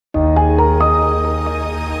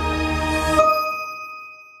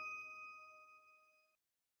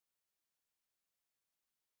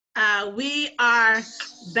We are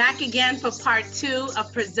back again for part 2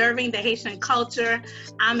 of Preserving the Haitian Culture.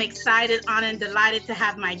 I'm excited, honored, and delighted to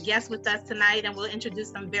have my guests with us tonight, and we'll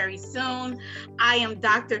introduce them very soon. I am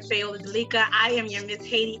Dr. Fayola Delica. I am your Miss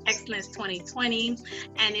Haiti Excellence 2020.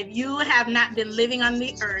 And if you have not been living on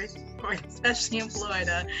the earth, or especially in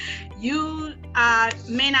Florida, you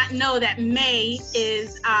may not know that May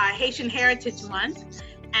is Haitian Heritage Month.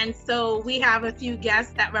 And so we have a few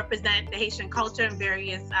guests that represent the Haitian culture in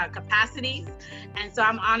various capacities. And so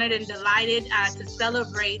I'm honored and delighted to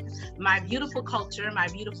celebrate my beautiful culture, my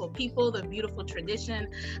beautiful people, the beautiful tradition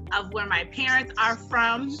of where my parents are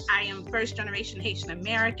from. I am first generation Haitian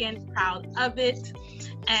American, proud of it.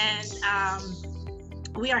 And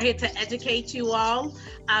we are here to educate you all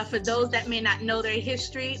for those that may not know their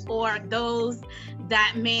history or those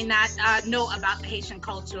that may not know about the Haitian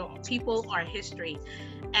culture, or people, or history.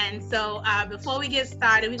 And so before we get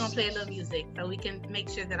started, we're gonna play a little music so we can make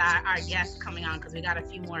sure that our guests coming on, because we got a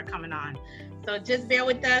few more coming on. So just bear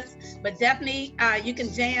with us, but definitely you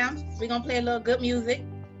can jam. We're gonna play a little good music,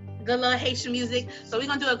 good little Haitian music. So we're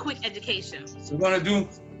gonna do a quick education. So we're gonna do?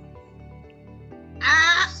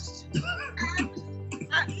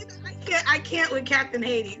 I can't with Captain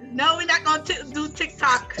Haiti. No, we're not gonna do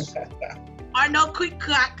TikTok or no quick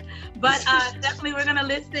clock. But definitely we're gonna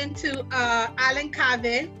listen to Alain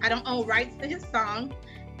Cave. I don't own rights to his song.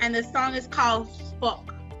 And the song is called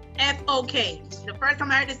Fok. F-O-K. The first time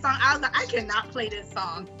I heard this song, I was like, I cannot play this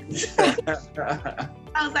song.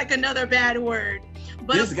 Sounds like another bad word.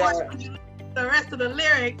 But of course, when you the rest of the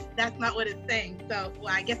lyrics, that's not what it's saying. So,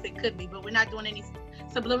 well, I guess it could be, but we're not doing any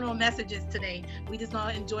subliminal messages today. We just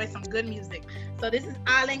gonna enjoy some good music. So this is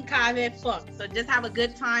Alain Cave Fok. So just have a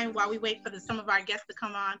good time while we wait for some of our guests to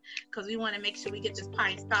come on, because we want to make sure we get this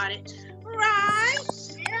party started. Right?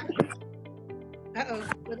 Yeah. Uh-oh,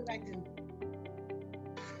 what did I do?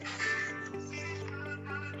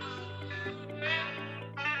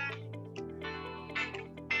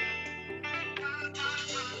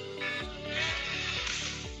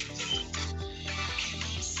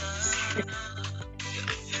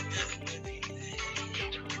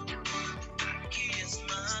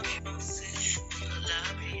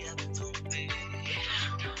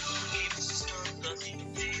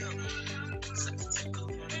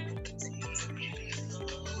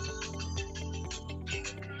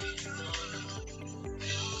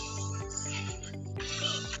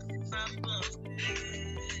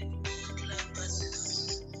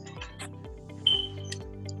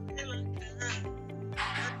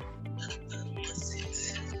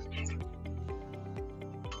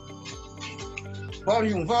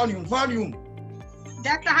 Volume.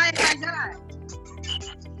 That's the highest I got.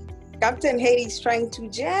 Captain Haiti's trying to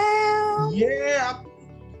jam. Yeah.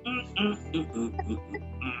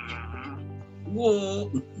 Whoa.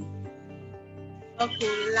 Okay,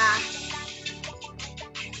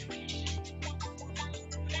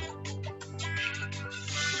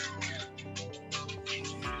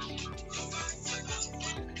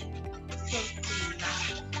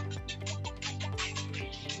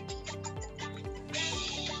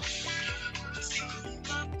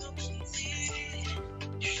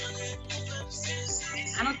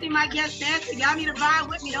 I don't see my guests dancing. Y'all need to vibe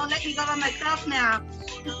with me. Don't let me go by myself now.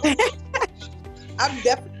 I'm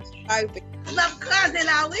definitely vibing. Love cousin,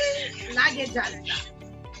 are we? And I get jealous.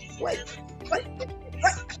 Wait.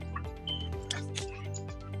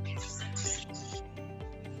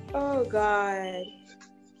 Oh God.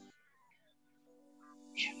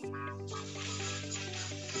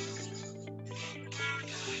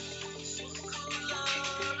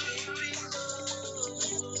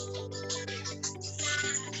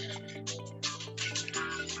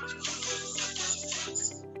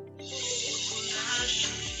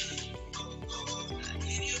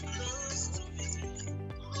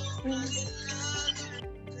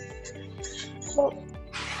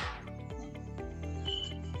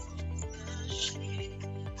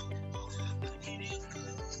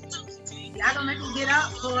 Y'all gonna make me get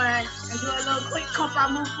up, boy, and do a little quick compa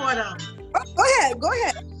move for them. Oh, go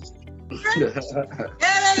ahead. Yeah,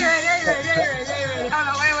 hold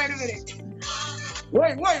on, wait a minute.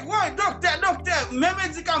 Wait, docteur, même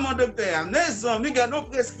médicament, docteur. Mes amis, got no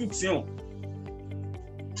prescription.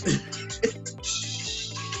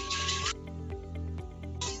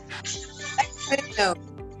 No.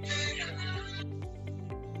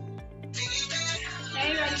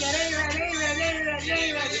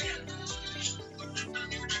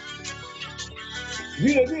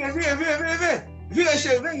 Vire,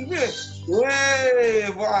 chérie, vire. Ouais,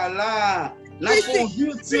 voilà. La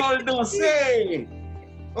conviction danser.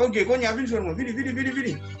 Ok, qu'on y a vu,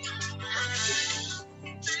 vire.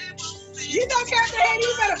 You know, Captain Haiti,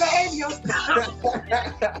 you better behave yourself.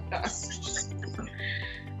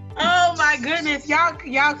 Oh my goodness,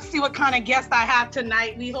 y'all see what kind of guest I have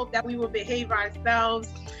tonight. We hope that we will behave ourselves,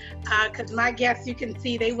 because my guests, you can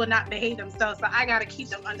see, they will not behave themselves, so I gotta keep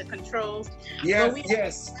them under control.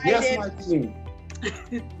 Yes, my queen.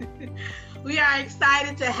 We are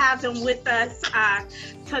excited to have them with us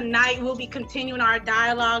tonight. We'll be continuing our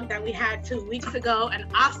dialogue that we had 2 weeks ago, an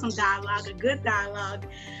awesome dialogue, a good dialogue.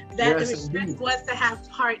 That the request was to have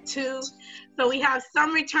part 2. So we have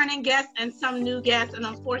some returning guests and some new guests, and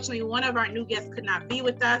unfortunately one of our new guests could not be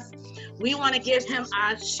with us. We want to give him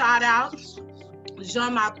a shout out.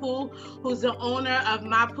 Jean Mapu, who's the owner of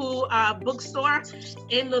Mapu bookstore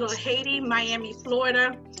in Little Haiti, Miami,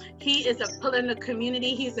 Florida. He is a pillar in the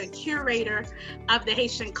community. He's a curator of the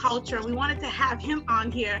Haitian culture. We wanted to have him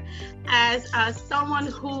on here as someone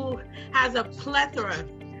who has a plethora.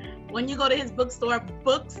 When you go to his bookstore,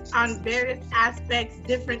 books on various aspects,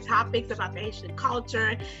 different topics about the Haitian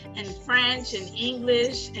culture, in French and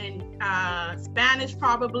English and Spanish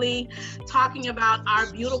probably, talking about our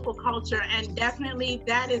beautiful culture. And definitely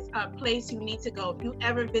that is a place you need to go. If you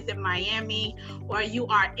ever visit Miami, or you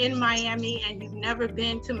are in Miami and you've never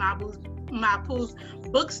been to Mapu's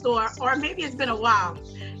bookstore, or maybe it's been a while,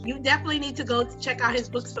 you definitely need to go check out his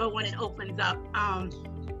bookstore when it opens up.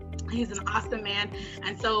 He's an awesome man,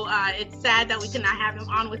 and so it's sad that we cannot have him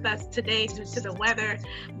on with us today due to the weather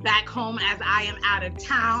back home, as I am out of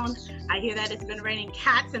town. I hear that it's been raining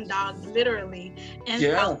cats and dogs literally, and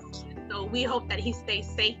so we hope that he stays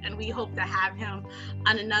safe, and we hope to have him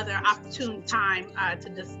on another opportune time to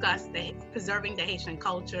discuss preserving the Haitian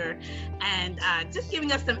culture and just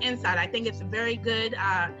giving us some insight. I think it's very good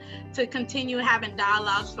to continue having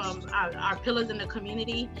dialogues from our pillars in the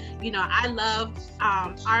community. You know, I love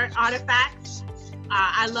art artifacts.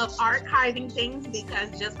 I love archiving things,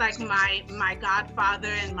 because just like my godfather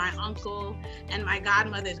and my uncle and my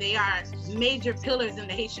godmother, they are major pillars in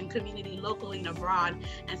the Haitian community locally and abroad.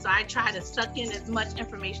 And so I try to suck in as much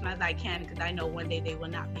information as I can, because I know one day they will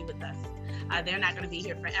not be with us. They're not going to be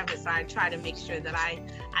here forever. So I try to make sure that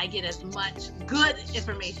I get as much good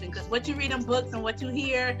information, because what you read in books and what you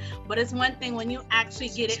hear, but it's one thing when you actually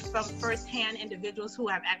get it from firsthand individuals who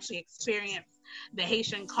have actually experienced the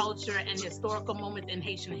Haitian culture and historical moments in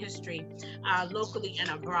Haitian history, locally and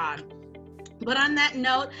abroad. But on that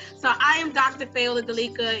note, so I am Dr. Fayola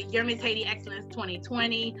Delica, your Miss Haiti Excellence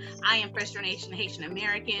 2020. I am first generation Haitian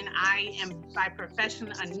American. I am by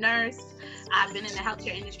profession a nurse. I've been in the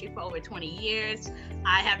healthcare industry for over 20 years.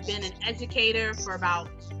 I have been an educator for about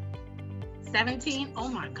 17. Oh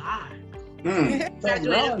my God.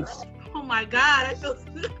 Graduated. Oh my God.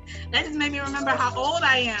 That just made me remember how old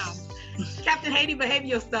I am. Captain Haiti, behave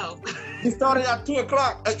yourself. You started at 2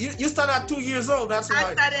 o'clock. You started at 2 years old. That's right.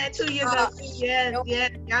 I started at 2 years old. Yes.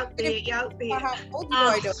 Y'all see it. How old you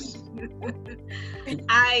are,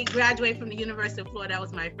 I graduated from the University of Florida. That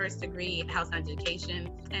was my first degree, health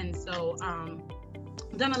education. And so,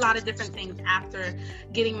 done a lot of different things after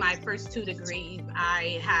getting my first 2 degrees.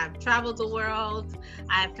 I have traveled the world.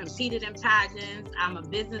 I have competed in pageants. I'm a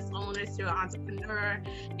business owner, serial entrepreneur,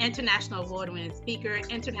 international award-winning speaker,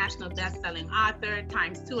 international best-selling author,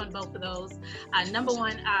 ×2 on both of those,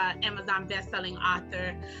 #1 Amazon best-selling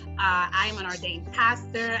author. I am an ordained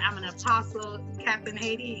pastor. I'm an apostle. Captain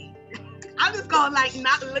Haiti. I'm just gonna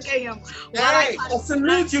not look at him. Hey, I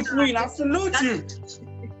salute you, Queen. I salute you.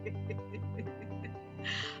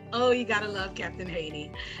 Oh, you gotta love Captain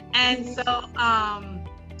Haiti. And so,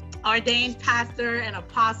 ordained pastor, an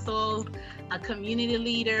apostle, a community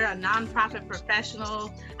leader, a nonprofit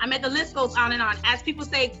professional. I mean, the list goes on and on. As people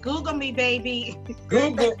say, Google me, baby.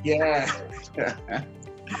 Google, yeah.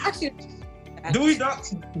 Actually, Do we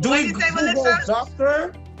Google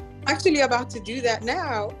doctor? actually about to do that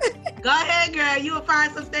now. Go ahead, girl. You will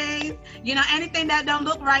find some things. You know, anything that don't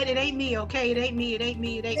look right, it ain't me, okay? It ain't me.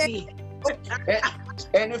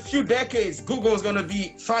 In a few decades, Google is gonna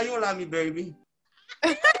be Fayola me, baby.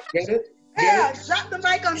 Get it? Yeah, drop the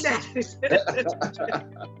mic on that.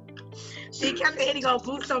 See, Captain Haiti gonna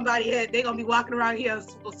boot somebody's head. They gonna be walking around here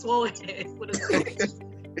swollen head with a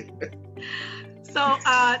So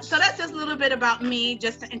that's just a little bit about me,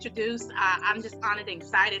 just to introduce. I'm just honored and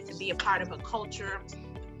excited to be a part of a culture.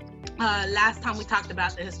 Last time we talked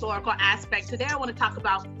about the historical aspect. Today I want to talk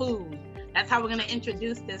about food. That's how we're going to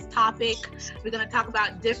introduce this topic. We're going to talk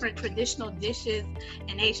about different traditional dishes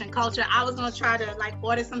in Haitian culture. I was going to try to like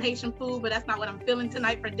order some Haitian food, but that's not what I'm feeling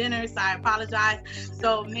tonight for dinner, so I apologize.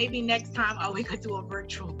 So maybe next time we could do a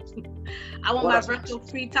virtual. I want my virtual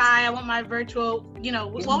free tie. I want my virtual, we're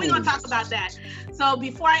going to talk about that. So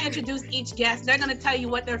before I introduce each guest, they're going to tell you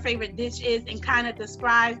what their favorite dish is and kind of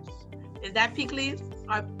describe. Is that pickles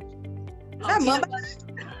or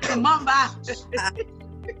mamba?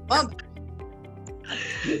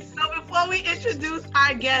 So before we introduce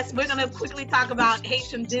our guests, we're going to quickly talk about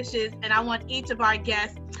Haitian dishes, and I want each of our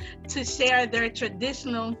guests to share their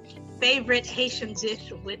traditional favorite Haitian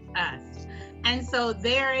dish with us. And so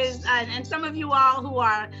there is, and some of you all who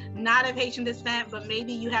are not of Haitian descent, but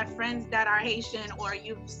maybe you have friends that are Haitian, or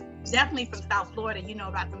you definitely from South Florida, you know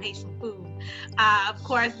about some Haitian food. Of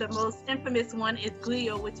course, the most infamous one is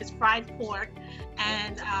griot, which is fried pork,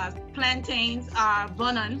 and plantains are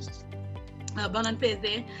bonan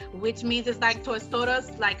peze, which means it's like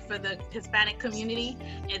tostadas, like for the Hispanic community.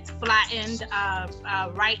 It's flattened,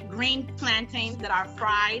 green plantains that are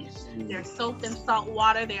fried. They're soaked in salt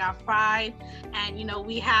water. They are fried. And,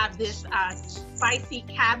 we have this spicy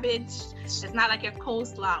cabbage. It's not like a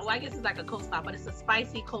coleslaw. Well, I guess it's like a coleslaw, but it's a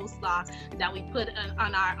spicy coleslaw that we put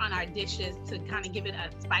on our dishes to kind of give it a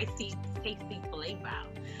spicy, tasty flavor.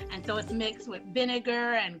 And so it's mixed with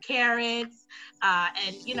vinegar and carrots,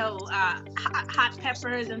 and hot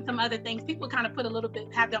peppers and some other things. People kind of put a little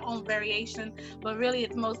bit, have their own variation, but really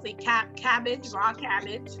it's mostly cabbage, raw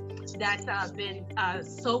cabbage that's been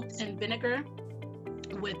soaked in vinegar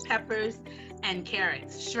with peppers and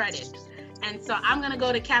carrots, shredded. And so I'm gonna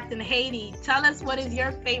go to Captain Haiti. Tell us what is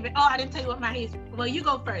your favorite. Oh, I didn't tell you what my Haitian. Well, you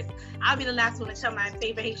go first. I'll be the last one to tell my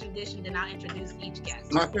favorite Haitian dish, and then I'll introduce each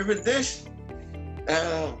guest. My favorite dish?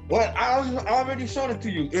 Well, I already showed it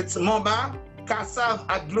to you. It's mamba, cassave,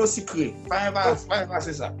 and glo sucré.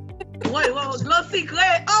 C'est ça. Wait, glo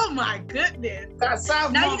sucré? Oh my goodness.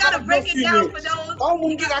 Cassave, now you gotta break it down for those.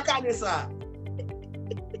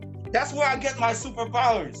 That's where I get my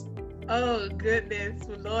superpowers. Oh goodness,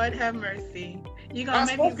 Lord have mercy. You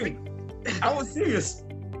gonna make me? I was serious.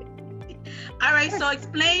 All right, so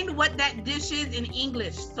explain what that dish is in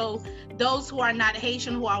English. So those who are not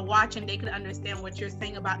Haitian, who are watching, they could understand what you're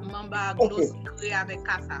saying about mamba, glo sucré avec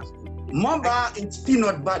cassave. Mamba, it's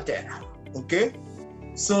peanut butter, okay?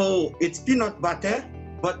 So it's peanut butter,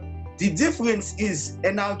 but the difference is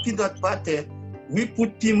in our peanut butter, we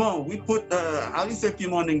put piment. We put, how do you say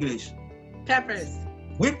piment in English? Peppers.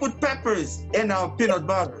 We put peppers in our peanut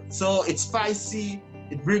butter. So it's spicy,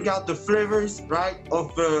 it brings out the flavors, right,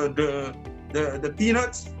 of the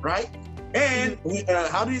peanuts, right? And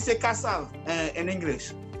how do you say cassave in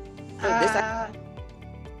English? I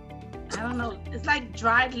don't know. It's like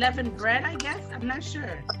dried leavened bread, I guess. I'm not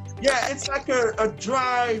sure. Yeah, it's like a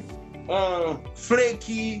dry,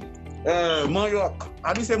 flaky manioc.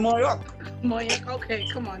 How do you say manioc? Manioc. Okay,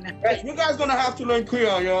 come on now. Hey, you guys gonna have to learn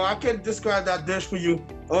Creole, yo. I can't describe that dish for you.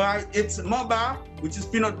 All right, it's mamba, which is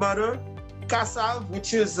peanut butter, cassave,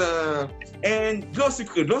 which is and glo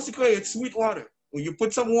sucré. Glo sucré, it's sweet water. When you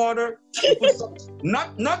put some water, you put some,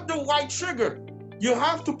 not the white sugar. You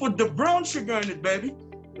have to put the brown sugar in it, baby.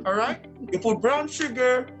 All right? You put brown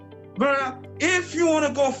sugar. But if you want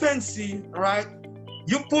to go fancy, right,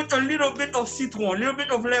 you put a little bit of citron, a little bit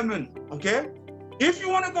of lemon, okay? If you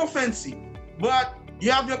want to go fancy, but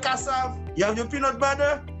you have your cassave, you have your peanut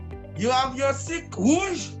butter, you have your sucre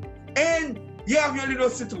rouge, and you have your little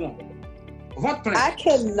citron.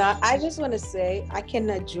 I just want to say, I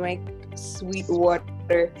cannot drink sweet water.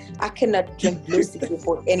 I cannot drink blue sucré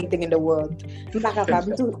for anything in the world.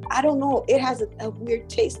 I don't know. It has a weird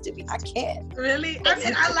taste to me. I can't. Really? I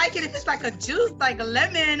mean, I like it if it's like a juice, like a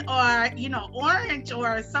lemon or, orange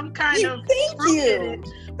or some kind of fruit in it,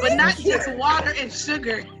 but not just water and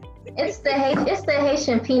sugar. It's the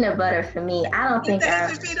Haitian peanut butter for me. I don't think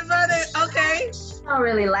Haitian peanut butter. Okay. I don't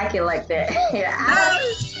really like it like that.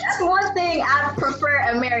 That's one thing I prefer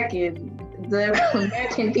American. The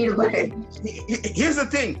American peanut butter. Here's the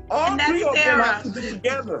thing. All three of them have to be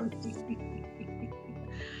together.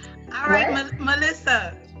 All right,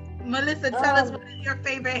 Melissa. Tell us what is your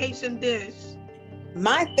favorite Haitian dish?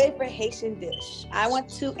 My favorite Haitian dish. I want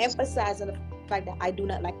to emphasize on the fact that I do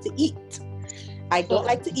not like to eat. I don't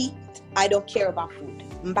like to eat. I don't care about food.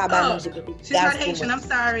 She's not Haitian. I'm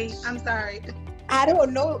sorry. I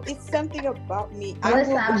don't know. It's something about me.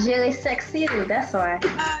 I'm really sexy. That's why.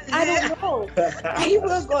 I don't know. I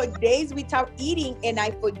will go days without eating and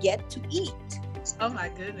I forget to eat. Oh my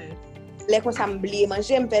goodness. Like when I'm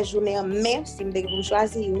manger,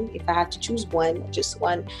 if I had to choose one, just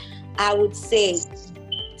one, I would say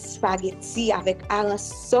spaghetti avec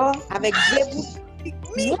arançon, avec zebou.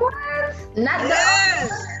 What? Not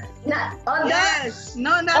Yes. not on Yes.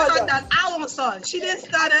 No, not hot dog. I want sauce. She didn't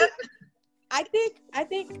start it. I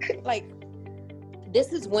think like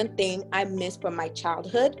this is one thing I miss from my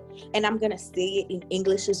childhood, and I'm gonna say it in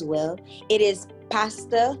English as well. It is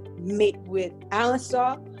pasta made with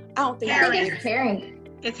arançon. I don't think I think it's herring.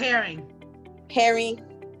 It's herring. herring.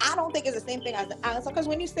 I don't think it's the same thing as the arançon, because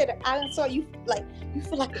when you say the arançon, you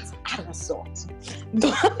feel like it's arançon.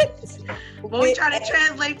 Well, we try to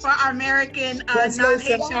translate for our American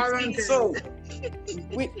non-Haitian speakers.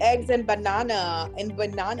 With eggs and banana,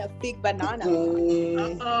 fig banana.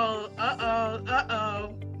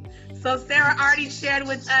 So Sarah already shared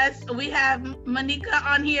with us. We have Monica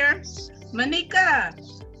on here. Monica.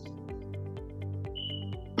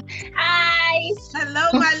 Hi. Hello,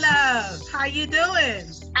 my love. How you doing?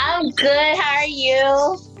 I'm good. How are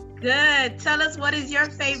you? Good. Tell us, what is your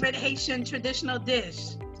favorite Haitian traditional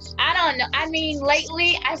dish? I don't know. I mean,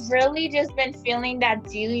 lately I've really just been feeling that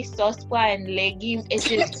dili sauce and legume. It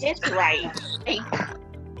just hits right. Like,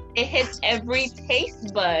 it hits every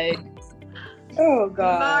taste bud. Oh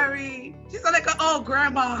God. Sorry. She sound like an old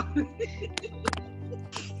grandma.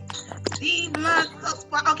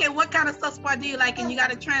 Okay, what kind of sauce do you like? And you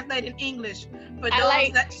got to translate in English. For those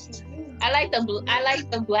I like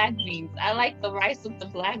the black beans. I like the rice with the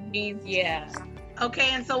black beans. Yeah.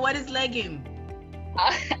 Okay, and so what is legume?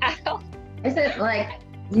 I don't. Is it like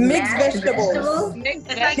Mixed mashed vegetables. It's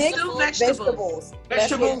like stew vegetables.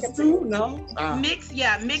 Vegetables too? No? Mixed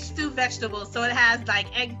stew vegetables. So it has like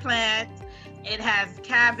eggplant, it has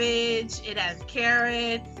cabbage, it has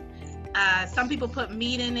carrots. Some people put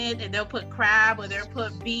meat in it, and they'll put crab or they'll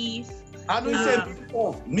put beef. How do you say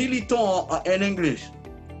militant in English?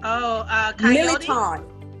 Coyote? Militant.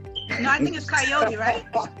 No, I think it's coyote, right?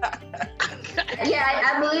 Yeah,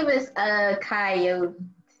 I believe it's coyote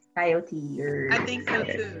or. I think so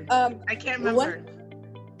too. I can't remember.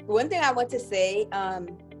 One thing I want to say,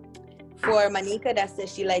 for Monica that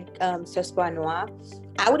says she like sauce pois noir,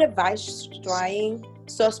 I would advise trying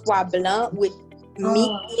sauce pois blanc with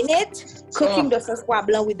meat in it. Cooking the sauce pois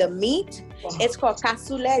blanc with the meat. It's called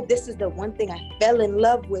cassoulet. This is the one thing I fell in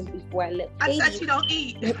love with before I left Haiti. I thought you don't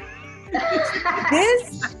eat.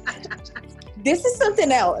 This is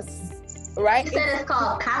something else, right? You said it's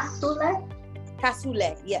called cassoulet?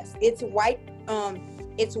 Cassoulet, yes. It's white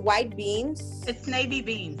beans. It's navy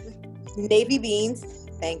beans. Navy beans.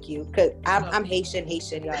 Thank you. Cause I'm Haitian,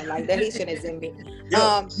 y'all. Like the Haitian is in me.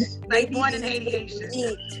 Like born in Haiti, Haitian.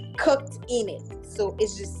 Meat cooked in it. So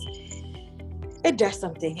it's just, it does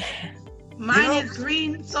something. Mine is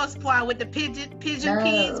green sauce pois with the pigeon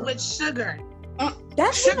peas with sugar.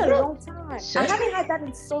 That's been a long time. I haven't had that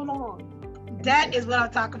in so long. That is what I'm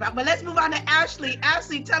talking about. But let's move on to Ashley.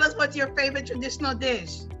 Ashley, tell us what's your favorite traditional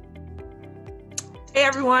dish. Hey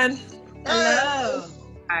everyone. Hello.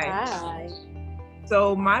 Hi.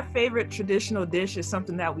 So my favorite traditional dish is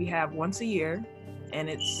something that we have once a year, and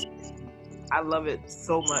I love it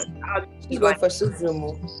so much. You go for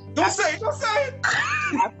suzumu. Don't say it.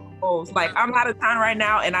 Like, I'm out of town right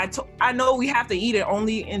now, and I know we have to eat it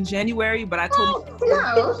only in January, but I told No, you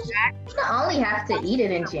don't only have to eat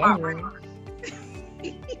it in January.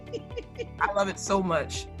 I love it so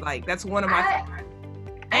much. Like, that's one of my.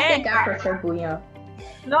 I think I prefer bouillon.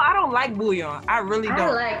 No, I don't like bouillon. I really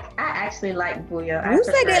don't. I actually like bouillon. Who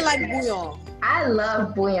said they like bouillon? I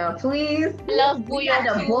love bouillon. Please. I love bouillon.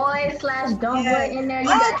 You got the boy/don't boy in there.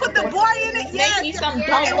 Oh, put the boy in it. Yes. Make me some Okay,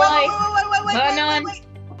 don't boy.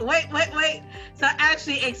 Wait. So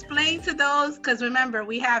actually explain to those, because remember,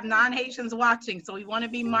 we have non-Haitians watching, so we want to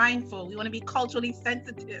be mindful. We want to be culturally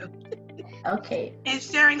sensitive. Okay. And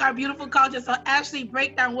sharing our beautiful culture. So Ashley,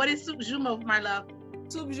 break down, what is soup jumeau, my love?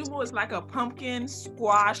 Soup jumeau is like a pumpkin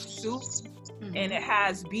squash soup, and it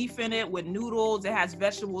has beef in it with noodles. It has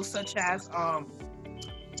vegetables such as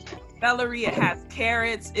celery. It has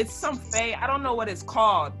carrots. It's I don't know what it's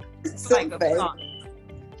called. It's like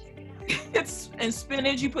it's and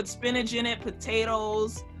spinach. You put spinach in it,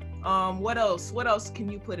 potatoes. What else? What else can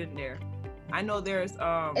you put in there? I know there's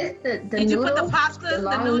It's the Did noodles, you put the pasta,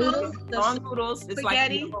 the noodles, long noodles. It's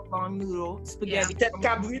spaghetti? like long noodle spaghetti. Yeah.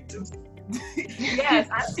 Yes,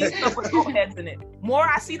 I see stuff with goat heads in it.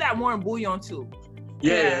 I see that more in bouillon too.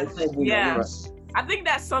 Yeah. I think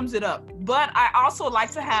that sums it up. But I also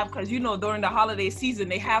like to have, because during the holiday season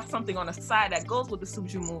they have something on the side that goes with the soup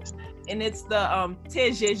jumeau, and it's the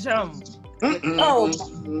tejejum. Oh,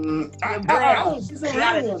 You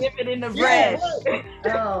gotta dip it in the bread.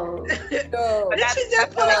 Oh. no. Did she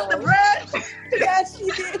just pull out the bread? Yes, she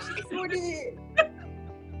did. She sure did.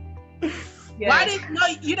 Yes. Why did no?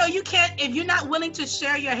 You know you can't if you're not willing to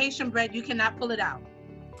share your Haitian bread, you cannot pull it out.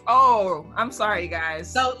 Oh, I'm sorry, guys.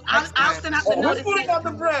 So I'll send out the Who's notice. putting out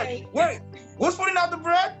the bread? Wait, who's putting out the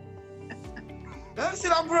bread? Let me see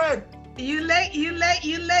that bread. You late.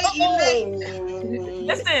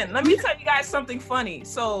 Listen, let me tell you guys something funny.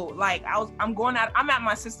 So, like, I'm at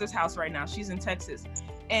my sister's house right now. She's in Texas,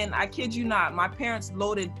 and I kid you not, my parents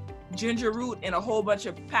loaded ginger root and a whole bunch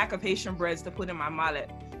of pack of Haitian breads to put in my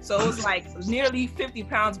mallet. So it was like nearly 50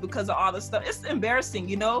 pounds because of all the stuff. It's embarrassing,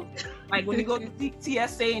 you know? Like when you go to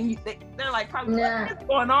TSA and they're like, probably, what's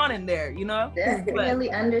going on in there, you know? Definitely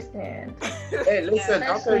understand. Hey, listen,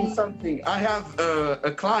 I'll tell you something. I have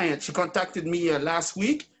a client, she contacted me last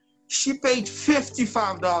week. She paid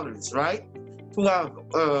 $55, right? To have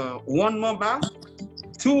one mamba,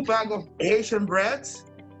 2 bags of Haitian breads,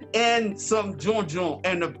 and some John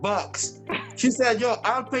and a box. She said, yo,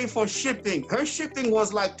 I'll pay for shipping. Her shipping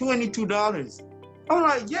was like $22. I'm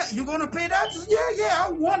like, yeah, you're gonna pay that? Yeah,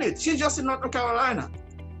 I want it. She's just in North Carolina.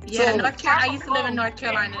 Yeah, so, I used to live in North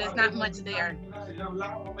Carolina. There's not much there.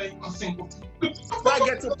 I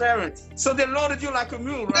get to parents. So they loaded you like a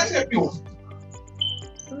mule, right?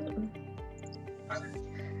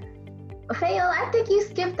 Fayola, I think you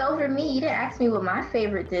skipped over me. You didn't ask me what my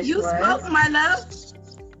favorite dish was. You spoke, my love.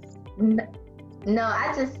 No,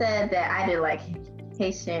 I just said that I did like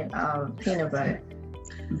Haitian peanut butter.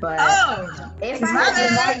 But if I had to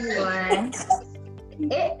make one,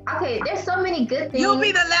 okay, there's so many good things. You'll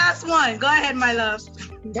be the last one. Go ahead, my love.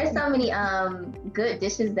 There's so many good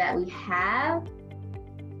dishes that we have.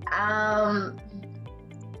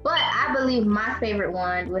 But I believe my favorite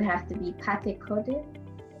one would have to be pate codé.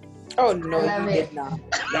 Oh no, I love it.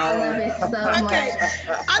 I love it so much. Okay,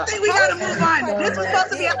 I think we gotta move on. This is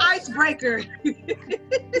supposed to be an icebreaker.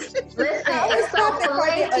 Listen, it's so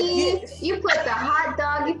flaky. You put the hot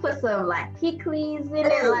dog, you put some like pickles in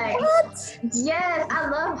it. Like, what? Yes, I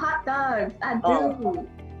love hot dogs. I do.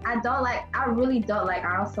 I really don't like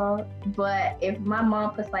iron salt, but if my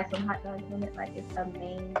mom puts like some hot dogs in it, like it's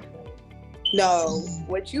amazing. No,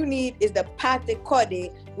 what you need is the pate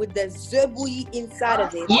codé with the zebouille inside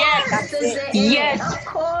of it. Yes, yes, of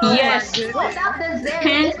course. Yes. Without the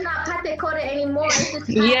zebouille, it's not pate codé anymore. It's just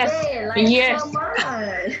pate. Like, come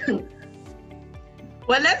on.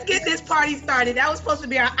 Well, let's get this party started. That was supposed to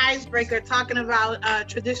be our icebreaker, talking about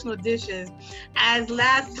traditional dishes. As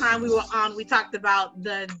last time we were on, we talked about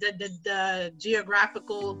the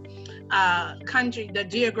geographical country, the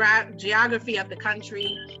geography of the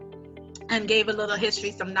country, and gave a little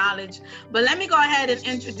history, some knowledge. But let me go ahead and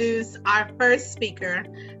introduce our first speaker.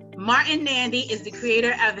 Martin Nandy is the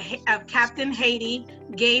creator of Captain Haiti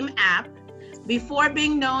game app. Before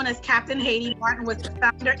being known as Captain Haiti, Martin was the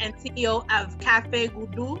founder and CEO of Café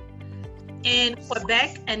Goudou in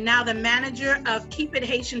Quebec, and now the manager of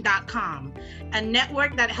KeepItHaitian.com, a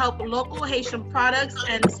network that helped local Haitian products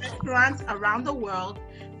and restaurants around the world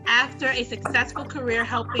after a successful career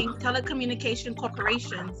helping telecommunication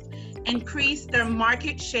corporations increase their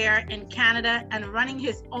market share in Canada and running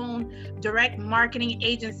his own direct marketing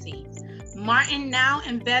agency. Martin now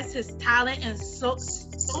invests his talent in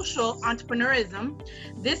social entrepreneurism.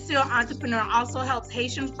 This serial entrepreneur also helps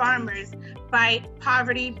Haitian farmers fight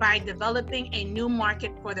poverty by developing a new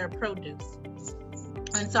market for their produce.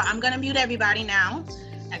 And so I'm going to mute everybody now,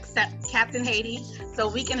 except Captain Haiti, so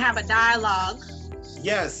we can have a dialogue.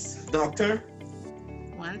 Yes, doctor.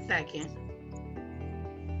 1 second.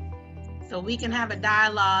 So we can have a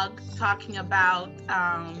dialogue talking about,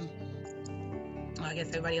 I guess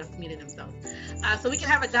everybody else muted themselves. So we can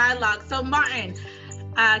have a dialogue. So Martin,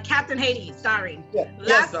 Captain Haiti, sorry. Yeah.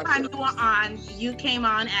 Last time you were on, you came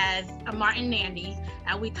on as Martin Nandy,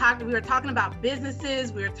 and we were talking about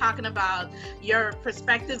businesses. We were talking about your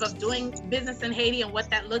perspective of doing business in Haiti and what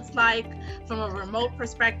that looks like from a remote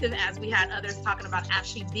perspective, as we had others talking about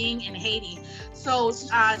actually being in Haiti. So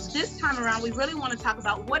this time around, we really want to talk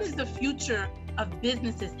about what is the future of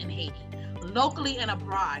businesses in Haiti, locally and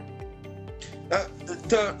abroad.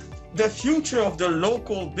 The future of the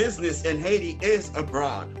local business in Haiti is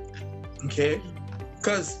abroad, okay?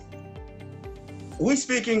 Because we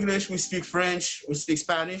speak English, we speak French, we speak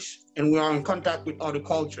Spanish, and we are in contact with other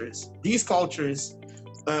cultures. These cultures,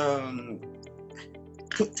 to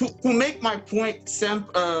make my point, I'm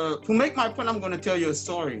going to tell you a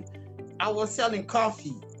story. I was selling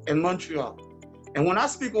coffee in Montreal, and when I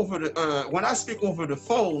speak over the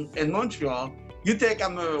phone in Montreal, you think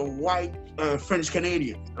I'm a white French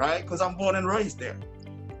Canadian, right? Because I'm born and raised there.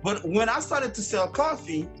 But when I started to sell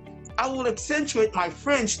coffee, I will accentuate my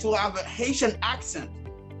French to have a Haitian accent.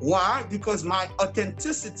 Why? Because my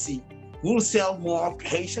authenticity will sell more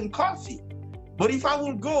Haitian coffee. But if I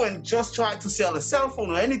will go and just try to sell a cell phone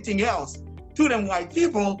or anything else to them white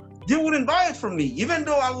people, they wouldn't buy it from me. Even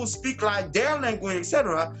though I will speak like their language,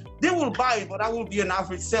 etc., they will buy it, but I will be an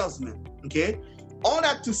average salesman, okay? All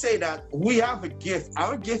that to say that we have a gift.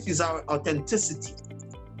 Our gift is our authenticity.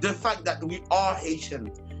 The fact that we are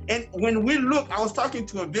Haitian. And when we look, I was talking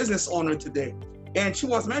to a business owner today, and she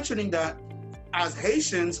was mentioning that as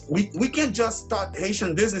Haitians, we can't just start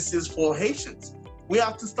Haitian businesses for Haitians. We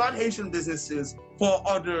have to start Haitian businesses for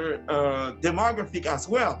other demographic as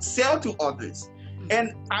well, sell to others.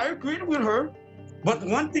 And I agreed with her, but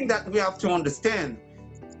one thing that we have to understand,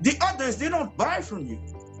 the others, they don't buy from you.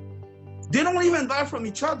 They don't even buy from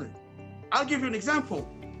each other. I'll give you an example.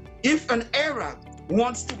 If an Arab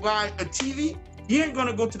wants to buy a TV, he ain't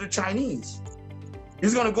gonna go to the Chinese.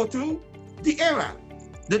 He's gonna go to the Arab.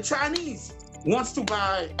 The Chinese wants to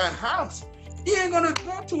buy a house, he ain't gonna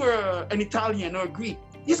go to an Italian or a Greek.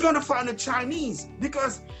 He's gonna find a Chinese,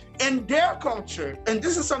 because in their culture, and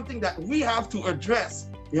this is something that we have to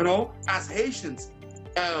address, you know, as Haitians,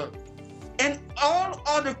 and all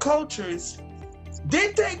other cultures, they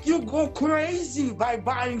think you go crazy by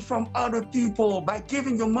buying from other people, by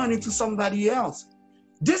giving your money to somebody else.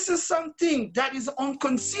 This is something that is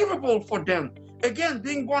inconceivable for them. Again,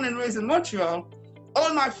 being born and raised in Montreal,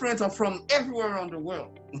 all my friends are from everywhere around the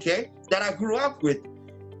world, okay, that I grew up with.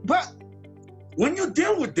 But when you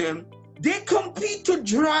deal with them, they compete to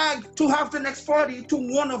drag to have the next party to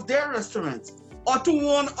one of their restaurants, or to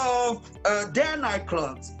one of their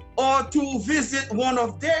nightclubs, or to visit one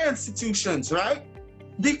of their institutions, right?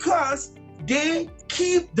 Because they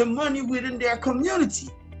keep the money within their community.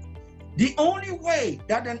 The only way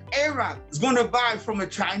that an Arab is going to buy from a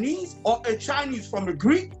Chinese, or a Chinese from a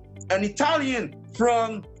Greek, an Italian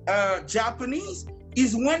from Japanese,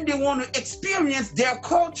 is when they want to experience their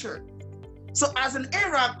culture. So as an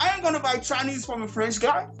Arab, I ain't going to buy Chinese from a French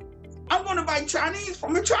guy. I'm going to buy Chinese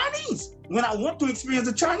from a Chinese when I want to experience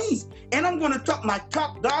the Chinese. And I'm going to top my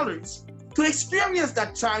top dollars to experience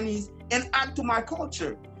that Chinese and add to my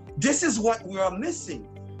culture. This is what we are missing.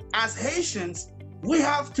 As Haitians, we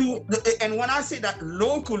have to, and when I say that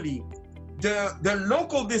locally, the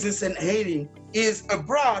local business in Haiti is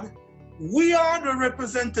abroad, we are the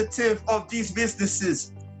representative of these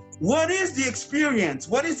businesses. What is the experience?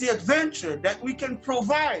 What is the adventure that we can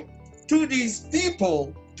provide to these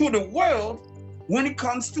people, to the world, when it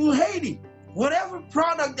comes to Haiti? Whatever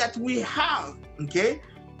product that we have, okay?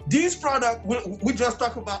 These products, we just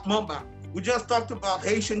talked about Mamba, we just talked about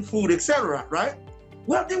Haitian food, etc., right?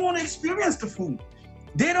 Well, they want to experience the food.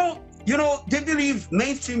 They don't, you know, they believe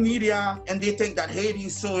mainstream media and they think that Haiti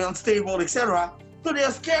is so unstable, etc., so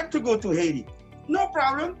they're scared to go to Haiti. No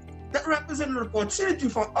problem. That represents an opportunity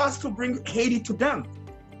for us to bring Haiti to them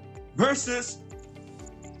versus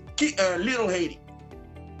little Haiti.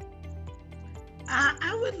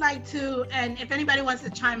 I would like to, and if anybody wants to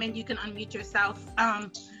chime in, you can unmute yourself.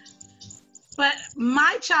 But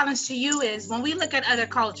my challenge to you is, when we look at other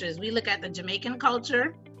cultures, we look at the Jamaican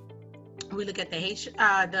culture, we look at the Haitian,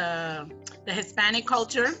 the Hispanic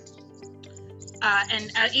culture,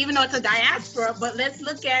 and even though it's a diaspora, but let's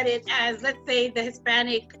look at it as, let's say the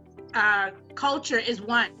Hispanic culture is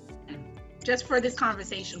one. Just for this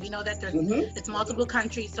conversation, we know that there's it's multiple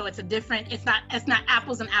countries, so it's a different. It's not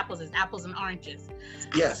apples and apples. It's apples and oranges.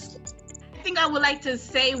 Yes. I think I would like to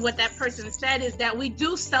say what that person said is that we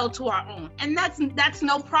do sell to our own, and that's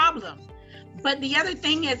no problem. But the other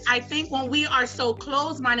thing is, I think when we are so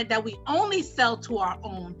closed-minded that we only sell to our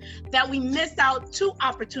own, that we miss out two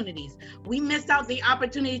opportunities. We miss out the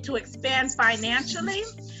opportunity to expand financially,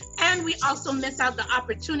 and we also miss out the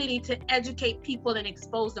opportunity to educate people and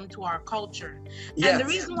expose them to our culture. Yes. And the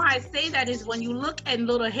reason why I say that is, when you look at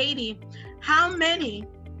Little Haiti, how many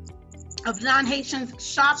of non-Haitians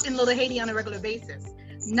shop in Little Haiti on a regular basis,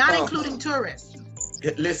 not including tourists?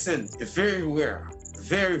 Listen, it's very rare.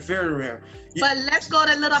 Very, very rare. But let's go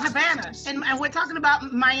to Little Havana. And we're talking about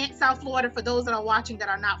South Florida, for those that are watching that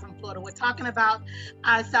are not from Florida. We're talking about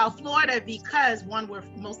South Florida because, one,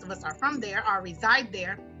 most of us are from there, or reside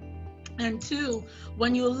there. And two,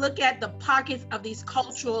 when you look at the pockets of these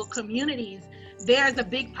cultural communities, there's a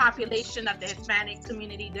big population of the Hispanic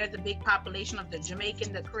community. There's a big population of the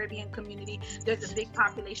Jamaican, the Caribbean community. There's a big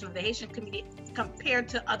population of the Haitian community compared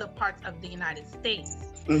to other parts of the United States.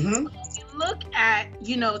 When you look at,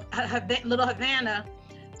 you know, Little Havana,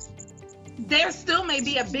 there still may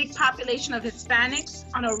be a big population of Hispanics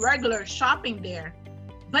on a regular shopping there,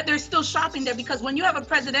 but they're still shopping there because when you have a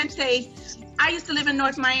Presidente, I used to live in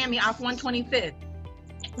North Miami off 125th.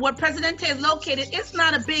 Where Presidente is located, it's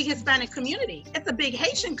not a big Hispanic community. It's a big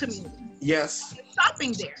Haitian community. Yes. It's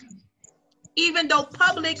shopping there. even though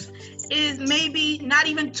Publix is maybe not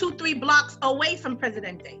even 2-3 blocks away from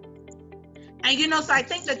Presidente. And you know, so I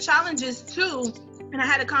think the challenge is too, and I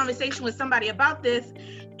had a conversation with somebody about this,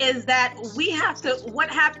 is that we have to, what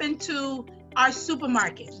happened to our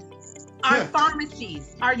supermarkets, our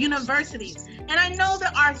pharmacies, our universities? And I know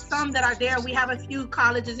there are some that are there. We have a few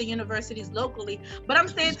colleges and universities locally, but I'm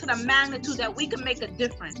saying to the magnitude that we can make a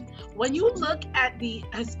difference. When you look at the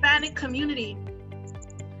Hispanic community,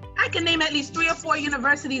 I can name at least 3 or 4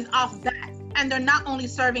 universities off that, and they're not only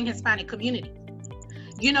serving Hispanic community.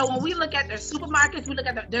 You know, when we look at their supermarkets, we look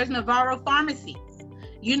at there's Navarro Pharmacy.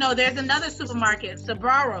 You know, there's another supermarket,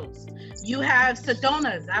 Sabraros. You have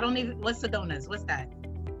Sedona's. What's Sedona's? What's that?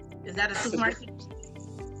 Is that a supermarket?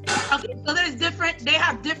 Okay, so they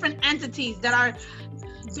have different entities that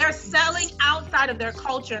they're selling outside of their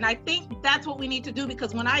culture. And I think that's what we need to do,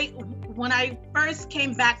 because when I first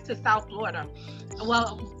came back to South Florida,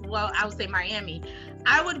 well, I would say Miami,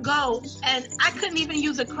 I would go and I couldn't even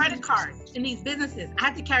use a credit card in these businesses. I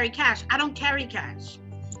had to carry cash. I don't carry cash.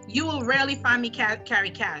 You will rarely find me carry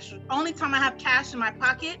cash. Only time I have cash in my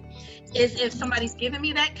pocket is if somebody's giving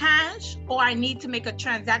me that cash, or I need to make a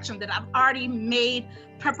transaction that I've already made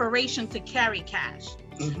preparation to carry cash.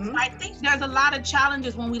 Mm-hmm. So I think there's a lot of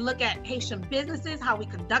challenges when we look at Haitian businesses, how we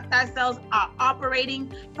conduct ourselves, our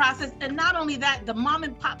operating process, and not only that, the mom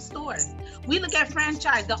and pop stores. We look at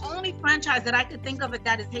franchise. The only franchise that I could think of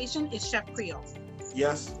that is Haitian is Chef Creole.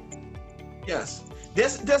 Yes.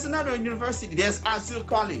 There's another university. There's Azul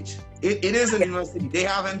College. It is a university. They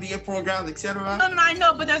have MBA programs, etc. No, I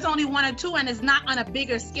know, but there's only 1 or 2, and it's not on a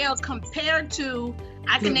bigger scale compared to,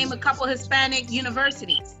 I can name a couple Hispanic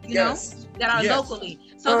universities, you know, that are locally.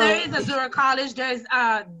 So there is Azul College. There's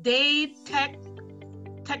Day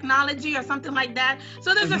Technology or something like that.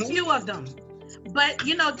 So there's a few of them. But,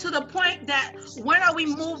 you know, to the point that when are we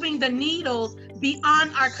moving the needle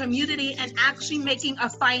beyond our community and actually making a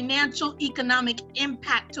financial, economic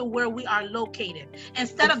impact to where we are located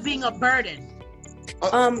instead of being a burden?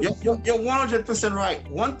 You're 100% right.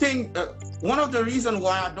 One thing, one of the reasons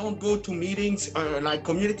why I don't go to meetings, like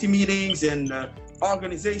community meetings and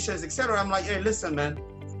organizations, etc., I'm like, hey, listen, man,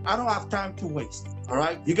 I don't have time to waste. All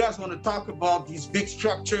right, you guys want to talk about these big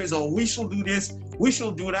structures, or we should do this, we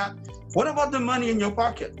should do that. What about the money in your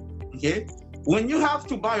pocket? Okay, when you have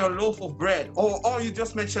to buy a loaf of bread, or you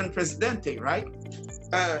just mentioned Presidente, right?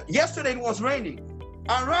 Yesterday it was raining.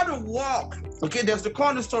 I'd rather walk. Okay, there's the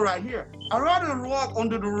corner store right here. I'd rather walk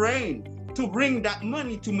under the rain to bring that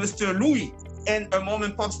money to Mr. Louis and a mom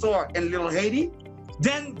and pop store in Little Haiti,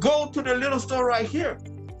 than go to the little store right here.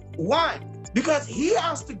 Why? Because he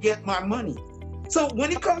has to get my money. So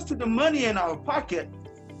when it comes to the money in our pocket,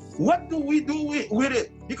 what do we do with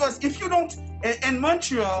it? Because if you don't, in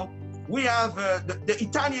Montreal, we have, the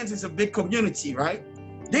Italians is a big community, right?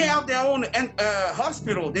 They have their own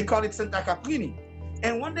hospital. They call it Santa Caprini.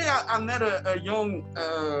 And one day I met a young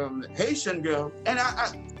Haitian girl, and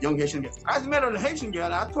I met a Haitian girl,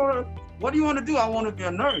 and I told her, what do you want to do? I want to be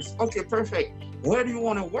a nurse. Okay, perfect. Where do you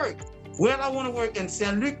want to work? Well, I want to work in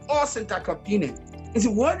Saint Luc or Santa Caprini. He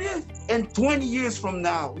said, what if in 20 years from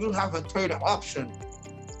now, we'll have a third option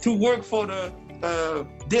to work for the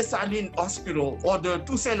Dessalines Hospital or the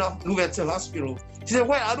Toussaint Louverture Hospital? She said,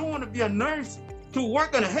 well, I don't want to be a nurse to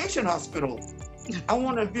work in a Haitian hospital. I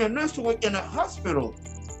want to be a nurse to work in a hospital.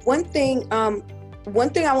 One thing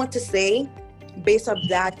I want to say based on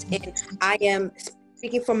that, and I am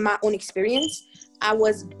speaking from my own experience, I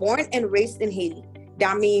was born and raised in Haiti.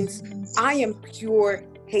 That means I am pure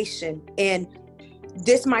Haitian, and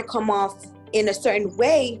this might come off in a certain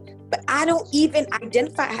way, but I don't even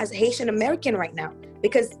identify as Haitian American right now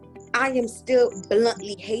because I am still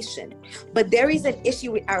bluntly Haitian. But there is an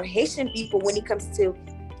issue with our Haitian people when it comes to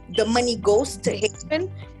the money goes to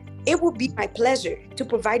Haitian. It would be my pleasure to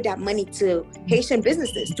provide that money to Haitian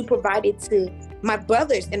businesses, to provide it to my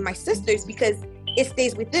brothers and my sisters, because it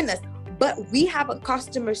stays within us. But we have a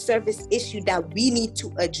customer service issue that we need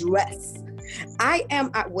to address. I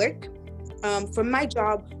am at work. For my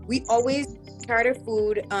job, we always cater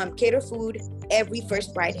food every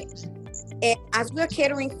first Friday. And as we're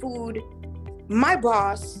catering food, my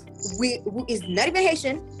boss, who is not even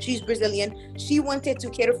Haitian, she's Brazilian, she wanted to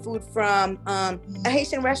cater food from a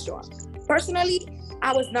Haitian restaurant. Personally,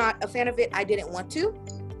 I was not a fan of it. I didn't want to.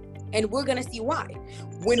 And we're gonna see why.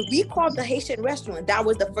 When we called the Haitian restaurant, that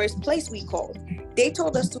was the first place we called. They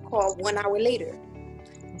told us to call 1 hour later.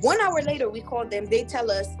 1 hour later, we called them. They tell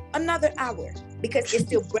us another hour because it's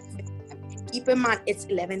still breakfast time. Keep in mind, it's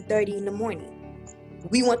 11:30 in the morning.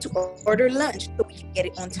 We want to order lunch so we can get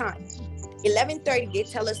it on time. 11:30, they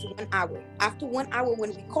tell us 1 hour. After 1 hour,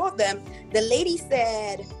 when we called them, the lady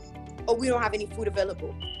said, oh, we don't have any food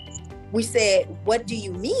available. We said, what do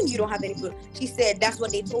you mean you don't have any food? She said, that's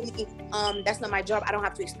what they told me. That's not my job. I don't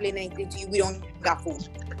have to explain anything to you. We don't got food.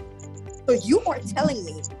 So you are telling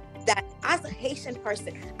me that as a Haitian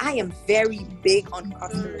person, I am very big on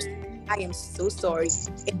customers. I am so sorry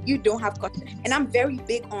if you don't have customers. And I'm very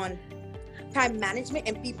big on time management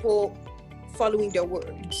and people following their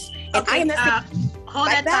words. And okay, I am hold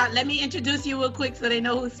that thought. Let me introduce you real quick so they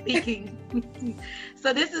know who's speaking.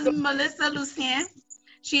 So this is Melissa Lucien.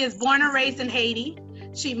 She is born and raised in Haiti.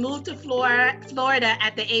 She moved to Florida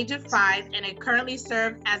at the age of 5 and currently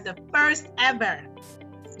served as the first ever,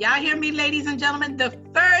 y'all hear me, ladies and gentlemen, the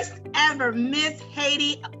first ever Miss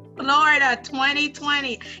Haiti Florida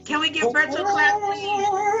 2020. Can we get virtual clap,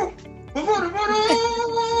 please?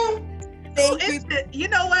 Thank you. You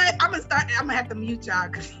know what? I'm gonna have to mute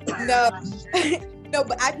y'all. No. No,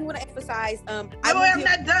 but I do want to emphasize. I'm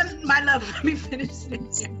not done, my love. Let me finish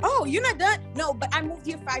this. Oh, you're not done? No, but I moved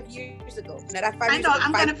here 5 years ago. Now that 5 I years know. ago,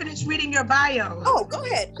 I'm gonna finish reading your bio. Oh, go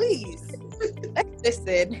ahead, please.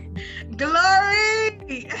 Listen.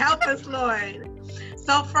 Glory, help us, Lord.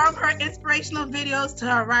 So, from her inspirational videos to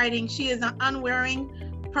her writing, she is an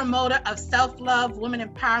unwearying promoter of self-love, women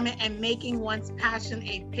empowerment, and making one's passion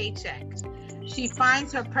a paycheck. She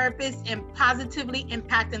finds her purpose in positively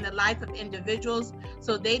impacting the life of individuals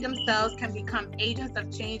so they themselves can become agents of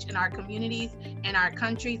change in our communities, in our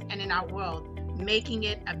countries, and in our world, making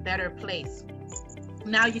it a better place.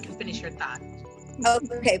 Now you can finish your thought.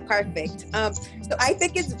 Okay, perfect. So I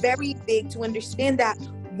think it's very big to understand that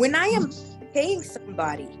when I am paying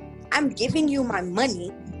somebody, I'm giving you my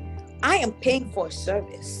money, I am paying for a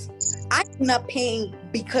service. I'm not paying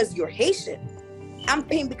because you're Haitian. I'm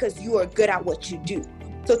paying because you are good at what you do.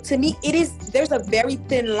 So to me, there's a very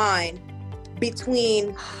thin line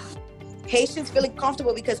between Haitians feeling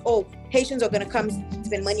comfortable because, oh, Haitians are going to come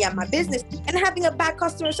spend money on my business and having a bad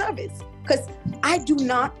customer service. Because I do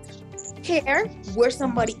not care where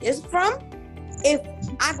somebody is from. If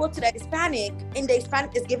I go to the Hispanic and the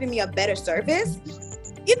Hispanic is giving me a better service,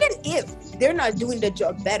 even if they're not doing the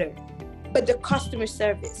job better, but the customer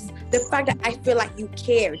service, the fact that I feel like you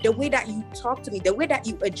care, the way that you talk to me, the way that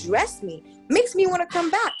you address me makes me want to come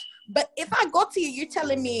back. But if I go to you, you're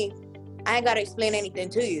telling me I ain't got to explain anything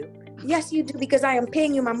to you. Yes, you do, because I am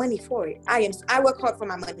paying you my money for it. I work hard for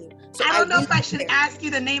my money. So I don't know if I should ask you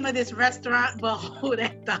the name of this restaurant, but hold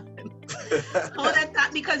that thought. Hold that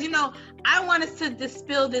thought, because, I want us to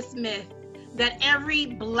dispel this myth that every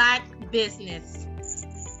Black business,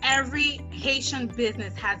 every Haitian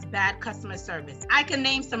business has bad customer service. I can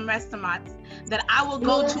name some restaurants that I will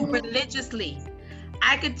go to religiously.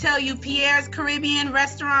 I could tell you Pierre's Caribbean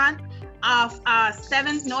restaurant off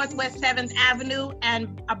 7th Northwest 7th Avenue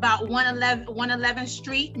and about 111th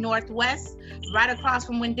Street Northwest, right across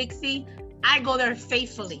from Winn-Dixie. I go there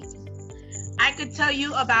faithfully. I could tell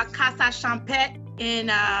you about Casa Champette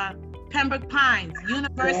in Pembroke Pines,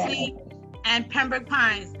 University and Pembroke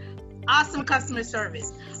Pines. Awesome customer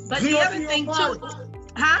service. But the other thing too,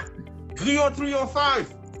 huh?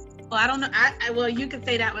 30305. Well, I don't know. Well, you can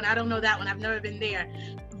say that one. I don't know that one. I've never been there.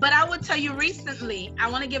 But I would tell you recently, I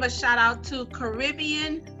want to give a shout out to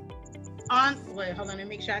Caribbean wait, hold on. Let me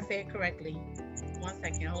make sure I say it correctly. 1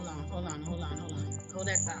 second. Hold on. Hold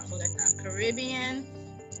that thought. Caribbean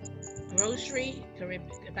Grocery.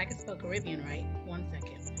 If I can spell Caribbean right. 1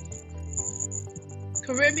 second.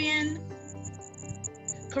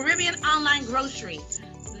 Caribbean Online Grocery,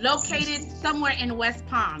 located somewhere in West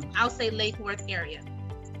Palm. I'll say Lake Worth area.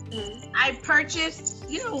 I purchased,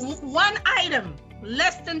 one item,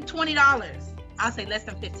 less than $20. I'll say less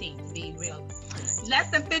than 15 to be real. Less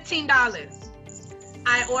than $15.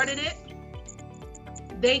 I ordered it.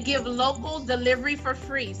 They give local delivery for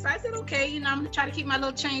free. So I said, okay, I'm gonna try to keep my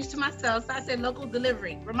little change to myself. So I said local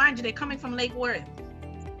delivery. Remind you, they're coming from Lake Worth.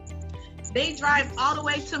 They drive all the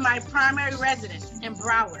way to my primary residence in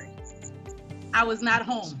Broward. I was not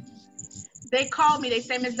home. They called me. They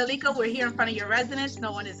said, Ms. Delica, we're here in front of your residence.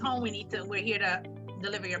 No one is home. We're here to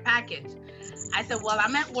deliver your package. I said, well,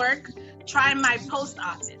 I'm at work. Try my post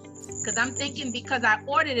office. Because I'm thinking, because I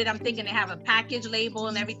ordered it, I'm thinking they have a package label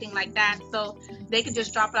and everything like that. So they could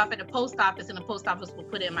just drop it off at the post office and the post office will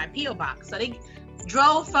put it in my P.O. box. So they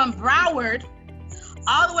drove from Broward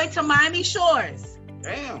all the way to Miami Shores.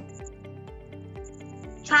 Damn.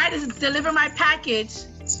 Try to deliver my package.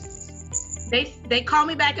 They call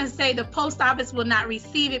me back and say the post office will not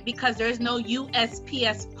receive it because there's no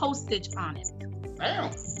USPS postage on it.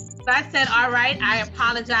 Damn. So I said, all right, I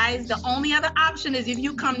apologize. The only other option is if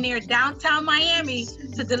you come near downtown Miami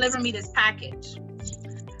to deliver me this package.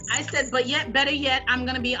 I said, but yet, better yet, I'm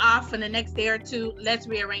gonna be off for the next day or two. Let's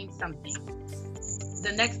rearrange something.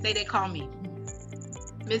 The next day they call me.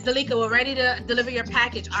 Ms. Delica, we're ready to deliver your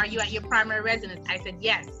package. Are you at your primary residence? I said,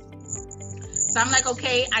 yes. So I'm like,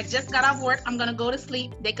 okay, I just got off work. I'm gonna go to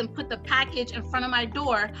sleep. They can put the package in front of my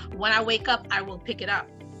door. When I wake up, I will pick it up.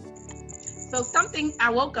 So I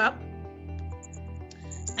woke up,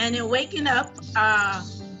 and in waking up,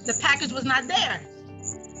 the package was not there.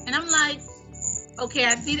 And I'm like, okay,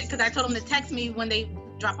 I see it, because I told them to text me when they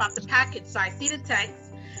drop off the package. So I see the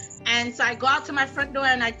text. And so I go out to my front door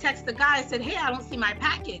and I text the guy. I said, hey, I don't see my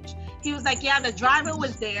package. He was like, yeah, the driver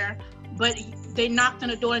was there, but they knocked on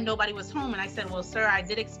the door and nobody was home. And I said, well, sir, I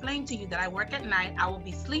did explain to you that I work at night. I will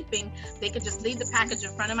be sleeping. They could just leave the package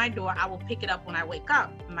in front of my door. I will pick it up when I wake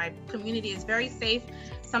up. My community is very safe.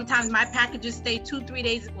 Sometimes my packages stay 2-3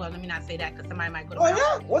 days. Well, let me not say that, because somebody might go to my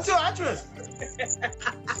house. What's your address?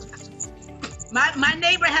 My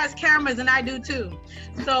neighbor has cameras and I do too.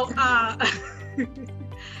 So,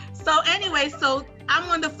 so anyway, so I'm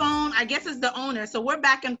on the phone. I guess it's the owner. So we're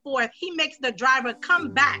back and forth. He makes the driver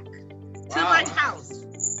come back to my house.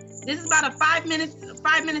 This is about 5 minutes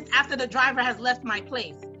after the driver has left my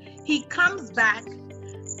place. He comes back,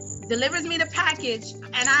 delivers me the package,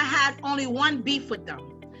 and I had only one beef with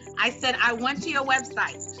them. I said, I went to your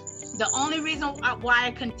website. The only reason why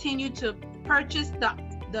I continued to purchase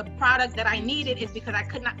the product that I needed is because I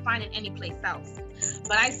could not find it anyplace else.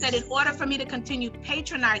 But I said, in order for me to continue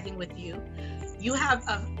patronizing with you, you have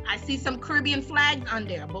I see some Caribbean flags on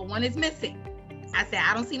there, but one is missing. I said,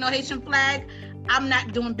 I don't see no Haitian flag. I'm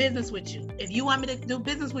not doing business with you. If you want me to do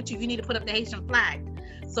business with you, you need to put up the Haitian flag.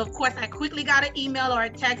 So of course, I quickly got an email or a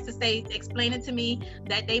text to say, explaining to me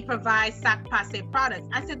that they provide sac passe products.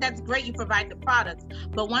 I said, that's great, you provide the products.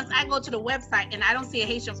 But once I go to the website and I don't see a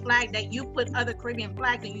Haitian flag, that you put other Caribbean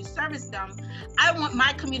flags and you service them, I want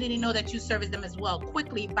my community to know that you service them as well,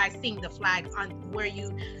 quickly, by seeing the flag on where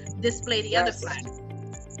you display the other flag.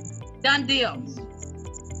 Done deal.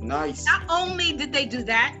 Nice. Not only did they do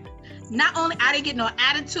that, not only I didn't get no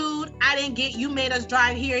attitude, I didn't get, you made us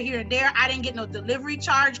drive here, and there. I didn't get no delivery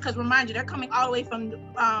charge, because remind you, they're coming all the way from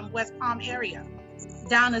West Palm area,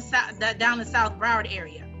 down the South Broward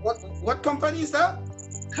area. What company is that?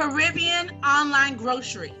 Caribbean Online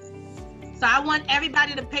Grocery. So I want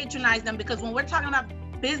everybody to patronize them, because when we're talking about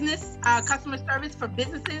business, customer service for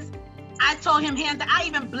businesses, I told him, I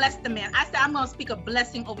even blessed the man. I said, I'm going to speak a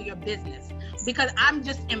blessing over your business, because I'm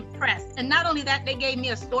just impressed. And not only that, they gave me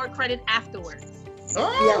a store credit afterwards.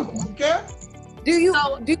 Oh, yeah. Okay. Do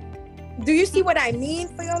you see what I mean,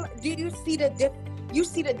 Fayola? Do you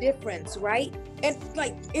see the difference, right? And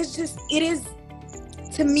like, it is,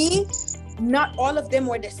 to me, not all of them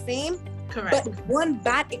were the same. Correct. But one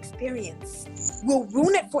bad experience will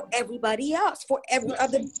ruin it for everybody else, for every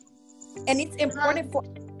other. And it's important for us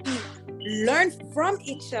to learn from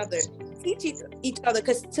each other, teach each other.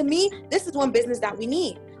 Because to me, this is one business that we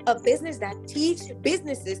need. A business that teach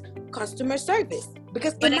businesses customer service.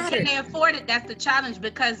 Because but can they afford it? That's the challenge,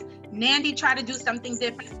 because Nandy tried to do something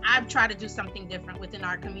different. I've tried to do something different within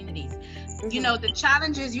our communities. Mm-hmm. You know, the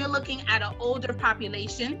challenge is you're looking at an older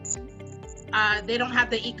population. They don't have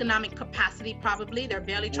the economic capacity, probably. They're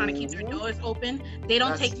barely trying to keep their doors open. They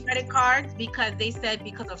don't take credit cards because they said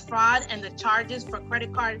because of fraud and the charges for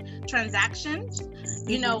credit card transactions.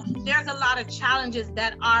 You know, there's a lot of challenges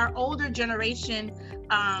that our older generation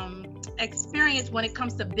experience when it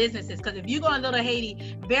comes to businesses. Because if you go in Little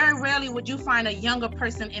Haiti, very rarely would you find a younger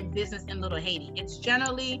person in business in Little Haiti. It's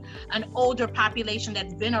generally an older population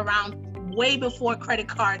that's been around way before credit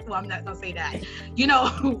cards. Well, I'm not gonna say that. You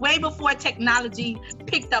know, way before technology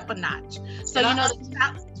picked up a notch. So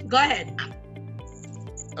go ahead.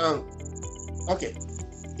 Okay.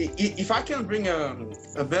 If I can bring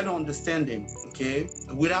a better understanding, okay,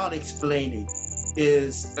 without explaining,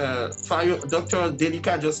 is Dr.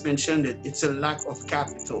 Delica just mentioned it. It's a lack of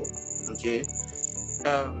capital. Okay.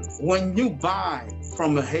 When you buy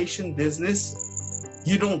from a Haitian business,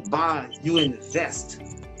 you don't buy, you invest.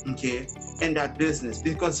 Okay, in that business,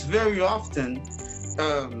 because very often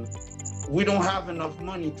we don't have enough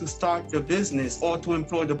money to start the business or to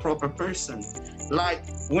employ the proper person. Like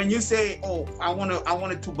when you say, oh, I wanted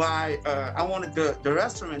the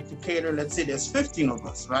restaurant to cater, let's say there's 15 of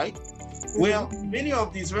us, right? Mm-hmm. Well, many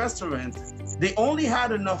of these restaurants, they only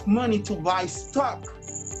had enough money to buy stock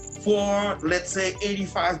for, let's say,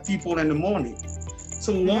 85 people in the morning.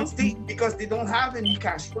 So once because they don't have any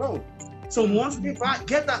cash flow. So once they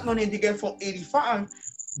get that money and they get for 85,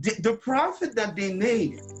 the profit that they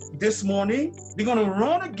made, this morning, they're gonna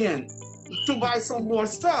run again to buy some more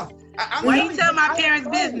stuff. Why you tell my parents'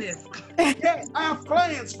 business? Yeah, I have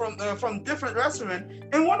clients from different restaurants,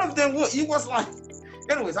 and one of them he was like,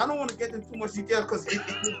 anyways, I don't want to get into too much detail because it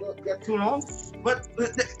will get too long. But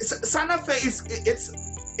Santa Fe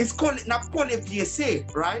it's called PSA,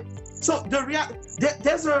 right? So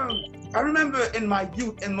there's I remember in my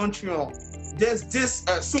youth in Montreal, there's this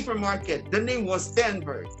supermarket. The name was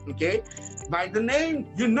Stanberg. Okay, by the name,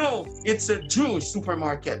 you know it's a Jewish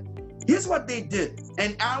supermarket. Here's what they did,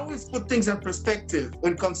 and I always put things in perspective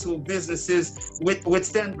when it comes to businesses with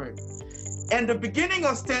Stanberg. And the beginning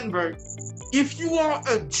of Stanberg, if you are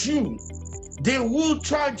a Jew, they will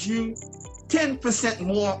charge you 10%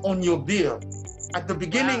 more on your bill at the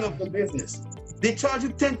beginning of the business. They charge you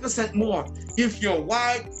 10% more. If you're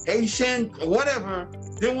white, Haitian, whatever,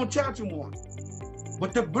 they won't charge you more.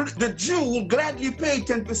 But the Jew will gladly pay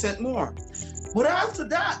 10% more. But after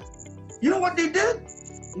that, you know what they did?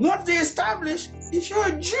 Once they established, if you're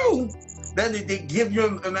a Jew, then they give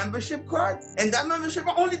you a membership card, and that membership,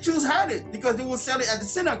 only Jews had it because they will sell it at the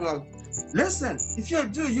synagogue. Listen, if you're a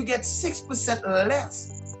Jew, you get 6%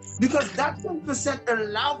 less because that 10%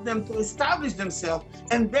 allowed them to establish themselves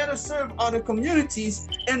and better serve other communities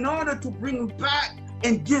in order to bring back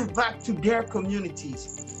and give back to their communities.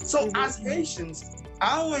 So as Haitians,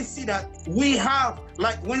 I always see that we have,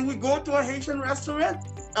 like when we go to a Haitian restaurant,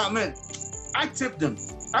 I tip them.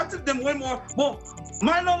 I tip them way more. Bon,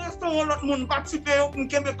 my no restaurant lot moun participer ou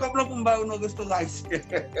m'kembe koblo pou m'bay no restaurant. I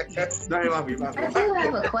do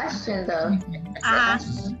have a question though.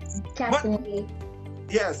 Captain.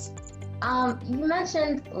 Yes. You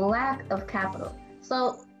mentioned lack of capital.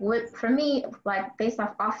 So for me, like based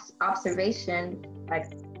off observation,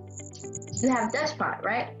 like you have Dutch Pot,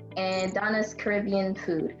 right? And Donna's Caribbean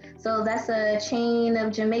Food. So that's a chain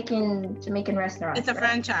of Jamaican restaurants. It's a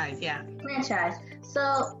franchise, yeah. Franchise.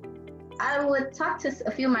 So I would talk to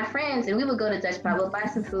a few of my friends and we would go to Dutch Pot, we'll buy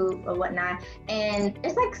some food or whatnot. And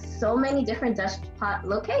it's like so many different Dutch Pot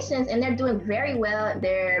locations and they're doing very well.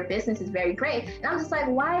 Their business is very great. And I'm just like,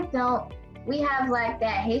 why don't we have like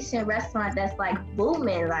that Haitian restaurant that's like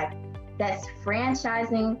booming, like that's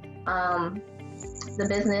franchising the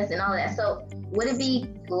business and all that. So would it be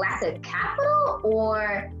lack of capital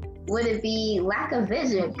or would it be lack of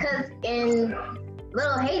vision? Because in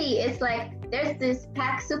Little Haiti, it's like there's this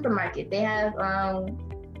packed supermarket. They have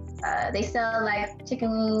they sell like chicken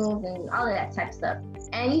wings and all of that type of stuff.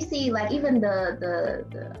 And you see like even the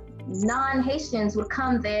non-Haitians would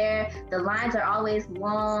come there. The lines are always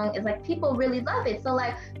long. It's like people really love it. So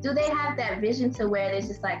like, do they have that vision to where they're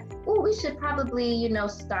just like, oh, we should probably, you know,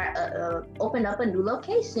 start open up a new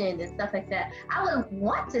location and stuff like that. I would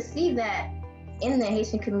want to see that in the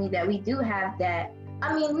Haitian community that we do have that.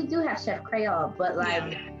 I mean, we do have Chef Creole, but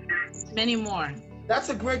like many more. That's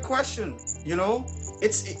a great question. You know,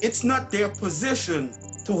 it's not their position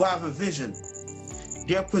to have a vision.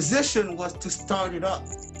 Their position was to start it up.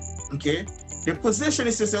 Okay, the position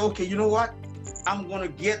is to say, okay, you know what? I'm gonna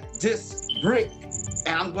get this brick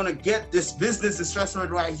and I'm gonna get this business, this restaurant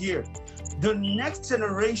right here. The next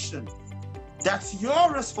generation, that's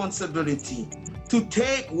your responsibility to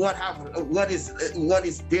take what is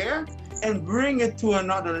there and bring it to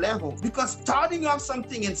another level. Because starting off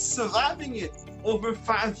something and surviving it over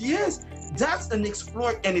 5 years, that's an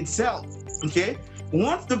exploit in itself. Okay,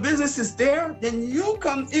 once the business is there, then you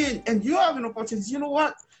come in and you have an opportunity. You know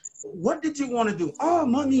what did you want to do? Oh,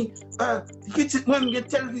 mommy, when you get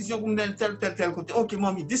television, okay,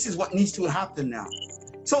 mommy, this is what needs to happen now.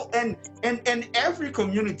 So, and every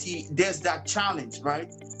community, there's that challenge,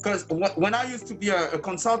 right? Because when I used to be a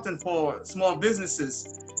consultant for small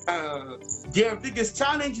businesses, their biggest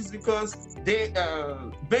challenge is because they,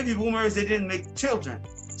 baby boomers, they didn't make children.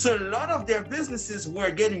 So a lot of their businesses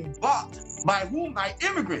were getting bought by whom? By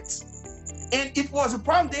immigrants. And it was a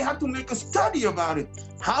problem. They had to make a study about it.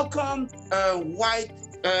 How come white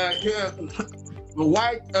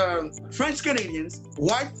French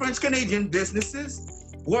Canadian businesses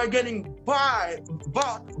were getting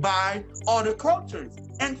bought by other cultures?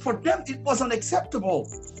 And for them, it was unacceptable.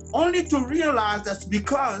 Only to realize that's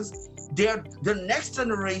because the next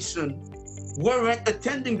generation weren't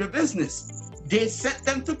attending the business. They sent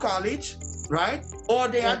them to college, right? Or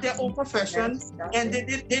they had their own profession, and they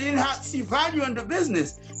didn't see value in the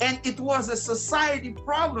business. And it was a society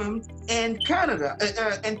problem in Canada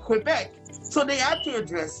and Quebec. So they had to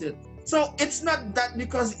address it. So it's not that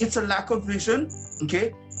because it's a lack of vision,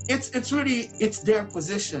 okay? It's really their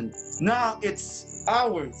position. Now it's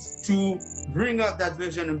ours to bring up that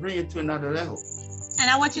vision and bring it to another level. And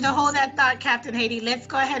I want you to hold that thought, Captain Haiti. Let's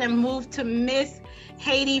go ahead and move to Miss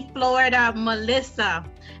Haiti, Florida, Melissa,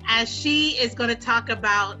 as she is going to talk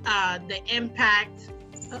about the impact.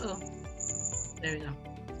 Uh-oh. There we go.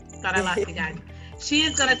 Thought I lost you guys. She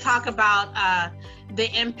is going to talk about the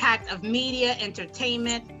impact of media,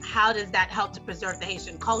 entertainment. How does that help to preserve the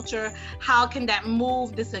Haitian culture? How can that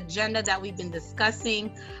move this agenda that we've been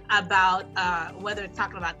discussing about whether it's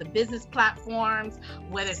talking about the business platforms,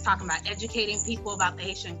 whether it's talking about educating people about the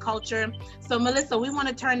Haitian culture. So Melissa, we want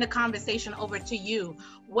to turn the conversation over to you.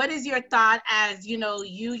 What is your thought as, you know,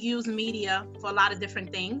 you use media for a lot of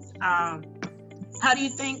different things? How do you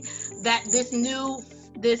think that this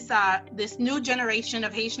new generation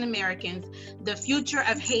of Haitian Americans, the future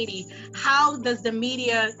of Haiti, how does the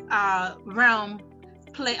media realm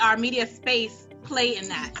play, our media space play in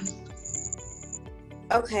that?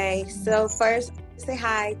 Okay, so first, say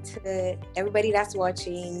hi to everybody that's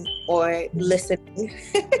watching or listening.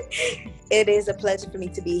 It is a pleasure for me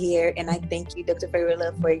to be here, and I thank you, Dr.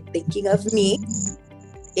 Fayola, for thinking of me.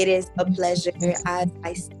 It is a pleasure. As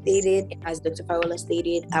I stated, as Dr. Fayola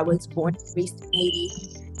stated, I was born and raised in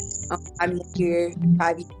Haiti. I'm here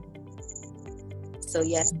 5 years. So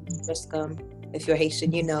yes, just come. If you're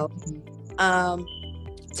Haitian, you know.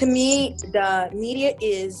 To me, the media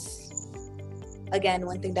is, again,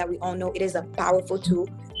 one thing that we all know, it is a powerful tool.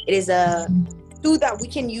 It is a tool that we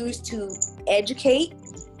can use to educate,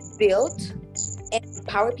 build, and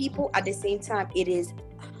empower people. At the same time, it is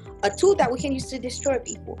a tool that we can use to destroy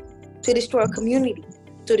people, to destroy a community,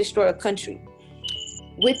 to destroy a country.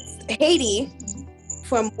 With Haiti,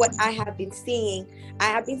 from what I have been seeing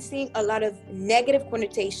a lot of negative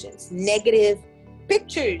connotations, negative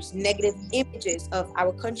pictures, negative images of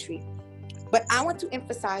our country. But I want to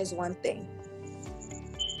emphasize one thing.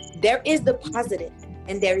 There is the positive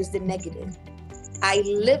and there is the negative. I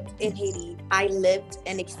lived in Haiti. I lived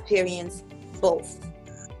and experienced both.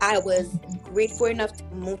 I was grateful enough to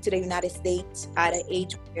move to the United States at an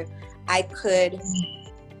age where I could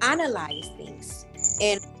analyze things.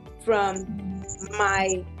 And from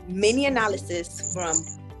my many analysis, from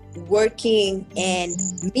working and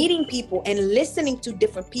meeting people and listening to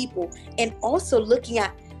different people, and also looking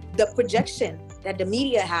at the projection that the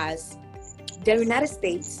media has, the United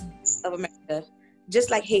States of America, just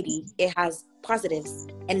like Haiti, it has positives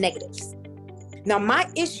and negatives. Now, my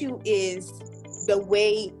issue is the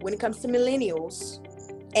way, when it comes to millennials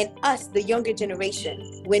and us, the younger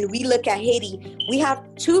generation, when we look at Haiti, we have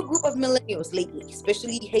two groups of millennials lately,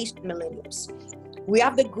 especially Haitian millennials. We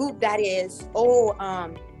have the group that is,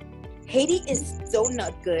 Haiti is so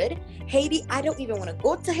not good. Haiti, I don't even want to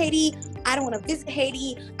go to Haiti. I don't want to visit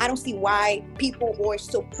Haiti. I don't see why people are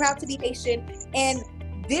so proud to be Haitian. And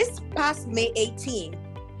this past May 18,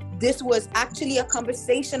 this was actually a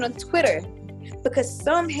conversation on Twitter, because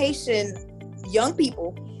some Haitian young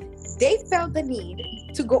people, they felt the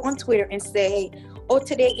need to go on Twitter and say, oh,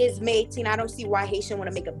 today is May 18. I don't see why Haitian want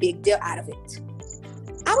to make a big deal out of it.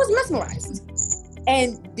 I was mesmerized.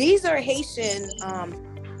 And these are Haitian,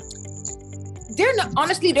 they're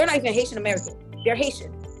not even Haitian American. They're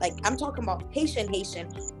Haitian. Like, I'm talking about Haitian,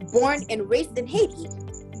 born and raised in Haiti,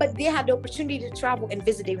 but they had the opportunity to travel and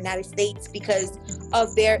visit the United States because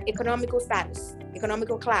of their economical status,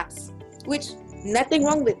 economical class, which nothing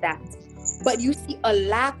wrong with that. But you see a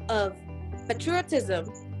lack of patriotism,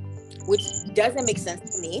 which doesn't make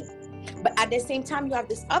sense to me. But at the same time, you have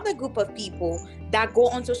this other group of people that go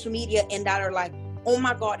on social media and that are like, oh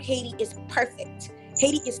my God, Haiti is perfect.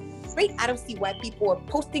 Haiti is great. I don't see why people are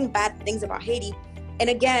posting bad things about Haiti. And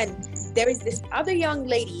again, there is this other young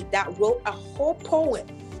lady that wrote a whole poem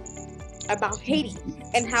about Haiti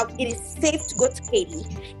and how it is safe to go to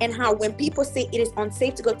Haiti, and how when people say it is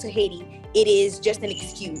unsafe to go to Haiti, it is just an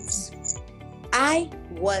excuse. I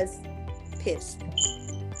was pissed.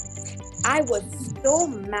 I was so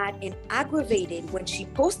mad and aggravated when she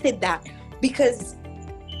posted that, because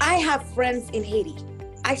I have friends in Haiti.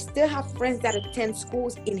 I still have friends that attend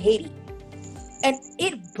schools in Haiti. And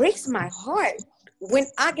it breaks my heart when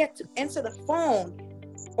I get to answer the phone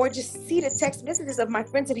or just see the text messages of my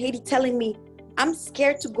friends in Haiti telling me, I'm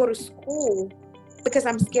scared to go to school because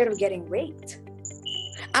I'm scared of getting raped.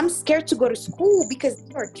 I'm scared to go to school because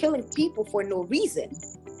they are killing people for no reason.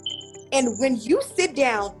 And when you sit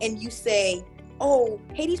down and you say, oh,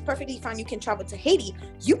 Haiti's perfectly fine, you can travel to Haiti,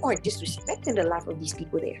 you are disrespecting the life of these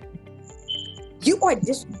people there. You are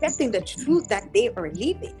disrespecting the truth that they are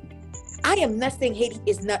living. I am not saying Haiti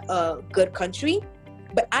is not a good country,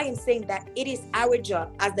 but I am saying that it is our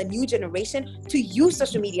job as the new generation to use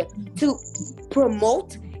social media to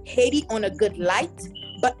promote Haiti on a good light,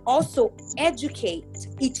 but also educate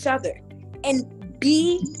each other and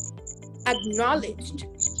be acknowledged,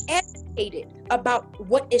 educated about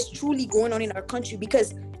what is truly going on in our country,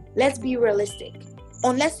 because let's be realistic,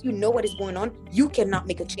 unless you know what is going on, you cannot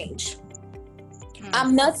make a change.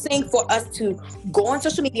 I'm not saying for us to go on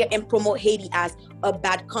social media and promote Haiti as a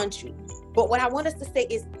bad country, but what I want us to say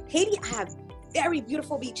is Haiti have very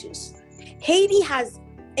beautiful beaches. Haiti has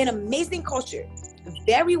an amazing culture,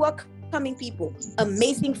 very welcoming people,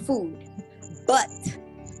 amazing food, but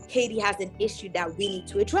Haiti has an issue that we need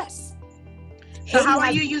to address. So how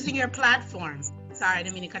are you using your platform? Sorry, I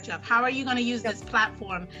didn't mean to cut you off. How are you going to use this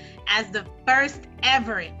platform as the first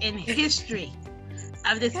ever in history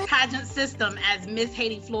of this pageant system as Miss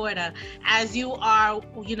Haiti Florida, as you are,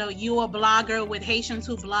 you a blogger with Haitians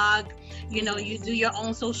Who Blog, you do your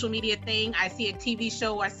own social media thing. I see a TV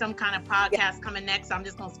show or some kind of podcast coming next. So I'm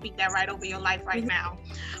just going to speak that right over your life right now.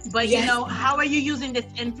 But, how are you using this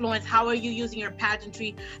influence? How are you using your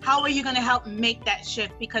pageantry? How are you going to help make that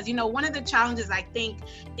shift? Because, one of the challenges I think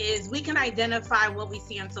is we can identify what we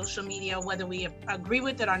see on social media, whether we agree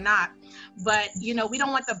with it or not. But, we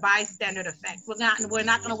don't want the bystander effect. We're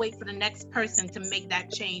not going to wait for the next person to make that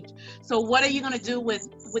change. So what are you going to do with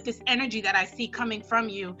this energy that I see coming from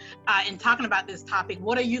you in talking about this topic?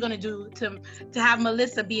 What are you going to do to have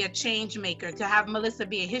Melissa be a change maker, to have Melissa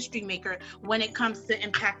be a history maker when it comes to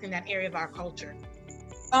impacting that area of our culture?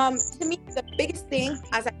 To me, the biggest thing,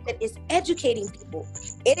 as I said, is educating people.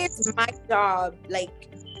 It is my job. Like,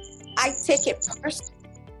 I take it personally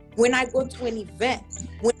when I go to an event,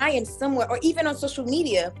 when I am somewhere, or even on social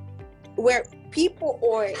media, where people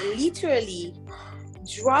are literally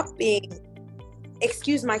dropping,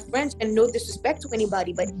 excuse my French and no disrespect to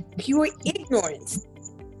anybody, but pure ignorance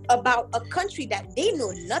about a country that they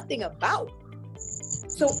know nothing about.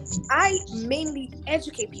 So I mainly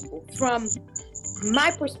educate people from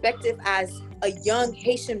my perspective as a young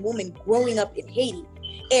Haitian woman growing up in Haiti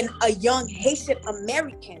and a young Haitian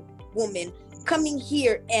American woman coming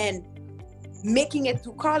here and making it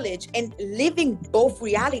through college and living both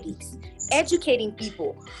realities, educating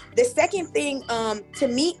people. The second thing to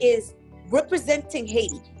me is representing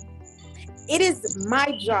Haiti. It is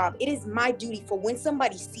my job, it is my duty for when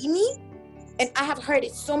somebody see me, and I have heard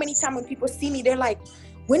it so many times when people see me, they're like,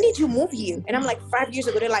 when did you move here? And I'm like, 5 years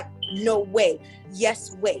ago. They're like, no way.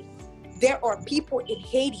 Yes way. There are people in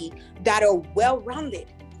Haiti that are well-rounded.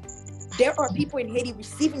 There are people in Haiti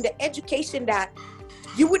receiving the education that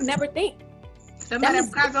you would never think. So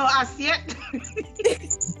that's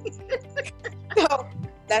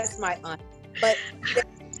my aunt. But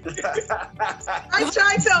I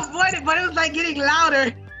tried to avoid it, but it was like getting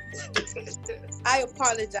louder. I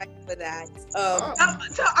apologize for that.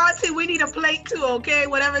 Tell Auntie we need a plate too, okay?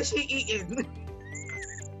 Whatever she eating.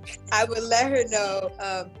 I will let her know.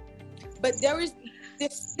 But there is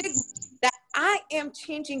this stigma that I am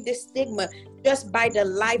changing this stigma just by the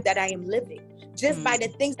life that I am living, just by the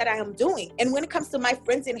things that I am doing. And when it comes to my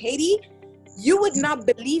friends in Haiti, you would not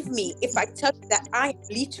believe me if I tell you that I am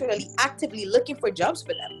literally actively looking for jobs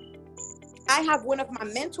for them. I have one of my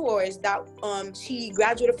mentors that she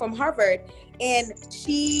graduated from Harvard, and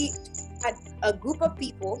she had a group of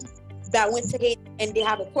people that went to Haiti, and they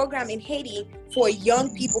have a program in Haiti for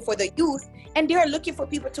young people, for the youth, and they're looking for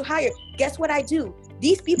people to hire. Guess what I do?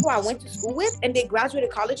 These people I went to school with and they graduated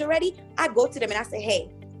college already, I go to them and I say, hey,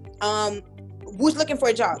 who's looking for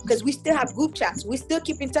a job? Because we still have group chats. We still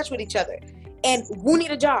keep in touch with each other. And who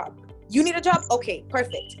need a job? You need a job? Okay,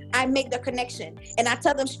 perfect. I make the connection. And I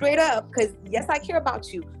tell them straight up, because yes, I care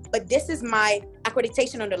about you, but this is my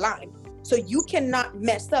accreditation on the line. So you cannot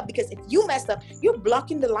mess up, because if you mess up, you're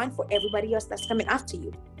blocking the line for everybody else that's coming after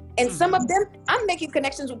you. And some of them, I'm making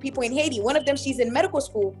connections with people in Haiti. One of them, she's in medical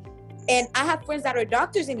school. And I have friends that are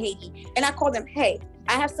doctors in Haiti. And I call them, hey,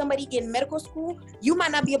 I have somebody in medical school. You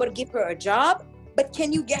might not be able to give her a job, but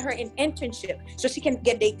can you get her an internship so she can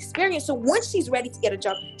get the experience? So once she's ready to get a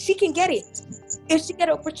job, she can get it. If she get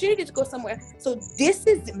an opportunity to go somewhere. So this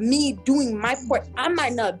is me doing my part. I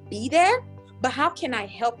might not be there, but how can I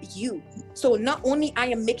help you? So not only I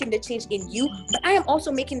am making the change in you, but I am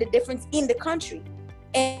also making the difference in the country.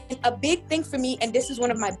 And a big thing for me, and this is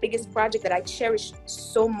one of my biggest projects that I cherish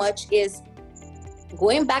so much, is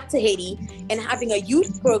going back to Haiti and having a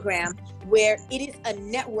youth program where it is a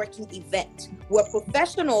networking event where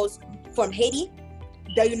professionals from Haiti,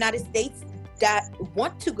 the United States that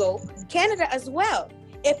want to go, Canada as well.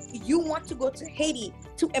 If you want to go to Haiti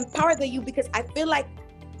to empower the youth, because I feel like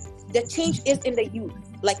the change is in the youth,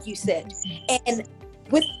 like you said. And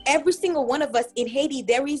with every single one of us in Haiti,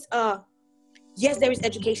 there is yes, there is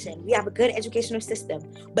education. We have a good educational system,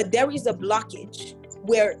 but there is a blockage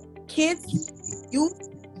where kids, youth,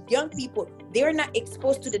 young people they're not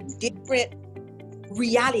exposed to the different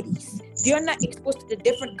realities. They're not exposed to the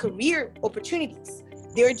different career opportunities.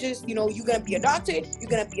 They're just, you know, you're gonna be a doctor, you're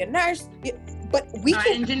gonna be a nurse, but we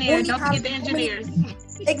can engineers. Don't forget the engineers.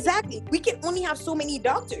 Exactly. We can only have so many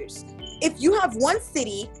doctors. If you have one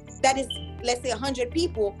city that is, let's say, 100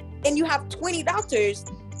 people, and you have 20 doctors,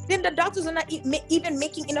 then the doctors are not even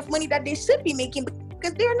making enough money that they should be making,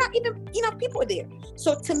 because there are not even enough people there.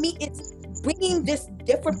 So to me, it's bringing this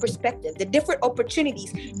different perspective, the different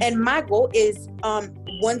opportunities. And my goal is,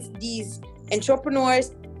 once these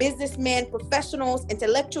entrepreneurs, businessmen, professionals,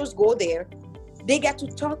 intellectuals go there, they get to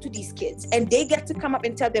talk to these kids, and they get to come up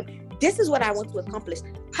and tell them, this is what I want to accomplish.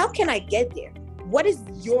 How can I get there? What is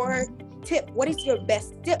your tip? What is your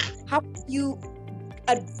best tip? How can you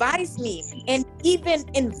advise me and even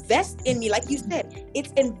invest in me? Like you said,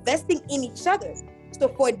 it's investing in each other. So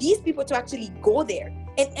for these people to actually go there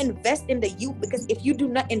and invest in the youth, because if you do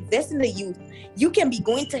not invest in the youth, you can be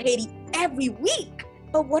going to Haiti every week.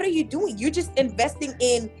 But what are you doing? You're just investing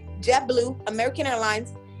in JetBlue, American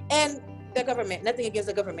Airlines, and the government. Nothing against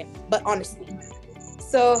the government, but honestly.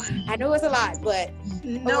 So I know it's a lot, but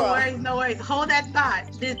no worries. Hold that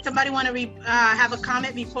thought. Did somebody want to have a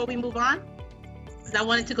comment before we move on? Because I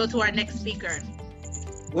wanted to go to our next speaker.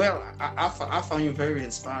 Well, I found you very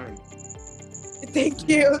inspiring. Thank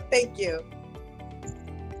you.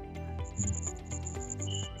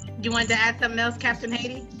 You wanted to add something else, Captain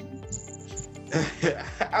Haiti?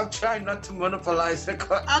 I'm trying not to monopolize the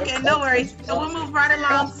conversation. Okay, no worries. So we'll move right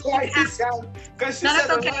along. Because she said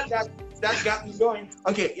okay. That got me going.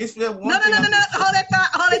 Okay, is there one? No. Hold that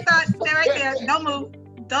thought. Stay right there. Don't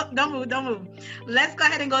move. Let's go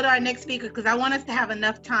ahead and go to our next speaker, because I want us to have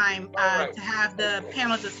enough time to have the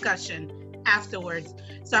panel discussion afterwards.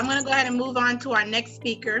 So I'm going to go ahead and move on to our next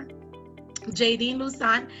speaker, JD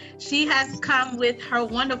Moussan. She has come with her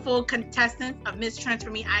wonderful contestants of Miss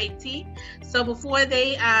Transform Me IT. So before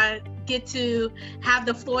they get to have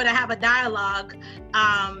the floor to have a dialogue,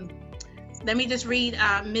 let me just read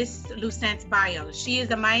Miss Lucent's bio. She is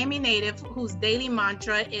a Miami native whose daily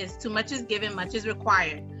mantra is "Too much is given, much is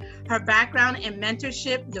required." Her background in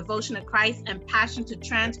mentorship, devotion to Christ, and passion to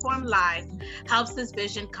transform lives helps this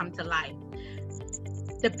vision come to life.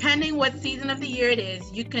 Depending what season of the year it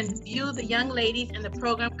is, you can view the young ladies in the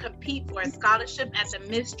program compete for a scholarship at the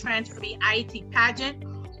Miss Transform Me IET pageant,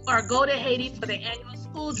 or go to Haiti for the annual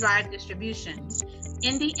school drive distribution.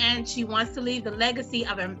 In the end, she wants to leave the legacy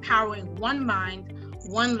of empowering one mind,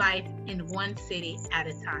 one life, in one city at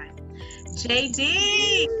a time.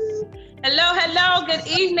 JD! Hello. Good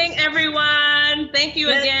evening, everyone. Thank you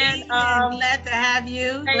again. Glad to have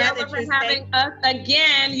you. Glad that you're having us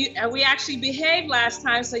again. We actually behaved last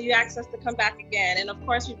time, so you asked us to come back again. And of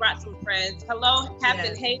course, we brought some friends. Hello,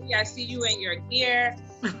 Captain Haiti. I see you in your gear.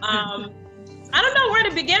 I don't know where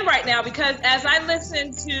to begin right now, because as I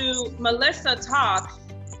listen to Melissa talk,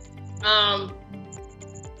 I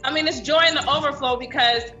mean, it's joy in the overflow,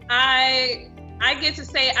 because I get to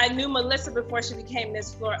say I knew Melissa before she became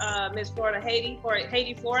Miss Florida Haiti, or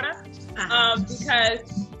Haiti, Florida,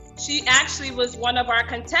 because she actually was one of our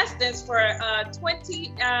contestants for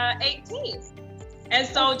 2018. And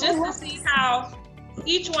so just to see how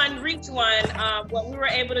each one reached one, what we were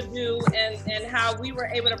able to do, and how we were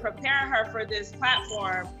able to prepare her for this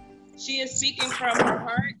platform. She is speaking from her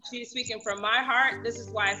heart. She is speaking from my heart. This is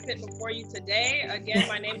why I sit before you today. Again,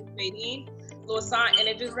 my name is JD Moussan, and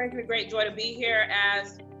it just brings me great joy to be here,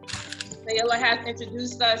 as Fayola has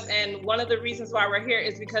introduced us. And one of the reasons why we're here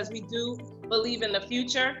is because we do believe in the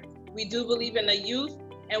future. We do believe in the youth.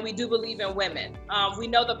 And we do believe in women. We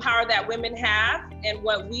know the power that women have and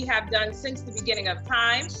what we have done since the beginning of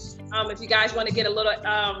time. If you guys want to get a little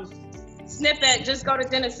snippet, just go to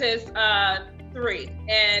Genesis 3,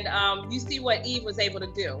 and you see what Eve was able to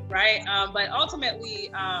do, right? But ultimately,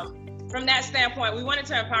 from that standpoint, we wanted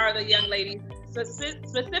to empower the young ladies,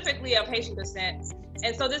 specifically of Haitian descent.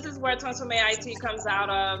 And so this is where Transform Me IT comes out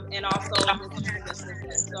of, and also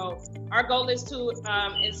this. So our goal is to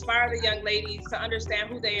inspire the young ladies to understand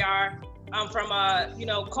who they are from a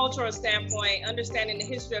cultural standpoint, understanding the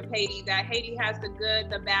history of Haiti, that Haiti has the good,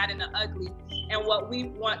 the bad, and the ugly. And what we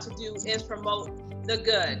want to do is promote the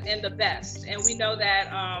good and the best. And we know that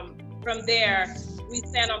from there, we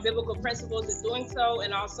stand on biblical principles in doing so,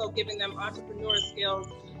 and also giving them entrepreneurial skills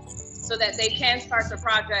so that they can start the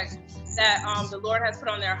project that the Lord has put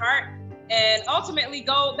on their heart, and ultimately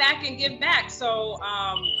go back and give back. So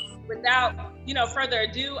without further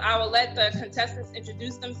ado, I will let the contestants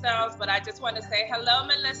introduce themselves, but I just want to say hello,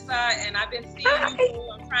 Melissa, and I've been seeing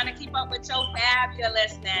you. I'm trying to keep up with your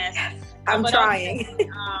fabulousness. I'm trying.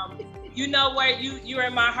 you know where you're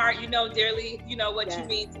in my heart, you know dearly, you know what you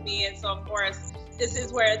mean to me. And so of course, this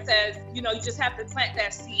is where it says, you know, you just have to plant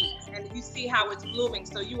that seed and you see how it's blooming.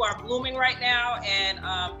 So you are blooming right now, and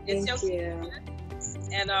it's your season.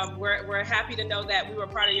 And we're happy to know that we were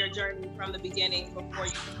part of your journey from the beginning before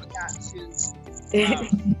you got to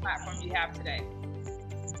the platform you have today.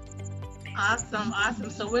 Awesome, awesome.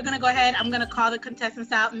 So we're gonna go ahead. I'm gonna call the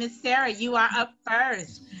contestants out. Miss Sarah, you are up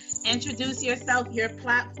first. Introduce yourself, your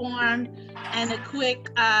platform, and a quick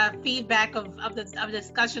feedback of the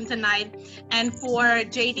discussion tonight. And for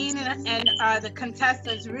Jadine and the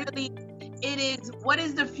contestants, really, it is, what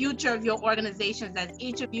is the future of your organizations, as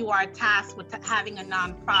each of you are tasked with having a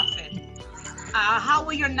nonprofit? How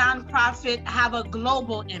will your nonprofit have a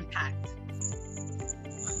global impact?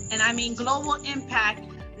 And I mean global impact.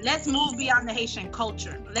 Let's move beyond the Haitian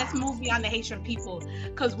culture. Let's move beyond the Haitian people.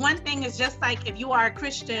 Because one thing is, just like if you are a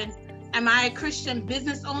Christian, am I a Christian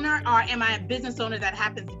business owner, or am I a business owner that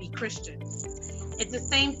happens to be Christian? It's the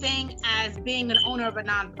same thing as being an owner of a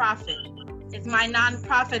nonprofit. Is my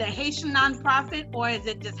nonprofit a Haitian nonprofit, or is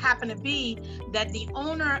it just happen to be that the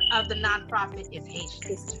owner of the nonprofit is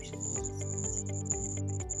Haitian?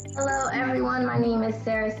 Hello everyone, my name is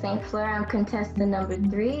Sarah St. Fleur. I'm contestant number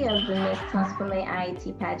 3 of the Miss Transformé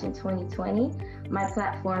Haiti Pageant 2020. My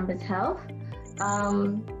platform is health.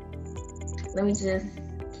 Let me just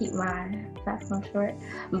keep my platform short.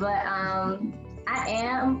 But I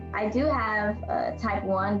do have type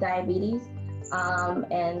 1 diabetes,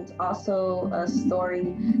 and also a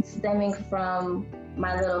story stemming from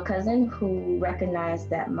my little cousin who recognized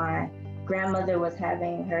that my grandmother was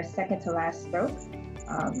having her second to last stroke.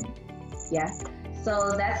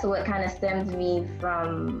 So that's what kind of stemmed me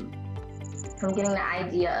from getting the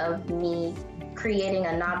idea of me creating a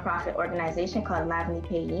nonprofit organization called L'Avenir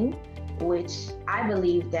Pays, which I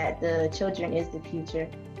believe that the children is the future,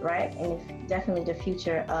 right? And it's definitely the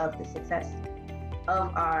future of the success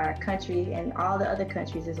of our country and all the other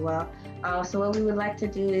countries as well. So what we would like to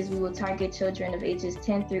do is we will target children of ages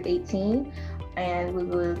 10 through 18, and we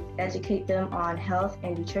will educate them on health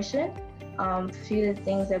and nutrition. A few of the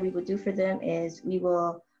things that we would do for them is we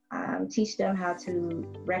will teach them how to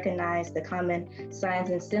recognize the common signs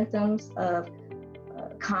and symptoms of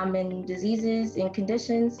common diseases and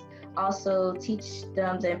conditions. Also teach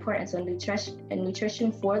them the importance of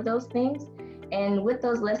nutrition for those things. And with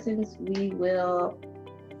those lessons, we will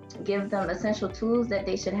give them essential tools that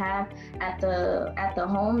they should have at the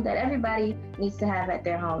home, that everybody needs to have at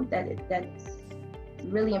their home. That's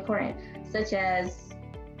really important, such as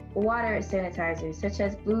water sanitizers, such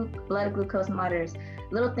as blood glucose monitors,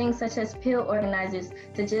 little things such as pill organizers,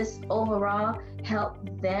 to just overall help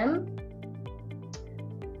them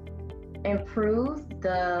improve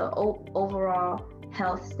the overall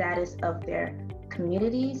health status of their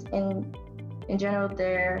communities and in general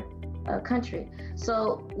their country.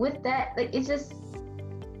 So with that, like, it's just,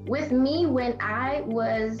 with me, when I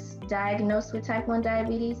was diagnosed with type 1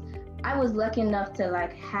 diabetes, I was lucky enough to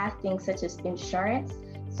have things such as insurance.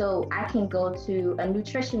 So I can go to a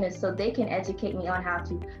nutritionist so they can educate me on how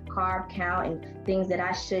to carb count and things that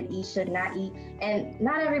I should eat, should not eat. And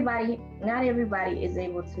not everybody is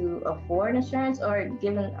able to afford insurance or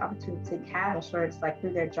given the opportunity to have insurance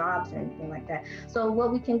through their jobs or anything like that. So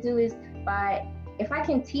what we can do is, if I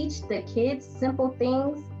can teach the kids simple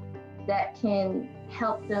things that can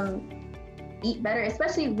help them eat better,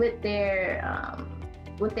 especially with their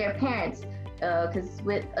parents. Because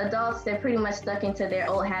with adults, they're pretty much stuck into their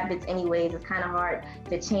old habits anyways. It's kind of hard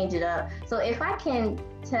to change it up. So if I can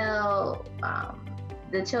tell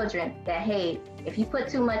the children that, hey, if you put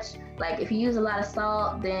too much, if you use a lot of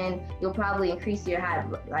salt, then you'll probably increase your high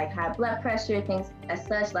blood pressure, things as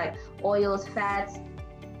such, like oils, fats,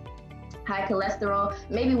 high cholesterol.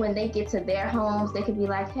 Maybe when they get to their homes, they could be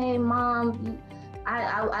like, hey, Mom,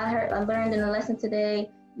 I learned in a lesson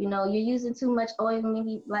today, you're using too much oil,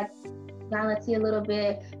 maybe balance it a little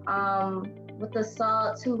bit, with the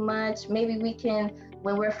salt too much. Maybe we can,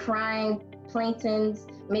 when we're frying plantains,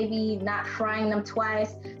 maybe not frying them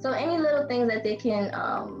twice. So any little things that they can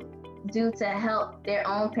do to help their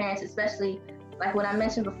own parents, especially like what I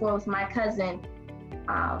mentioned before with my cousin.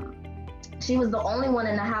 She was the only one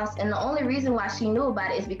in the house, and the only reason why she knew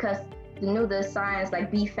about it is because she knew the signs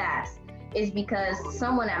be fast, is because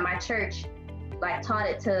someone at my church taught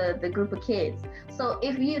it to the group of kids. So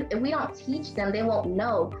if we don't teach them, they won't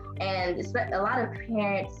know. And a lot of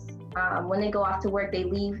parents, when they go off to work, they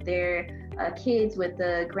leave their kids with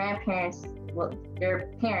the grandparents, their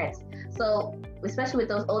parents. So especially with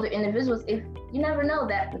those older individuals, if you never know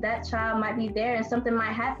that child might be there and something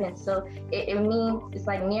might happen. So it means it's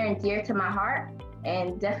near and dear to my heart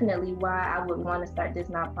and definitely why I would want to start this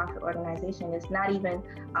nonprofit organization. It's not even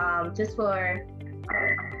just for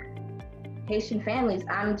Haitian families.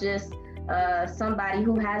 I'm just somebody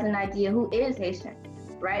who has an idea who is Haitian,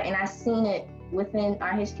 right? And I've seen it within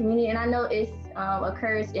our Haitian community, and I know it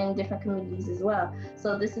occurs in different communities as well.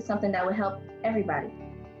 So this is something that would help everybody.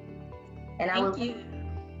 And Thank you.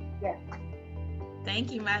 Yeah.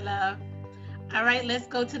 Thank you, my love. All right, let's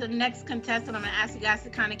go to the next contestant. I'm gonna ask you guys to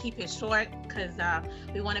kind of keep it short because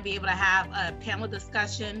we want to be able to have a panel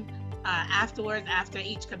discussion afterwards, after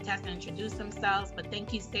each contestant introduce themselves. But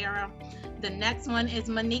thank you, Sarah. The next one is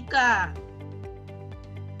Monica.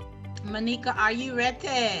 Monica, are you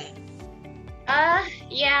ready?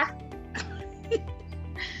 Yeah.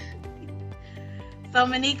 So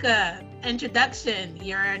Monica, introduction,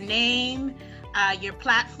 your name, your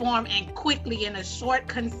platform, and quickly in a short,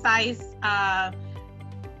 concise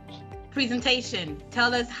presentation,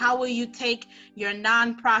 tell us how will you take your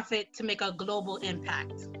nonprofit to make a global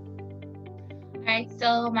impact? All right,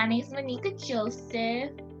 so my name is Monica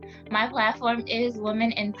Joseph. My platform is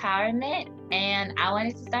Women Empowerment, and I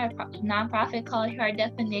wanted to start a nonprofit called Her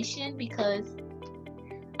Definition because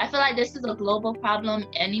I feel like this is a global problem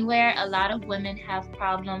anywhere. A lot of women have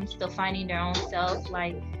problems defining their own selves.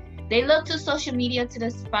 Like, they look to social media to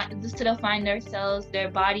define themselves. Their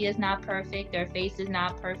body is not perfect. Their face is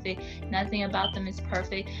not perfect. Nothing about them is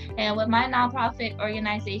perfect. And with my nonprofit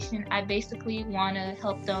organization, I basically want to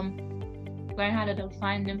help them learn how to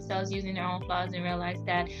define themselves using their own flaws and realize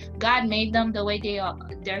that God made them the way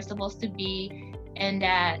they're supposed to be, and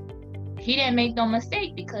that He didn't make no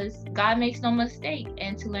mistake because God makes no mistake.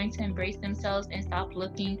 And to learn to embrace themselves and stop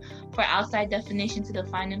looking for outside definition to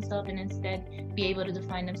define themselves, and instead be able to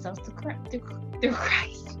define themselves through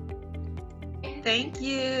Christ. Thank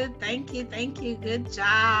you, thank you, thank you. Good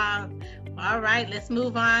job. All right, let's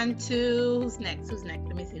move on to who's next? Who's next?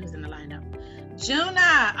 Let me see who's in the lineup.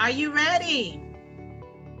 Juna, are you ready?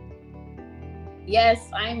 Yes,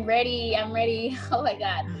 I'm ready. I'm ready. Oh my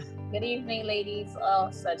God. Good evening, ladies. Oh,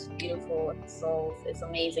 such beautiful souls. It's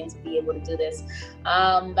amazing to be able to do this.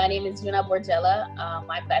 My name is Juna Borgella.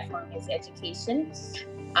 My platform is education.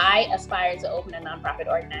 I aspire to open a nonprofit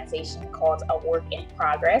organization called A Work in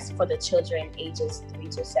Progress for the children ages 3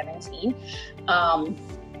 to 17.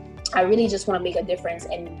 I really just want to make a difference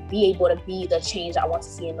and be able to be the change I want to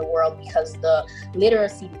see in the world, because the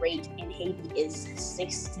literacy rate in Haiti is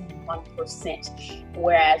 61%,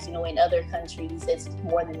 whereas, you know, in other countries it's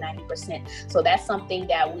more than 90%. So that's something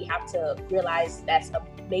that we have to realize that's a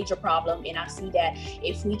major problem. And I see that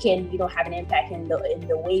if we can, you know, have an impact in the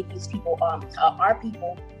way these people, our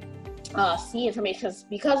people, see information,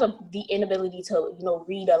 because of the inability to, you know,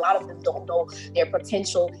 read, a lot of them don't know their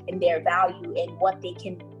potential and their value and what they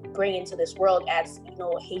can bring into this world as, you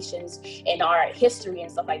know, Haitians and our history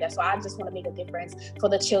and stuff like that. So I just want to make a difference for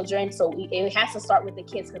the children. So it has to start with the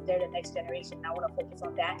kids because they're the next generation. I want to focus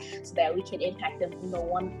on that so that we can impact them, you know,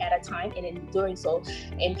 one at a time, and in doing so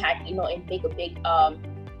impact, you know, and make a big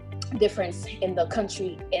difference in the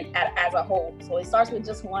country and as a whole. So it starts with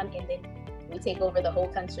just one, and then we take over the whole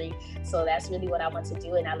country. So that's really what I want to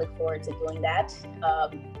do, and I look forward to doing that.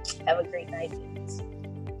 Have a great night.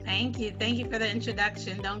 Thank you. Thank you for the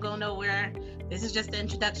introduction. Don't go nowhere. This is just the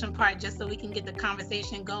introduction part, just so we can get the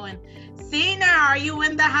conversation going. Sina, are you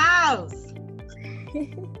in the house?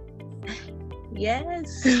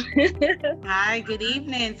 Yes. Hi, good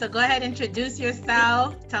evening. So go ahead, introduce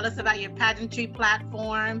yourself. Tell us about your pageantry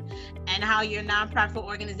platform and how your nonprofit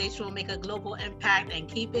organization will make a global impact, and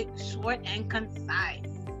keep it short and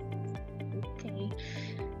concise. Okay.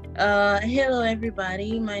 Hello,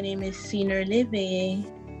 everybody. My name is Sina Leve,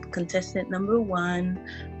 contestant number 1.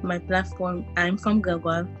 My platform, I'm from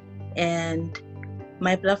Gagwa, and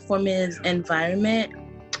my platform is environment.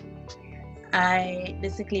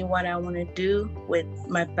 Basically what I want to do with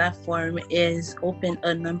my platform is open a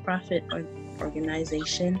nonprofit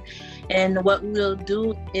organization, and what we'll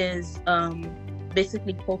do is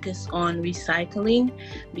basically focus on recycling,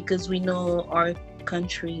 because we know our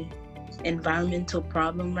country environmental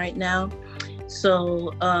problem right now.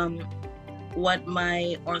 So what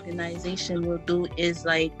my organization will do is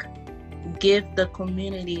like give the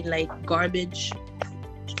community like garbage,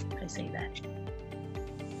 I say that,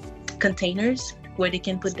 containers where they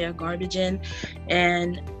can put their garbage in,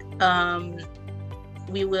 and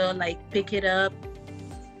we will like pick it up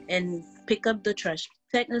and pick up the trash,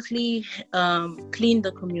 technically clean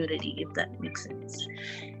the community, if that makes sense.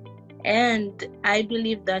 And I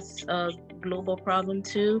believe that's a global problem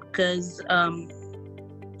too, because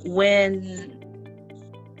when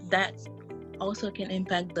that also can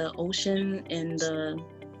impact the ocean and the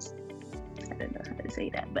I don't know how to say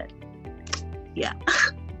that, but yeah.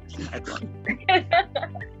 I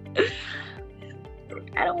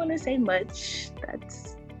don't want to say much.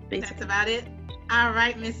 That's about it. All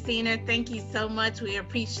right, Miss Cena, thank you so much. We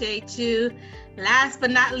appreciate you. Last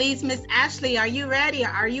but not least, Miss Ashley, are you ready?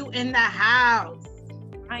 Are you in the house?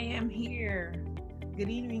 I am here. Good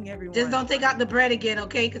evening, everyone. Just don't take out the bread again,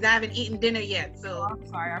 okay? Because I haven't eaten dinner yet. So I'm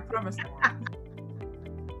sorry, I promise.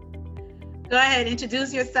 Go ahead,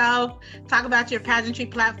 introduce yourself, talk about your pageantry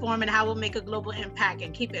platform and how we'll make a global impact,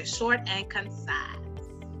 and keep it short and concise.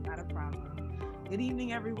 Not a problem. Good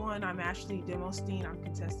evening, everyone. I'm Ashley Demostein. I'm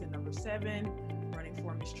contestant number 7, running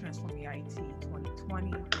for Miss Transforming Haiti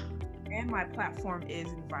 2020. And my platform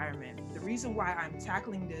is environment. The reason why I'm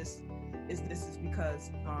tackling this is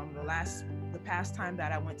because the past time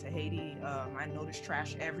that I went to Haiti, I noticed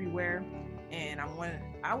trash everywhere. And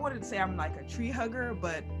I wouldn't say I'm like a tree hugger,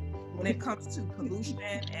 but when it comes to pollution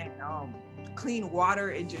and clean water,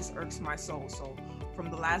 it just irks my soul. So from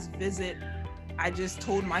the last visit, I just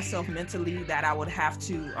told myself mentally that I would have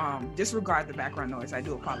to disregard the background noise. I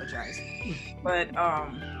do apologize. But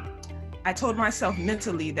I told myself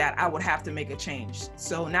mentally that I would have to make a change.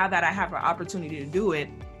 So now that I have an opportunity to do it,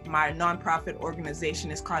 my nonprofit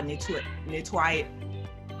organization is called Nettoyer.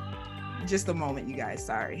 Just a moment, you guys,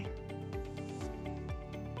 sorry.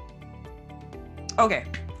 Okay.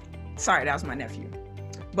 Sorry, that was my nephew.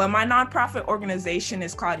 But my nonprofit organization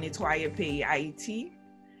is called Nettoyer Haiti.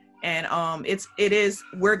 And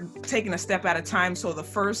we're taking a step at a time. So the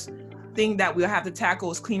first thing that we'll have to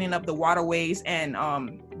tackle is cleaning up the waterways and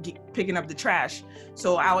picking up the trash.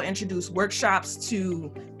 So I will introduce workshops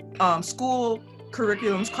to school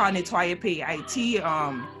curriculums called Nettoyer Haiti.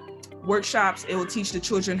 Workshops, it will teach the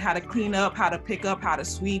children how to clean up, how to pick up, how to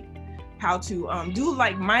sweep, how to do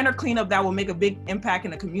like minor cleanup that will make a big impact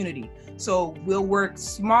in the community. So we'll work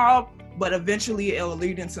small, but eventually it will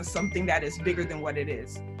lead into something that is bigger than what it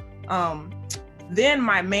is. Then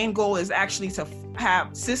my main goal is actually to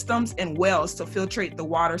have systems and wells to filtrate the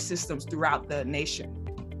water systems throughout the nation.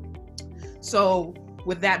 So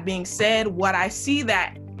with that being said, what I see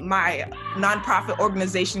that my nonprofit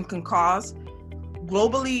organization can cause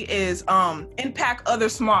globally is impact other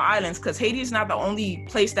small islands, because Haiti is not the only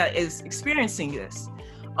place that is experiencing this.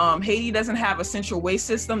 Haiti doesn't have a central waste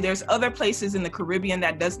system. There's other places in the Caribbean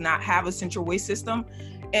that does not have a central waste system.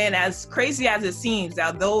 And as crazy as it seems,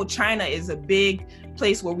 although China is a big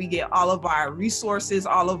place where we get all of our resources,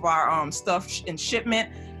 all of our stuff and shipment,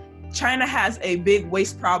 China has a big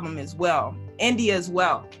waste problem as well. India as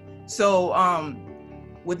well. So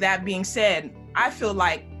with that being said, I feel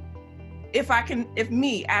like if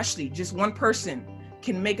me, Ashley, just one person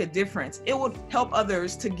can make a difference, it would help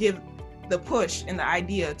others to give the push and the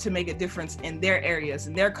idea to make a difference in their areas,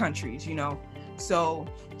 in their countries, you know? So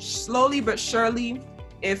slowly but surely,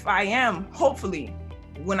 if I am, hopefully,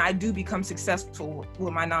 when I do become successful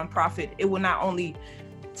with my nonprofit, it will not only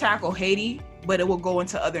tackle Haiti, but it will go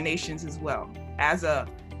into other nations as well as a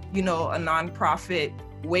nonprofit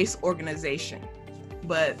waste organization.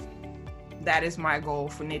 But that is my goal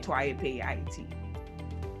for Nettoyer Haiti.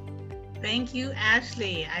 Thank you,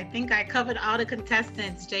 Ashley. I think I covered all the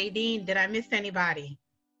contestants. Jadine, did I miss anybody?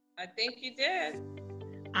 I think you did.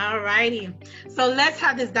 All righty. So let's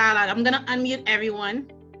have this dialogue. I'm going to unmute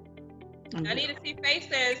everyone. I need to see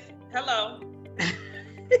faces. Hello.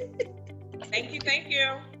 Thank you.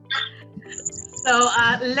 So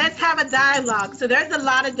let's have a dialogue. So there's a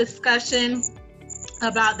lot of discussion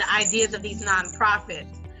about the ideas of these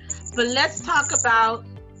nonprofits. But let's talk about,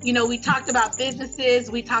 we talked about businesses,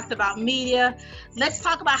 we talked about media. Let's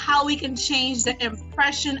talk about how we can change the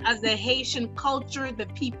impression of the Haitian culture, the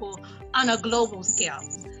people, on a global scale.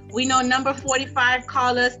 We know number 45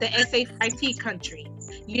 call us the SHIT country.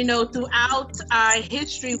 Throughout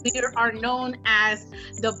history, we are known as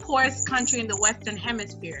the poorest country in the Western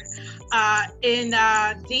Hemisphere. In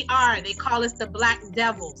DR, they call us the Black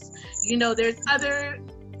Devils. There's other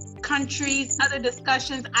countries, other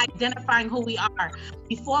discussions identifying who we are.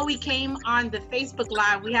 Before we came on the Facebook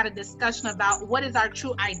Live, we had a discussion about what is our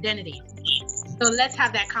true identity. So let's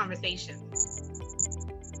have that conversation.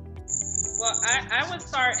 Well, I would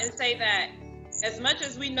start and say that as much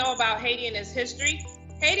as we know about Haiti and its history,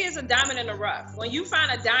 Haiti is a diamond in the rough. When you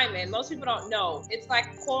find a diamond, most people don't know, it's like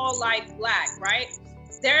coral-like black, right?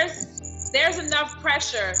 There's enough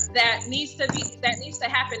pressure that needs to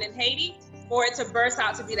happen in Haiti for it to burst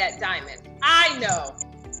out to be that diamond. I know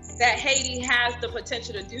that Haiti has the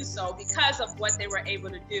potential to do so because of what they were able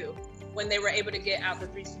to do when they were able to get out the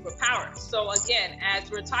 3 superpowers. So again,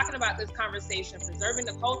 as we're talking about this conversation, preserving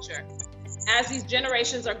the culture, as these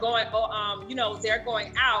generations are going, they're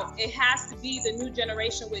going out, it has to be the new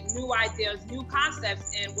generation with new ideas, new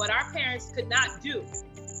concepts, and what our parents could not do,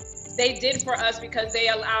 they did for us, because they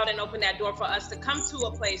allowed and opened that door for us to come to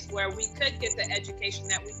a place where we could get the education,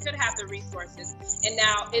 that we could have the resources. And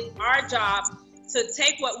now it's our job to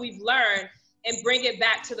take what we've learned and bring it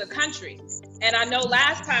back to the country. And I know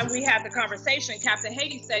last time we had the conversation, Captain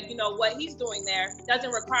Haiti said, what he's doing there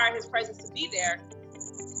doesn't require his presence to be there.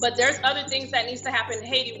 But there's other things that needs to happen in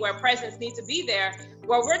Haiti where presence needs to be there,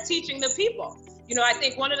 where we're teaching the people. I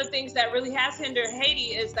think one of the things that really has hindered Haiti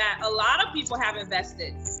is that a lot of people have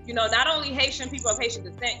invested. Not only Haitian people of Haitian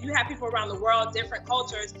descent, you have people around the world, different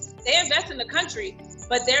cultures, they invest in the country,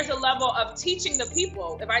 but there's a level of teaching the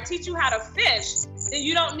people. If I teach you how to fish, then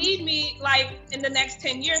you don't need me like in the next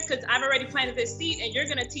 10 years, because I've already planted this seed and you're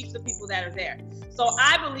gonna teach the people that are there. So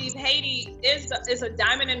I believe Haiti is a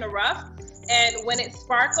diamond in the rough, and when it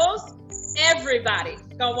sparkles, everybody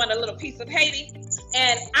gonna want a little piece of Haiti.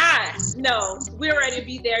 And I know we're ready to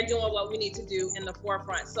be there doing what we need to do in the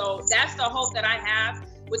forefront. So that's the hope that I have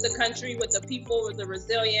with the country, with the people, with the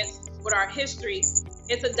resilience, with our history.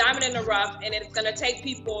 It's a diamond in the rough, and it's going to take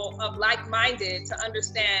people of like-minded to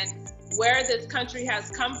understand where this country has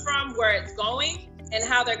come from, where it's going, and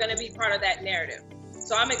how they're going to be part of that narrative.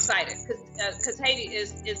 So I'm excited because Haiti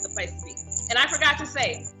is the place to be. And I forgot to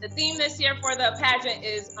say, the theme this year for the pageant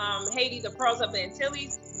is Haiti, the Pearls of the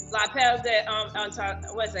Antilles. La Perle de Antilles?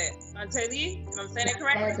 Am I saying it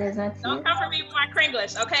correctly? Don't come for me with my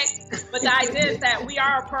Kringlish, okay? But the idea is that we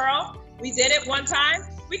are a pearl. We did it one time.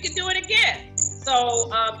 We can do it again.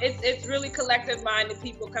 So it's really collective-minded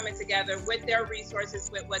people coming together with their resources,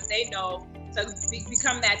 with what they know, to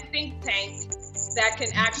become that think tank that can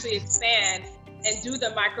actually expand and do the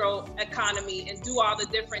microeconomy and do all the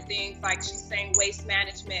different things, like she's saying, waste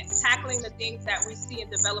management, tackling the things that we see in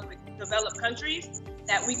developed countries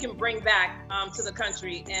that we can bring back to the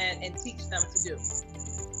country and teach them to do.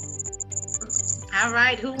 All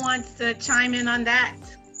right, who wants to chime in on that?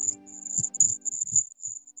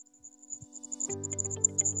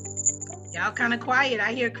 Y'all kind of quiet.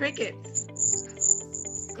 I hear crickets.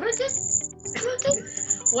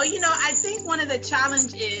 Crickets? Well, I think one of the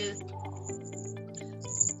challenge is,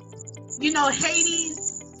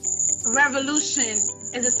 Haiti's revolution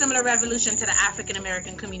is a similar revolution to the African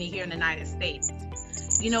American community here in the United States.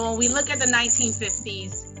 When we look at the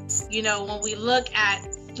 1950s, when we look at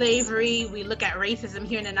slavery, we look at racism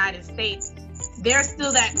here in the United States, there's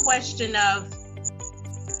still that question of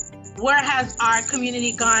where has our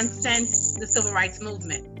community gone since the Civil Rights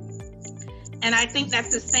Movement? And I think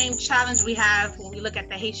that's the same challenge we have when we look at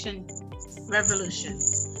the Haitian Revolution.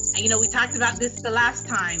 And we talked about this the last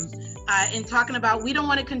time in talking about we don't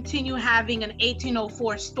want to continue having an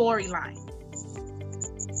 1804 storyline.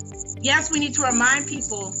 Yes, we need to remind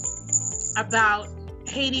people about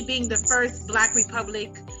Haiti being the first Black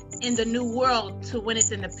republic in the New World to win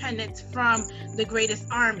its independence from the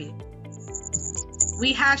greatest army.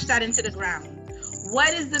 We hashed that into the ground.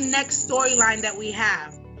 What is the next storyline that we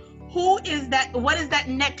have? What is that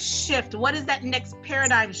next shift? What is that next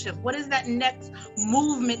paradigm shift? What is that next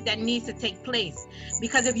movement that needs to take place?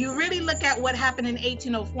 Because if you really look at what happened in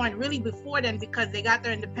 1804 and really before then, because they got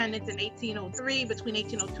their independence in 1803, between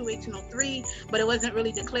 1802 and 1803, but it wasn't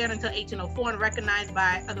really declared until 1804 and recognized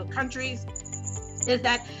by other countries, is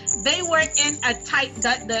that they were in a tight,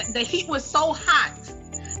 the heat was so hot,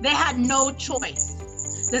 they had no choice.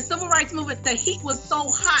 The Civil Rights Movement, the heat was so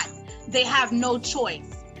hot, they have no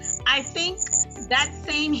choice. I think that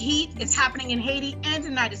same heat is happening in Haiti and the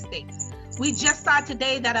United States. We just saw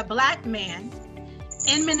today that a Black man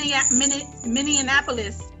in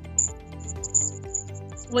Minneapolis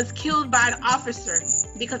was killed by an officer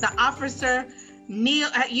because the officer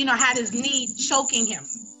had his knee choking him,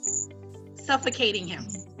 suffocating him.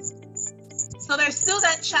 So there's still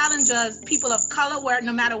that challenge of people of color, where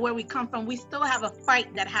no matter where we come from, we still have a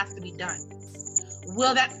fight that has to be done.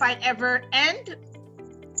 Will that fight ever end?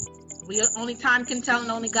 Only time can tell,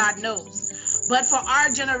 and only God knows. But for our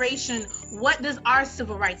generation, what does our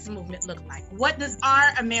civil rights movement look like? What does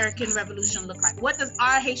our American Revolution look like? What does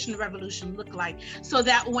our Haitian Revolution look like? So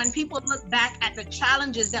that when people look back at the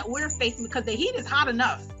challenges that we're facing, because the heat is hot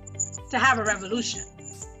enough to have a revolution.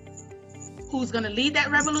 Who's going to lead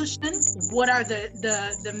that revolution? What are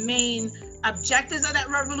the main objectives of that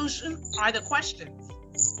revolution are the questions.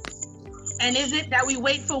 And is it that we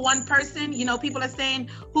wait for one person? People are saying,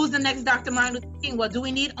 who's the next Dr. Martin Luther King? Well, do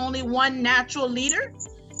we need only one natural leader?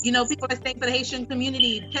 People are saying for the Haitian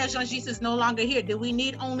community, Pierre Jean-Gis is no longer here. Do we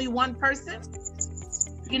need only one person?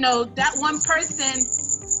 That one person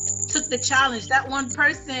took the challenge. That one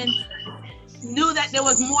person knew that there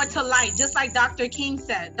was more to life, just like Dr. King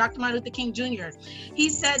said, Dr. Martin Luther King Jr. He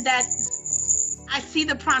said that I see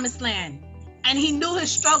the promised land. And he knew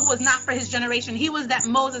his struggle was not for his generation. He was that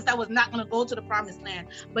Moses that was not going to go to the promised land,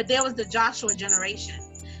 but there was the Joshua generation.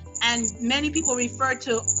 And many people refer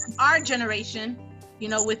to our generation, you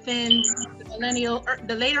know, within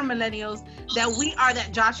the later millennials, that we are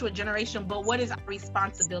that Joshua generation. But what is our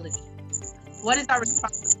responsibility? What is our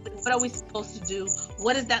responsibility? What are we supposed to do?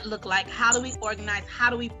 What does that look like? How do we organize?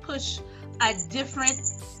 How do we push a different,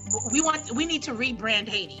 we need to rebrand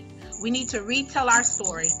Haiti. We need to retell our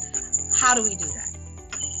story. How do we do that?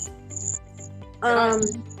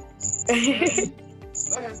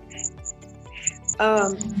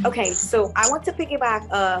 Okay, so I want to piggyback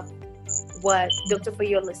what Dr.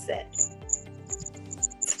 Fayola said.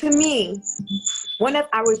 To me, one of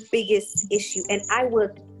our biggest issues, and I will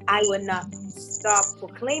not stop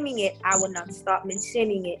proclaiming it, I will not stop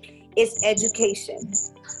mentioning it, is education.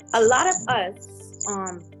 A lot of us,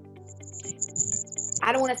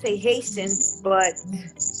 I don't want to say Haitians, but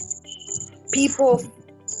people,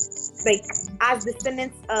 like, as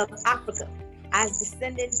descendants of Africa, as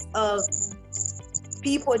descendants of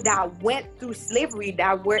people that went through slavery,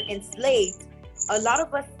 that were enslaved, a lot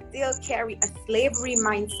of us still carry a slavery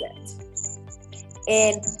mindset.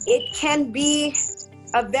 And it can be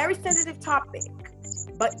a very sensitive topic,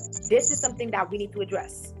 but this is something that we need to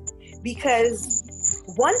address. Because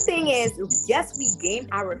one thing is, yes, we gain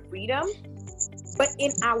our freedom, but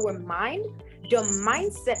in our mind, the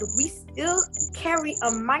mindset, we still carry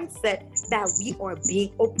a mindset that we are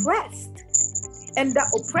being oppressed. And the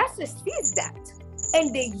oppressor sees that,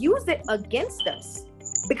 and they use it against us,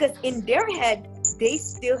 because in their head, they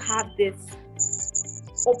still have this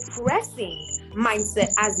oppressing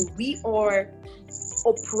mindset as we are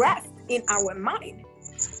oppressed in our mind.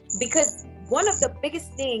 Because one of the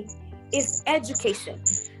biggest things is education,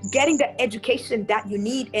 getting the education that you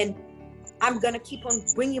need. And I'm going to keep on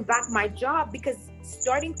bringing back my job, because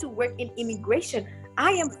starting to work in immigration,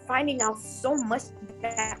 I am finding out so much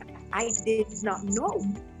that I did not know.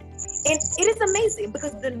 And it is amazing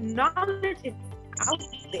because the knowledge is out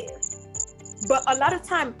there. But a lot of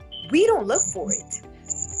time, we don't look for it.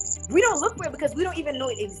 We don't look for it because we don't even know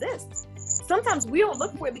it exists. Sometimes we don't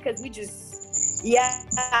look for it because we're just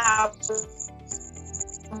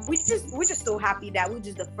so happy that we're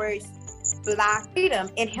just the first Black freedom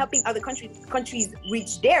and helping other countries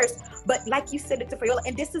reach theirs. But like you said, Dr. Fayola,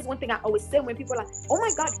 and this is one thing I always say when people are like, oh my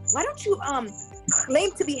God, why don't you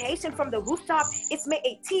claim to be Haitian from the rooftop? It's May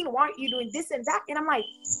 18, why aren't you doing this and that? And I'm like,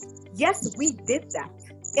 yes, we did that.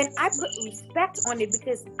 And I put respect on it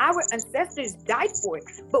because our ancestors died for it.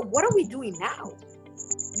 But what are we doing now?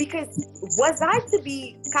 Because was I to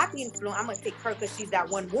be Kathleen Flo, I'm going to take her because she's that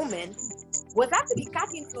one woman. Was I to be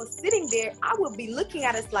Kathleen Flo sitting there, I would be looking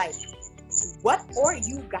at us like, what are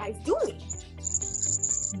you guys doing?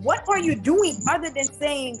 What are you doing other than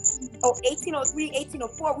saying, oh, 1803,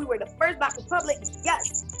 1804, we were the first Black Republic?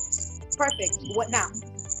 Yes, perfect. What now?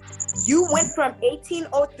 You went from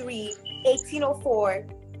 1803, 1804.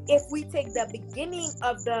 If we take the beginning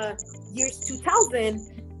of the years 2000,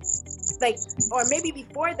 like, or maybe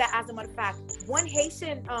before that, as a matter of fact, one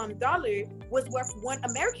Haitian dollar was worth $1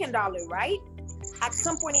 American dollar, right? At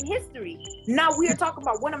some point in history. Now we are talking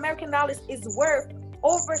about $1 American dollar is worth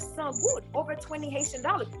over some good, over 20 Haitian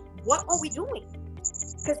dollars. What are we doing?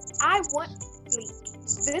 Because I want,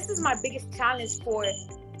 this is my biggest challenge for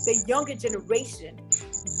the younger generation.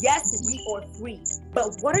 Yes, we are free, but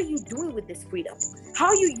what are you doing with this freedom? How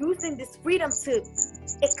are you using this freedom to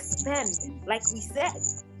expand? Like we said,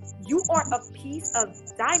 you are a piece of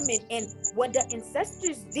diamond, and what the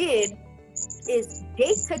ancestors did is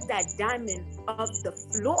they took that diamond off the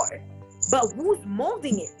floor, but who's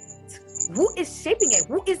molding it? Who is shaping it?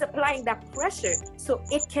 Who is applying that pressure so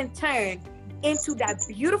it can turn into that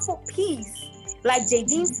beautiful piece, like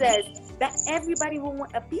Jadine says, that everybody will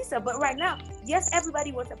want a piece of? But right now, yes,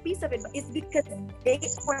 everybody wants a piece of it, but it's because they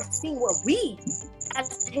are seeing what we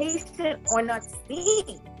as Haitians are not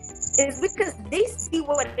seeing. It's because they see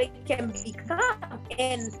what it can become,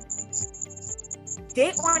 and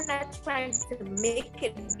they are not trying to make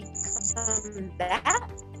it become that.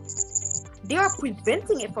 They are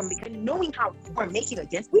preventing it from becoming, knowing how we're making it.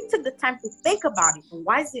 If we took the time to think about it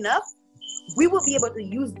wise enough, we will be able to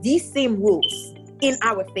use these same rules in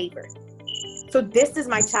our favor. So this is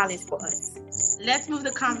my challenge for us. Let's move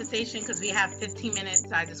the conversation because we have 15 minutes.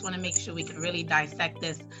 I just want to make sure we can really dissect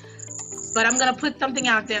this. But I'm going to put something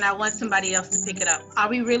out there and I want somebody else to pick it up. Are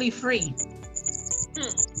we really free?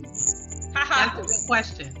 That's a good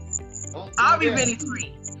question. Are we really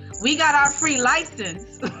free? We got our free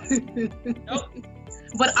license. Nope.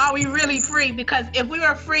 But are we really free? Because if we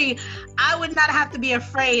were free, I would not have to be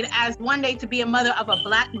afraid as one day to be a mother of a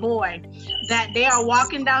Black boy, that they are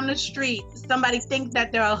walking down the street. Somebody thinks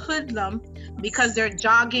that they're a hoodlum because they're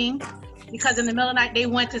jogging, because in the middle of the night they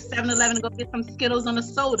went to 7-Eleven to go get some Skittles on a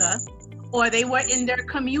soda, or they were in their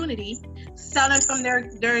community selling from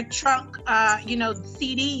their trunk,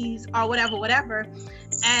 CDs or whatever.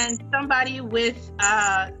 And somebody with,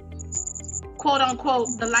 quote unquote,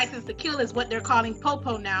 the license to kill is what they're calling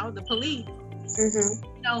Popo now, the police.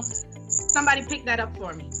 Mm-hmm. Somebody pick that up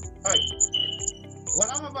for me. All right.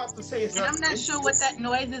 What I'm about to say is and I'm not sure what that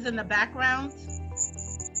noise is in the background.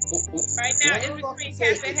 Right now, it's between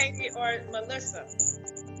Captain Haiti or Melissa.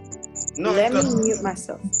 No, let me mute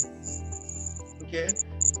myself. Okay.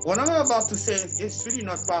 What I'm about to say is it's really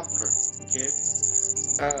not popular. Okay.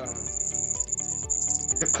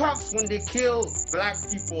 The cops, when they kill Black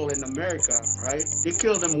people in America, right, they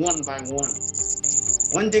kill them one by one.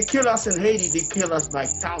 When they kill us in Haiti, they kill us by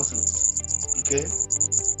thousands, okay?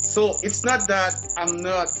 So it's not that I'm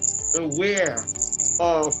not aware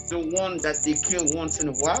of the one that they kill once in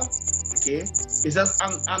a while, okay? It's just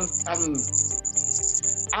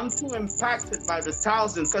I'm too impacted by the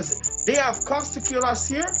thousands, because they have cops to kill us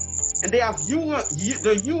here, and they have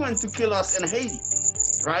the UN to kill us in Haiti,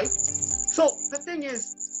 right? So the thing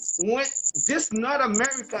is, when this not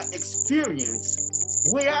America experience,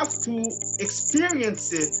 we have to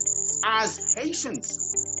experience it as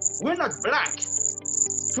Haitians. We're not Black.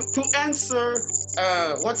 To answer,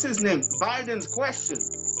 what's his name, Biden's question,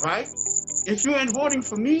 right? If you ain't voting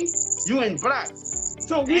for me, you ain't Black.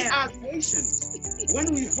 So we as Haitians,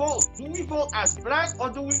 when we vote, do we vote as Black or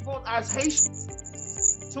do we vote as Haitians?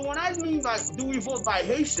 So what I mean by do we vote by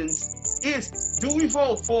Haitians is, do we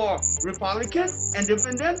vote for Republican,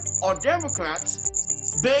 Independent, or Democrats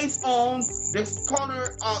based on the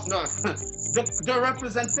color of the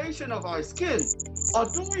representation of our skin, or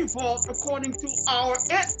do we vote according to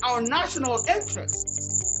our national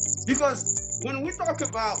interests? Because when we talk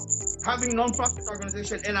about having non-profit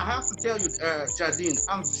organization, and I have to tell you, Jadine,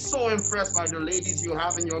 I'm so impressed by the ladies you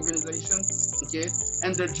have in your organization, okay,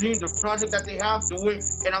 and the dream, the project that they have, the way,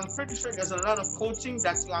 and I'm pretty sure there's a lot of coaching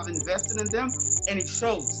that you have invested in them, and it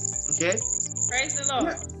shows, okay? Praise the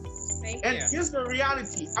Lord. Yeah. Thank and you. Here's the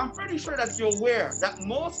reality. I'm pretty sure that you're aware that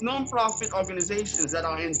most non-profit organizations that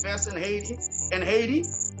are invested in Haiti,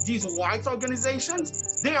 these white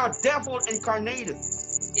organizations, they are devil incarnated.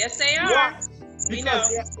 Yes, they are. Why? We know.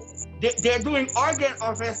 Because they're doing organ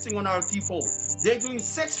harvesting on our people. They're doing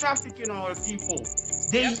sex trafficking on our people.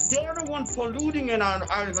 They're the one polluting in our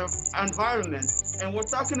environment. And we're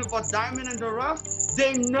talking about diamond in the rough.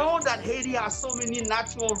 They know that Haiti has so many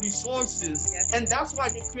natural resources. Yes. And that's why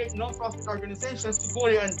they create non-profit organizations to go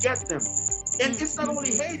there and get them. And it's not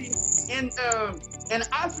only Haiti, in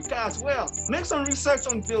Africa as well. Make some research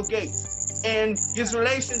on Bill Gates and his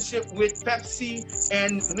relationship with Pepsi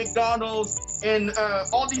and McDonald's and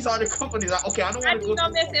all these other companies. Okay, I don't want to go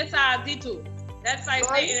to that's why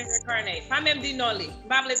I say incarnate.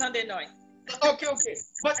 Okay.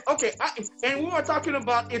 But okay, and we were talking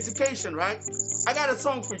about education, right? I got a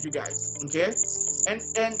song for you guys, okay? And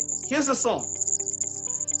here's the song.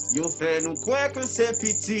 Yo fait nous croire que c'est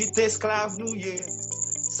petit esclave nous yé.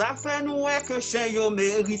 Ça fait nous que chien yo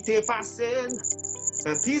mérité passer.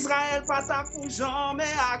 Peuple Israël pas ta pour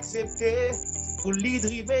jamais accepter. Pour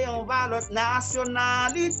l'idriver on va notre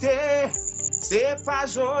nationalité. C'est pas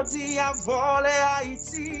jodi à voler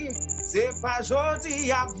Haïti. C'est pas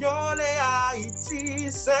jodi à violer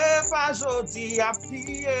Haïti. C'est pas jodi à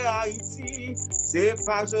piller Haïti. C'est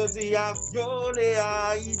pas jodi à violer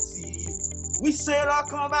Haïti. Oui, c'est le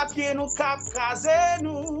combat pied nous cap craser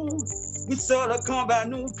nous. Oui, c'est le combat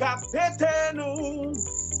nous cap péter nous.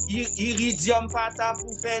 Iridium pata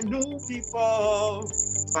pour faire nous plus fort.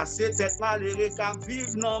 Parce que tête malheureux qu'à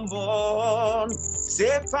vivre non bon.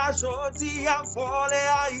 C'est pas jodi à voler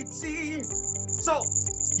Haïti. So,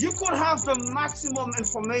 you could have the maximum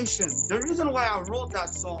information. The reason why I wrote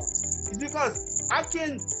that song is because I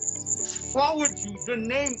can forward you the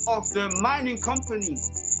name of the mining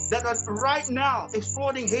companies that are right now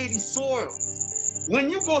exploiting Haiti's soil. When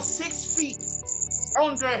you go 6 feet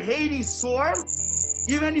under Haiti's soil,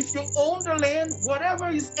 even if you own the land, whatever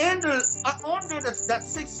is under that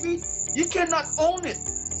 6 feet, you cannot own it.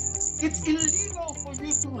 It's illegal for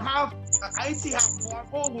you to have, Haiti have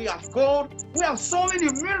marble, we have gold, we have so many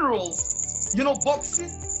minerals, bauxite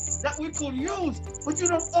that we could use, but you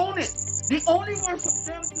don't own it. The only way for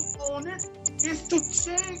them to own it is to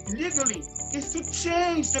change legally, is to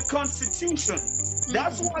change the constitution.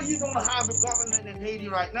 That's why you don't have a government in Haiti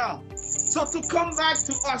right now. So to come back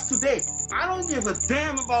to us today, I don't give a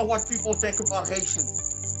damn about what people think about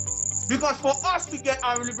Haitians. Because for us to get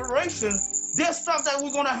our liberation, there's stuff that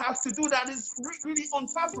we're going to have to do that is really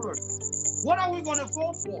unpopular. What are we going to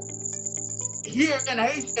vote for here in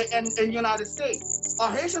Haiti and in United States?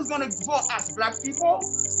 Are Haitians going to vote as black people,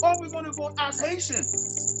 or are we going to vote as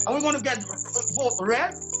Haitians? Are we going to vote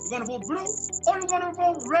red? We're going to vote blue, or are we going to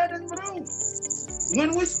vote red and blue?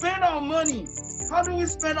 When we spend our money, how do we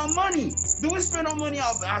spend our money? Do we spend our money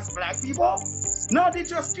as black people? No, they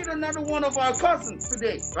just killed another one of our cousins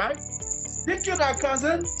today, right? They killed our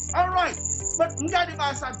cousin, all right. But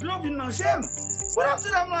but after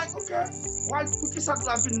that, I'm like, okay, why we can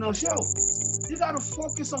no show? You gotta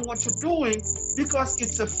focus on what you're doing because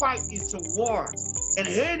it's a fight, it's a war. And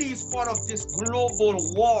Haiti is part of this global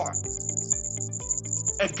war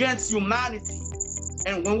against humanity.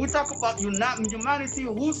 And when we talk about humanity,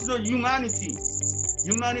 who's the humanity?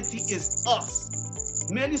 Humanity is us.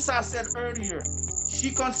 Melissa said earlier,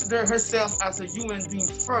 she considered herself as a human being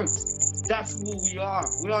first. That's who we are.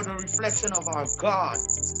 We are the reflection of our God.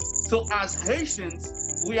 So as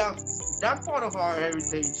Haitians, we have that part of our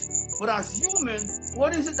heritage. But as humans,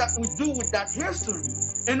 what is it that we do with that history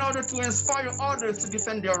in order to inspire others to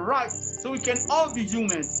defend their rights so we can all be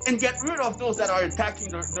human and get rid of those that are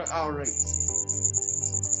attacking our race?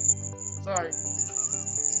 Sorry.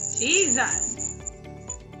 Jesus.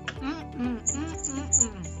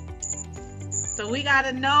 So we got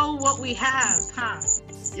to know what we have, huh?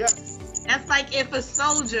 Yes. That's like if a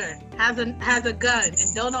soldier has a gun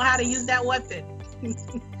and don't know how to use that weapon.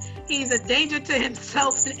 He's a danger to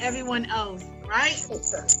himself and everyone else, right?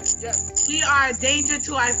 Yes. We are a danger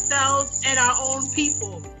to ourselves and our own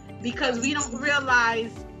people because we don't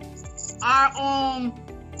realize our own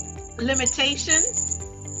limitations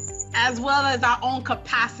as well as our own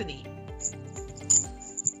capacity.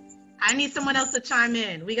 I need someone else to chime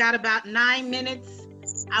in. We got about 9 minutes.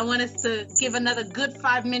 I want us to give another good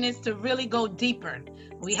 5 minutes to really go deeper.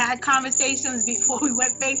 We had conversations before we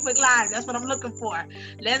went Facebook Live. That's what I'm looking for.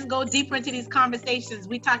 Let's go deeper into these conversations.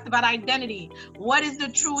 We talked about identity. What is the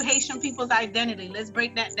true Haitian people's identity? Let's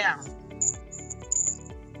break that down.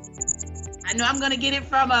 I know I'm going to get it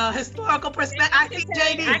from a historical perspective. I think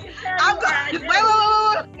JD. I can tell you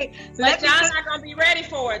wait. But John's not going to be ready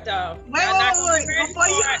for it, though. Wait. Before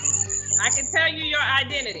you... I can tell you your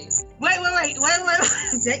identity. Wait. Because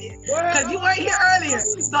you weren't here earlier.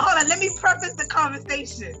 So hold on, let me preface the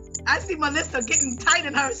conversation. I see Melissa getting tight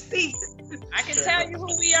in her seat. I can tell you who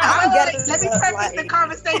we are. Let me preface the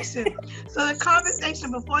conversation. So the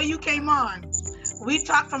conversation before you came on, we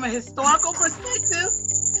talked from a historical perspective.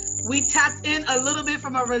 We tapped in a little bit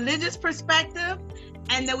from a religious perspective.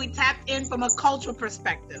 And then we tapped in from a cultural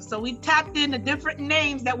perspective. So we tapped in the different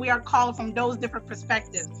names that we are called from those different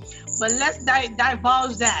perspectives. But let's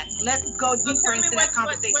divulge that. Let's go deeper into that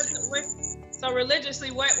conversation. So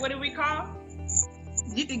religiously, what do we call?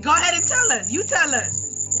 Go ahead and tell us. You tell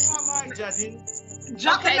us. Who am I, Jadine?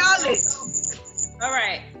 Drop the knowledge. All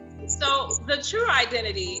right. So the true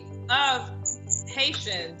identity of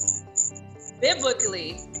Haitians,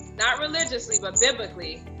 biblically, not religiously, but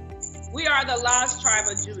biblically, we are the lost tribe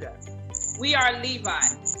of Judah. We are Levi.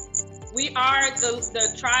 We are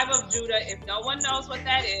the tribe of Judah. If no one knows what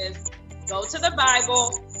that is, go to the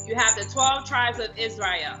Bible. You have the 12 tribes of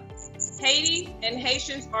Israel. Haiti and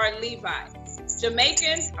Haitians are Levi.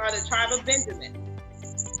 Jamaicans are the tribe of Benjamin.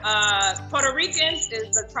 Puerto Ricans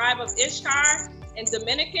is the tribe of Issachar, and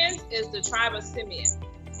Dominicans is the tribe of Simeon.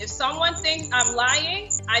 If someone thinks I'm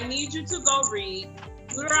lying, I need you to go read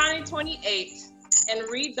Deuteronomy 28 and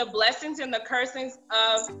read the blessings and the cursings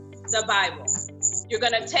of the Bible. You're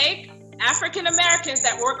gonna take African Americans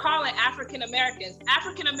that we're calling African Americans.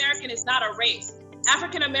 African American is not a race.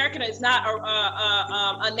 African American is not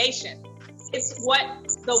a nation. It's what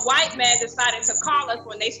the white man decided to call us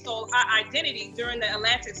when they stole our identity during the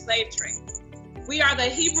Atlantic slave trade. We are the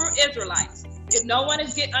Hebrew Israelites. If no one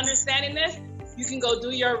is understanding this, you can go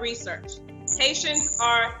do your research. Haitians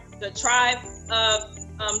are the tribe of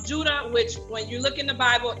Judah, which when you look in the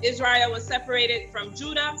Bible, Israel was separated from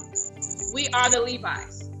Judah. We are the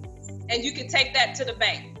Levites. And you can take that to the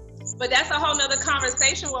bank. But that's a whole nother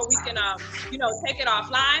conversation where we can, take it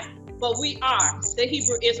offline. But we are the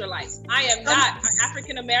Hebrew Israelites. I am not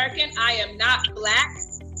African American. I am not Black.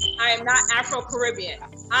 I am not Afro-Caribbean.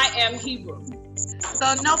 I am Hebrew.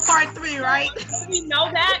 So no part 3, right? Until we know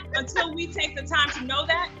that, until we take the time to know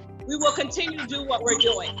that, we will continue to do what we're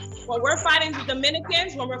doing. When we're fighting the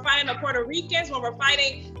Dominicans, when we're fighting the Puerto Ricans, when we're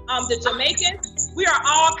fighting the Jamaicans, we are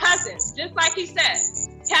all cousins. Just like he said,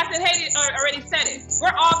 Captain Haiti already said it.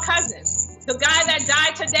 We're all cousins. The guy that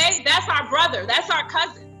died today, that's our brother. That's our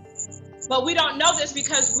cousin. But we don't know this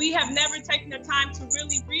because we have never taken the time to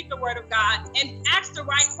really read the Word of God and ask the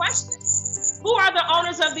right questions. Who are the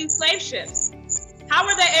owners of these slave ships? How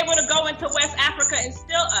were they able to go into West Africa and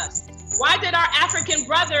steal us? Why did our African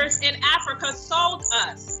brothers in Africa sold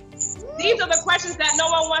us? These are the questions that no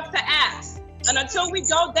one wants to ask. And until we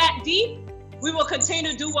go that deep, we will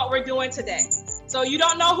continue to do what we're doing today. So you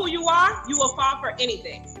don't know who you are, you will fall for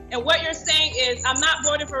anything. And what you're saying is, I'm not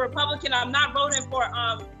voting for Republican, I'm not voting for,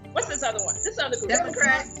 what's this other one? This other group.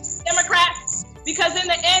 Democrat. Because in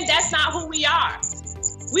the end, that's not who we are.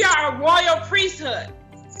 We are a royal priesthood.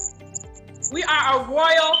 We are a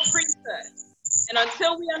royal priesthood. And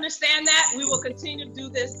until we understand that, we will continue to do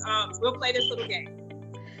this, we'll play this little game.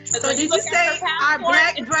 So did you say our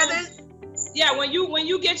black brothers? Yeah, when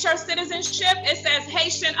you get your citizenship, it says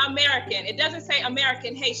Haitian American. It doesn't say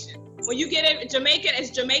American Haitian. When you get it Jamaican, it's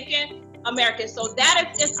Jamaican American. So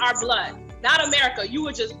that is our blood, not America. You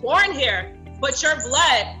were just born here, but your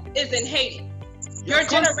blood is in Haiti. Your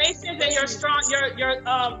generations and your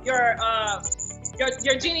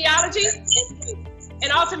genealogy is Haiti.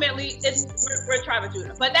 And ultimately, we're tribe of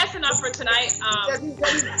Judah. But that's enough for tonight. Hold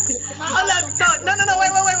up. So,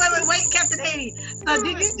 no, wait, Captain Haiti. So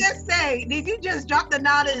did you just drop the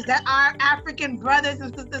knowledge that our African brothers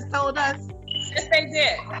and sisters sold us? Yes, they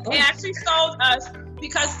did. They actually sold us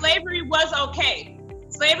because slavery was okay.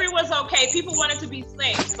 Slavery was okay. People wanted to be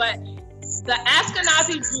slaves. But the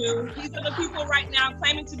Ashkenazi Jews, these are the people right now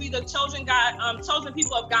claiming to be the chosen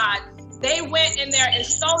people of God, they went in there and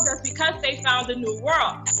sold us because they found the new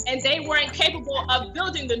world and they weren't capable of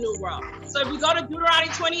building the new world. So if we go to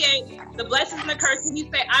Deuteronomy 28, the blessings and the curses, he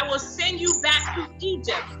said, I will send you back to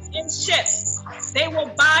Egypt in ships. They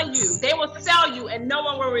will buy you, they will sell you, and no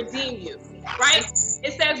one will redeem you, right?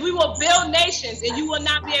 It says we will build nations and you will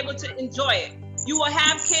not be able to enjoy it. You will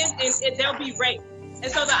have kids and they'll be raped.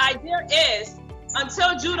 And so the idea is,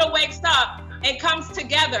 until Judah wakes up and comes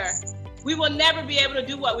together, we will never be able to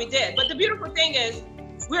do what we did. But the beautiful thing is,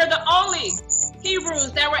 we're the only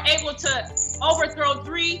Hebrews that were able to overthrow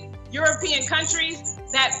 3 European countries.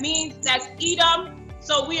 That means that's Edom.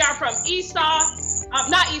 So we are from Esau,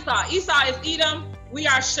 not Esau. Esau is Edom. We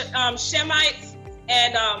are Shemites.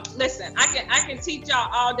 And listen, I can teach y'all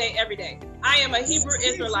all day, every day. I am a Hebrew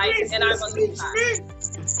Israelite, and I'm a Levite.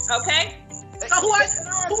 Okay. So who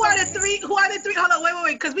are the three? Hold on,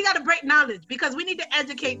 wait, because we got to break knowledge because we need to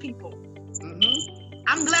educate people.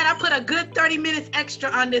 I'm glad I put a good 30 minutes extra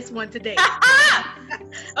on this one today.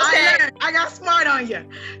 Okay. I got smart on you.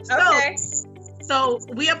 So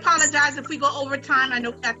we apologize if we go over time. I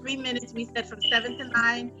know at 3 minutes we said from 7 to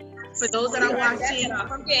 9. For those that are watching,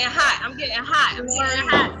 I'm getting hot.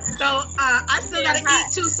 So I still gotta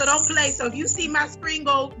eat too, so don't play. So if you see my screen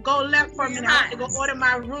go left for a minute, I have to go order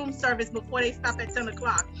my room service before they stop at 10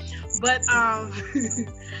 o'clock. But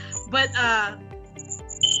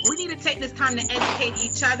we need to take this time to educate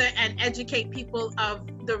each other and educate people of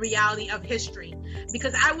the reality of history.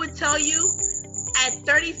 Because I would tell you, at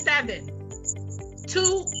 37,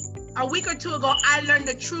 a week or two ago, I learned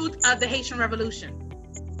the truth of the Haitian Revolution.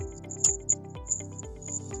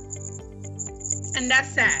 And that's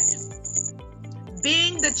sad.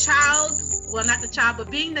 Being the child, well, not the child, but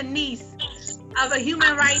being the niece of a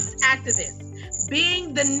human rights activist,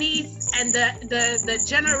 being the niece and the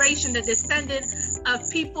generation, the descendant of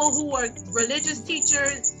people who were religious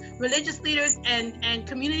teachers, religious leaders, and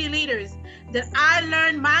community leaders, that I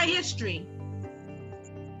learned my history,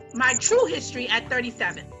 my true history at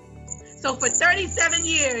 37. So for 37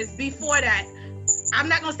 years before that, I'm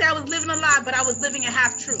not gonna say I was living a lie, but I was living a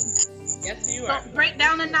half-truth. Yes, you are. So break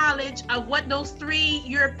down the knowledge of what those 3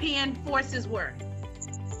 European forces were.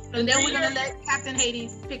 And then we're gonna let Captain Haiti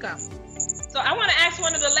pick up. So I wanna ask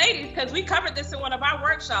one of the ladies, because we covered this in one of our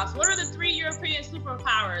workshops. What are the 3 European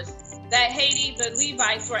superpowers that Haiti, the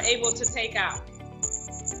Levites, were able to take out?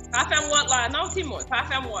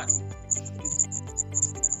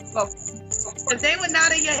 Because they were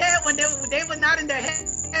not in your head when they were not in their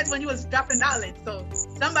heads when you was dropping knowledge. So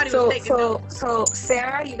somebody was taking notes. So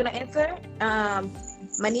Sarah, you're gonna answer.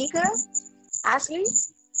 Manika, Ashley.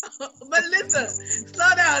 Melissa, slow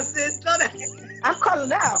down, sis. Slow down. I'm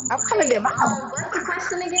calling out. I'm calling them out. What's the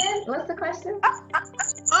question again? What's the question?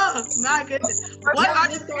 Oh my goodness! What are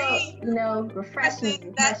the 3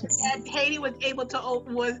 refreshing that Haiti was able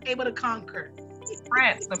to conquer?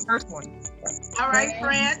 France, the first one. All right,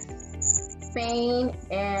 France, Spain,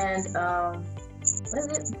 and what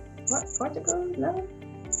is it? Portugal? No.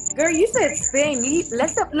 Girl, you said Spain.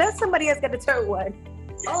 Let somebody else get the third one.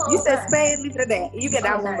 Oh, you said Spain. Leave it at that. You get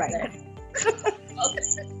that one right.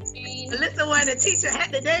 Alyssa wanted to teach her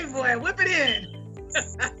hat today, boy. Whip it in.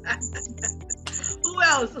 Who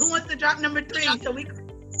else? Who wants to drop number 3? So we.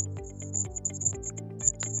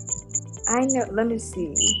 I know. Let me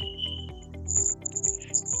see.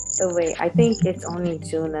 Oh wait, I think it's only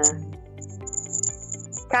Juna.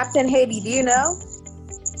 Captain Haiti, do you know?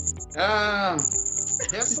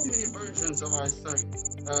 There's so many versions of our site.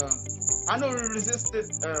 I know we resisted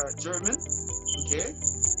German. Okay.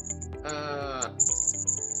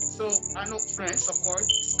 So I know French, of course.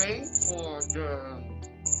 Spain for the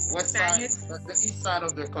west side, the east side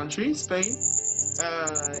of the country, Spain.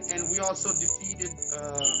 And we also defeated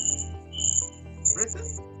Britain.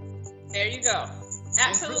 There you go.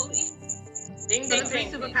 Absolutely. Ding, ding,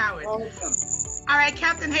 ding. Superpowers. All right,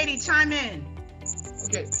 Captain Haiti, chime in.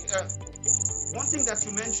 Okay. One thing that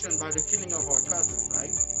you mentioned by the killing of our cousins,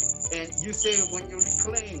 right? And you say when you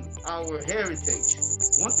reclaim our heritage,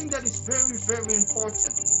 one thing that is very, very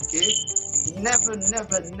important, okay? Never,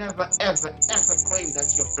 never, never, ever, ever claim that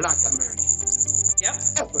you're Black American.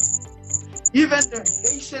 Yep. Ever. Even the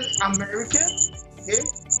Haitian American, okay?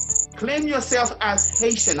 Claim yourself as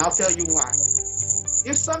Haitian. I'll tell you why.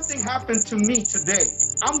 If something happened to me today,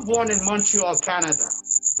 I'm born in Montreal, Canada,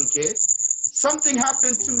 okay? Something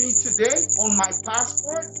happened to me today on my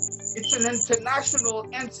passport. It's an international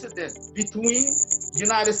incident between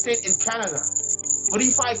United States and Canada. But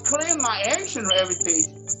if I claim my Haitian heritage,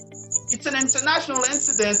 it's an international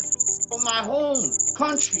incident for my home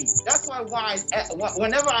country. That's why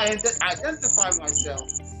whenever I identify myself,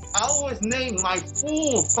 I always name my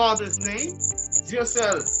full father's name,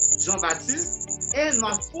 Diocel Jean-Baptiste, and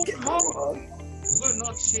my full mother,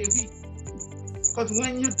 Renaud Chéri. Because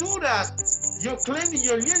when you do that, you're claiming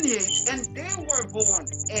your lineage, and they were born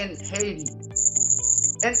in Haiti.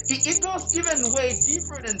 And it goes even way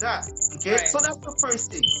deeper than that, okay? Right. So that's the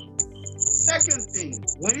first thing. Second thing,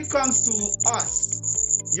 when it comes to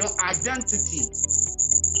us, your identity,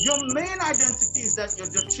 your main identity is that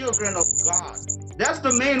you're the children of God. That's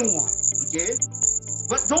the main one, okay?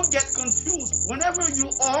 But don't get confused. Whenever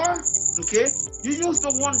you are, okay, you use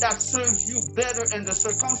the one that serves you better in the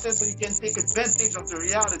circumstance so you can take advantage of the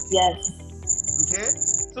reality. Yes. Okay?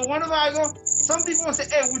 So whenever I go, some people will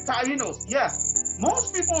say, hey, we're Tainos. Yeah.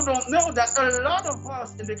 Most people don't know that a lot of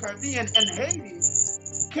us in the Caribbean and Haiti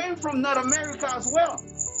came from North America as well.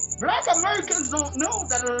 Black Americans don't know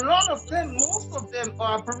that a lot of them, most of them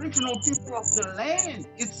are Aboriginal people of the land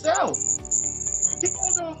itself.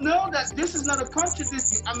 People don't know that this is not a country,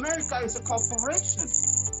 America is a corporation.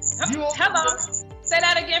 Hello. Say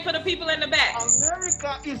that again for the people in the back.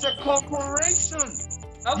 America is a corporation.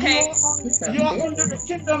 Okay. You're under the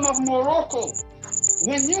kingdom of Morocco.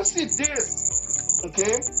 When you see this,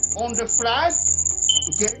 okay, on the flag,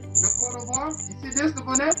 okay, the coat of arms, you see this, the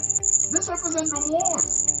bonnet? This represents the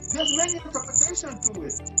wars. There's many interpretations to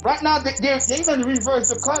it. Right now, they even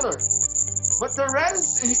reverse the color. But the red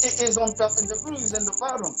is on top and the blue is in the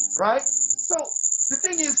bottom, right? So the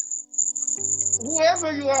thing is,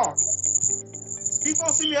 whoever you are,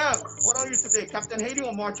 people see me out. What are you today, Captain Haiti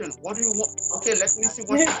or Martin? What do you want? Okay, let me see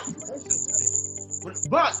what today.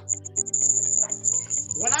 But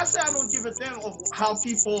when I say I don't give a damn of how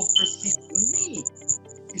people perceive me,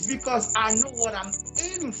 it's because I know what I'm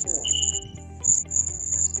aiming for.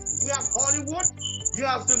 You have Hollywood, you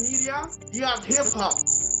have the media, you have hip hop,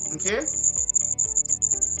 okay?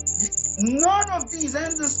 None of these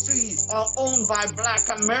industries are owned by Black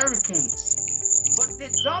Americans, but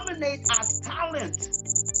they dominate as talent.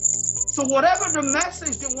 So whatever the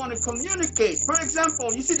message they want to communicate, for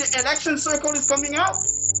example, you see the election circle is coming out,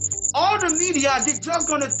 all the media, they're just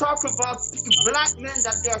going to talk about Black men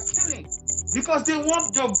that they're killing because they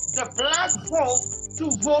want the Black vote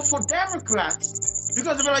to vote for Democrats.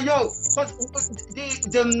 Because they're like, yo,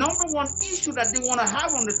 the number one issue that they want to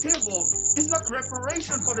have on the table is not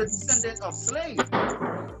reparation for the descendant of slaves.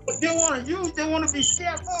 But they want to be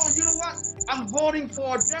scared, oh, you know what? I'm voting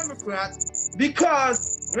for a Democrat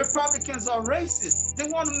because Republicans are racist. They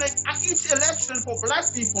want to make each election for Black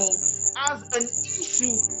people as an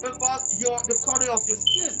issue about the color of your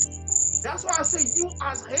skin. That's why I say you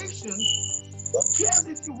as Haitians, who cares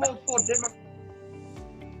if you vote for Democrat?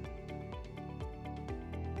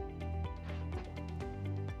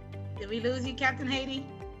 Did we lose you, Captain Haiti?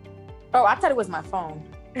 Oh, I thought it was my phone.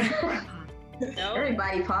 No.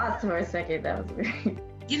 Everybody paused for a second. That was weird.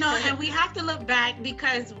 You know, and we have to look back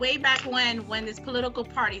because way back when this political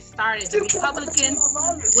party started, the Republicans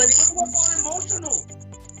was emotional.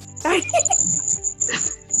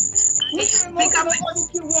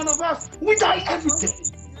 One of us. We die every day.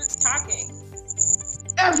 Talking.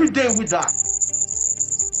 Every day we die.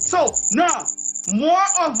 So now, more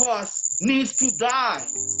of us needs to die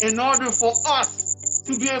in order for us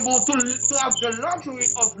to be able to have the luxury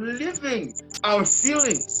of living our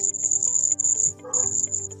feelings.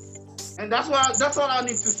 And that's all I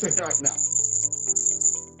need to say right now.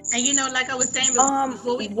 And you know, like I was saying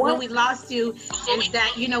before, when we lost you, is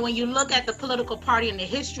that, you know, when you look at the political party and the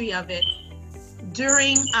history of it,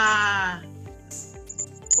 during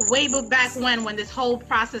way back when this whole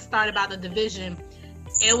process started about the division,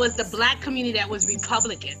 it was the Black community that was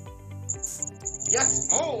Republican. Yes.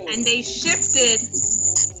 Oh. And they shifted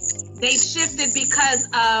because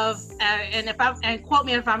of and quote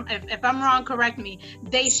me if I'm wrong, correct me.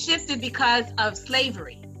 They shifted because of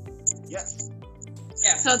slavery. Yes.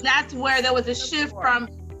 Yeah. So that's where there was a shift from,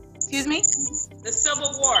 excuse me? The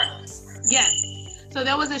Civil War. Yes. So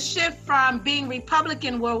there was a shift from being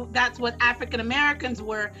Republican, where that's what African Americans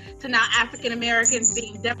were, to now African Americans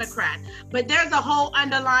being Democrat. But there's a whole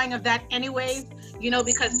underlying of that anyways, you know,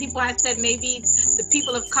 because people have said maybe the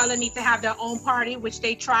people of color need to have their own party, which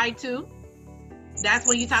they tried to. That's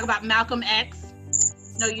when you talk about Malcolm X.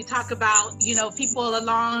 You know, you talk about, you know, people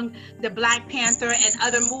along the Black Panther and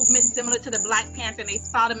other movements similar to the Black Panther, and they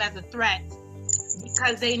saw them as a threat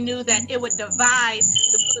because they knew that it would divide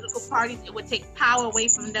the political parties, it would take power away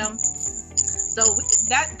from them. So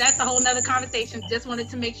that's a whole nother conversation. Just wanted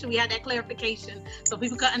to make sure we had that clarification so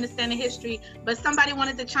people could understand the history. But somebody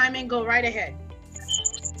wanted to chime in, go right ahead.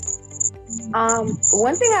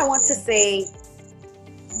 One thing I want to say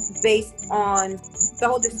based on the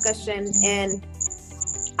whole discussion, and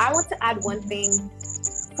I want to add one thing.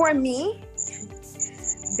 For me,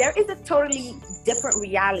 there is a totally different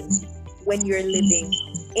reality when you're living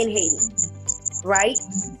in Haiti, right?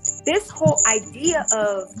 This whole idea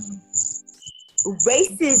of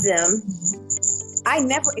racism, I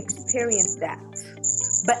never experienced that.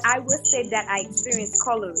 But I will say that I experienced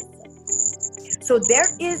colorism. So there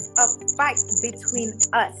is a fight between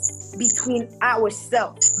us, between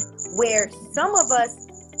ourselves, where some of us,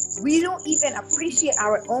 we don't even appreciate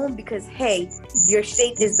our own because, hey, your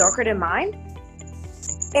shade is darker than mine.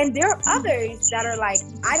 And there are others that are like,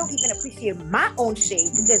 I don't even appreciate my own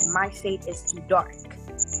shade because my shade is too dark.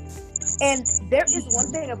 And there is one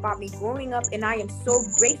thing about me growing up, and I am so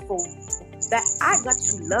grateful that I got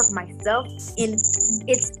to love myself in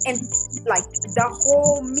like the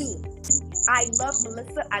whole me. I love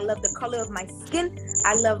Melissa. I love the color of my skin.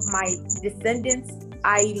 I love my descendants.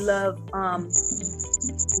 I love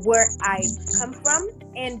where I come from.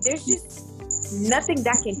 And there's just nothing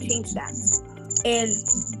that can change that. And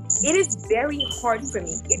it is very hard for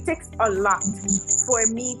me. It takes a lot for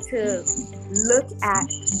me to look at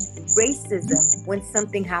racism when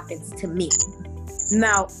something happens to me.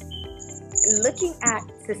 Now, looking at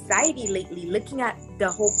society lately, looking at the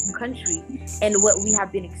whole country and what we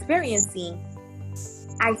have been experiencing,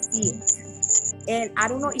 I see it. And I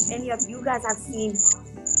don't know if any of you guys have seen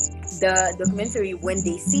the documentary When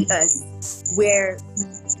They See Us, where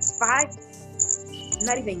 5,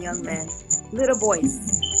 not even young men, little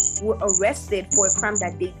boys were arrested for a crime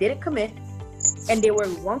that they didn't commit, and they were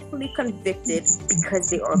wrongfully convicted because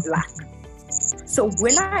they are Black. So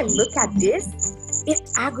when I look at this, it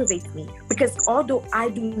aggravates me, because although I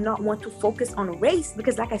do not want to focus on race,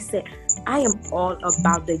 because like I said, I am all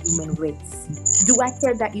about the human race. Do I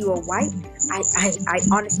care that you are white? I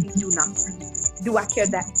honestly do not. Do I care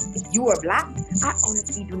that you are Black? I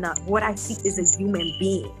honestly do not. What I see is a human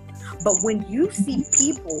being. But when you see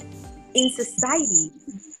people in society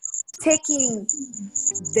taking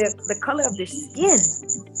the color of their skin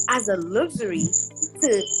as a luxury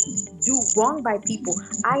to do wrong by people,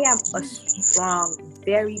 I am a strong,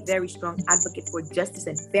 very, very strong advocate for justice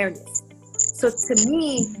and fairness. So to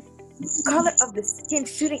me, color of the skin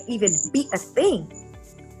shouldn't even be a thing.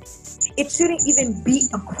 It shouldn't even be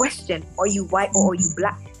a question. Are you white or are you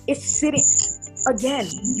Black? It shouldn't. Again,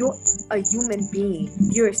 you're a human being.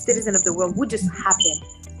 You're a citizen of the world. We just happen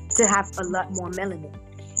to have a lot more melanin.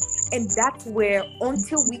 And that's where,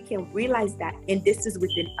 until we can realize that, and this is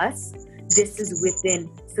within us, this is within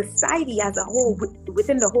society as a whole,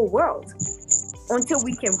 within the whole world, until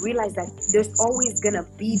we can realize that there's always gonna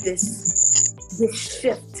be this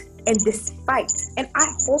shift and this fight. And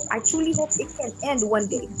I truly hope it can end one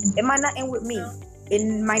day. It might not end with me. It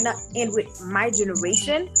might not end with my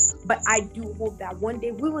generation, but I do hope that one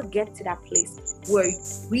day we will get to that place where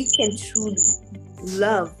we can truly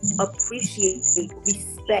love, appreciate,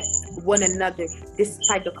 respect one another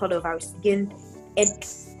despite the color of our skin and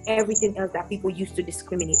everything else that people used to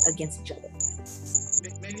discriminate against each other.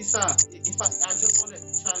 Melissa, if I just want to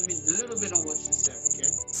chime in a little bit on what you said, okay?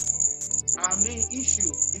 Our main issue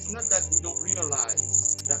is not that we don't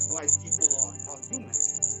realize that white people are human.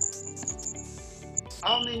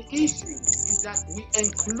 Our main issue is that we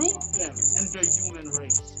include them in the human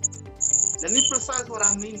race. Let me precise what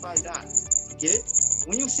I mean by that. Okay?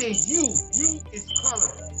 When you say you is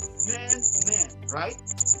color, man, right?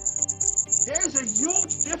 There's a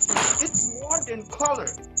huge difference. It's more than color.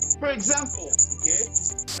 For example, okay,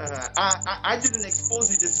 I did an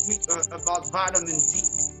exposé this week about vitamin D.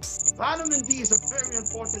 Vitamin D is a very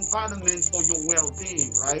important vitamin for your well-being,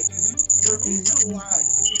 right? The reason why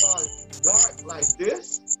we are dark like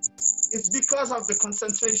this is because of the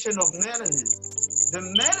concentration of melanin. The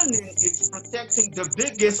melanin is protecting the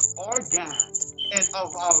biggest organ of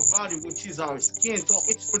our body, which is our skin. So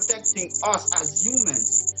it's protecting us as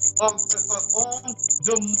humans of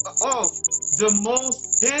the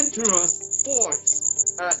most dangerous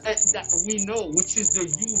force that we know, which is the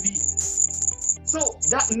UV. So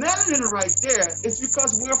that melanin right there is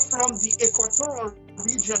because we're from the equatorial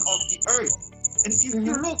region of the earth. And if you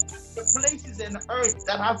look at the places in the earth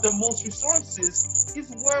that have the most resources, is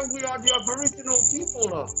where we are the aboriginal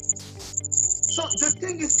people of. So the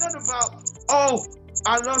thing is not about, oh,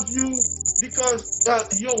 I love you because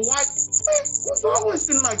you're white. It's always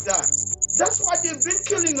been like that. That's why they've been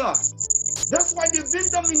killing us. That's why they've been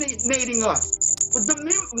dominating us. But the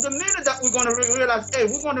minute that we're going to realize, hey,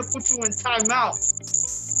 we're going to put you in timeout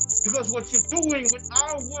because what you're doing with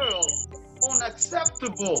our world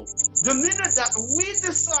unacceptable. The minute that we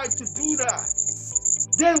decide to do that,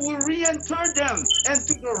 then we re-enter them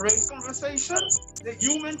into the race conversation, the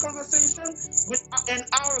human conversation, and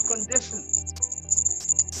our conditions.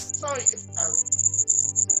 Sorry if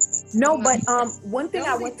No, but one thing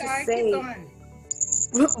I want to say.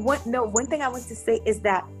 One thing I want to say is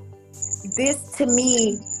that this to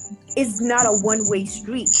me is not a one-way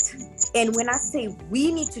street. And when I say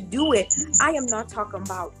we need to do it, I am not talking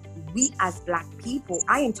about we as Black people.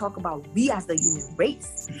 I am talking about we as the human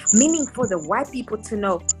race. Meaning for the white people to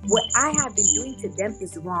know what I have been doing to them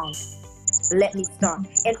is wrong. Let me start.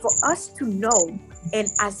 And for us to know, and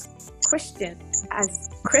as Christians,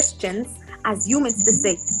 as humans to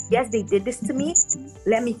say, yes, they did this to me.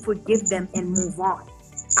 Let me forgive them and move on.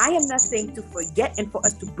 I am not saying to forget and for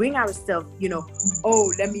us to bring ourselves,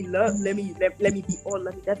 oh, let me be all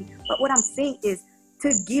lovey-dovey. But what I'm saying is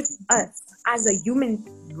to give us as a human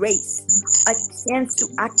race a chance to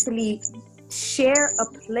actually share a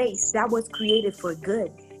place that was created for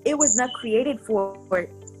good. It was not created for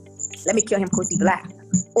let me kill him because he's Black,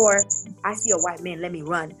 or I see a white man, let me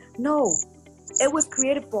run. No, it was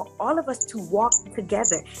created for all of us to walk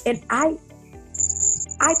together. And I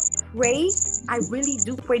pray, I really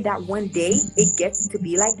do pray that one day it gets to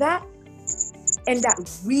be like that, and that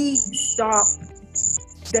we stop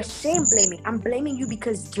the shame blaming. I'm blaming you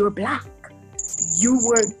because you're Black. You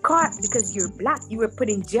were caught because you're Black. You were put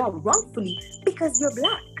in jail wrongfully because you're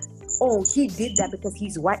Black. Oh, he did that because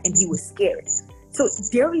he's white and he was scared. So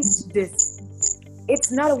there is this,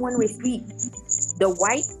 it's not a one-way street. The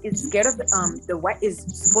white is scared of the white is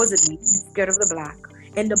supposedly scared of the Black,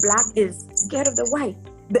 and the Black is scared of the white.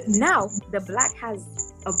 But now the Black has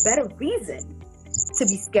a better reason to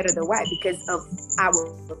be scared of the white because of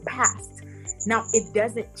our past. Now it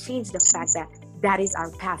doesn't change the fact that that is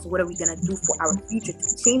our past. What are we gonna do for our future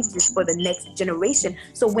to change this for the next generation?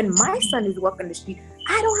 So when my son is walking the street,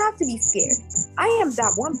 I don't have to be scared. I am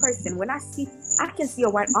that one person. When I can see a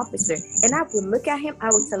white officer and I will look at him, I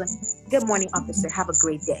will tell him, good morning, officer, have a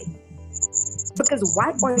great day. Because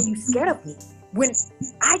why are you scared of me? When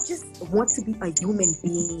I just want to be a human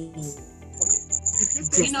being.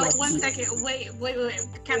 One second. Wait.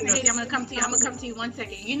 Captain Haiti, I'm gonna come to you 1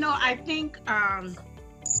 second. I think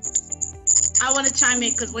I want to chime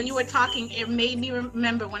in because when you were talking, it made me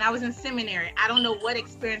remember when I was in seminary. I don't know what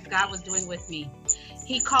experience God was doing with me.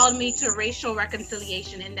 He called me to racial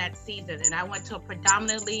reconciliation in that season, and I went to a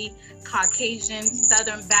predominantly Caucasian,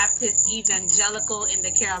 Southern Baptist, evangelical in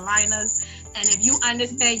the Carolinas. And if you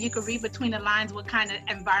understand, you can read between the lines what kind of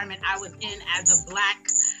environment I was in as a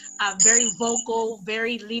Black, very vocal,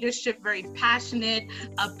 very leadership, very passionate,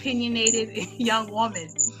 opinionated young woman.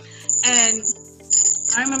 And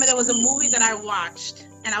I remember there was a movie that I watched,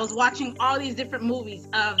 and I was watching all these different movies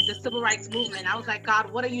of the civil rights movement. I was like,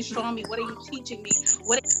 God, what are you showing me? What are you teaching me?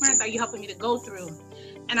 What experience are you helping me to go through?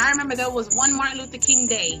 And I remember there was one Martin Luther King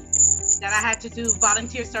Day that I had to do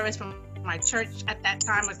volunteer service from my church at that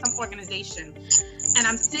time or some organization. And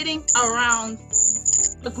I'm sitting around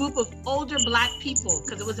a group of older Black people,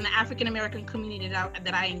 because it was an African-American community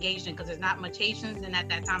that I engaged in, because there's not much Haitians. And at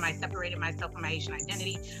that time, I separated myself from my Haitian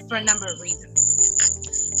identity for a number of reasons.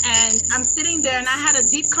 And I'm sitting there, and I had a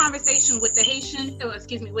deep conversation with the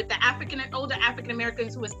with the older African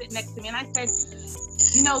Americans who were sitting next to me. And I said,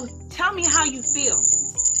 you know, tell me how you feel.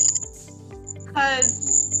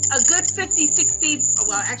 Because a good 50, 60,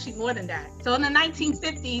 well, actually more than that. So in the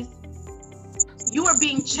 1950s, you were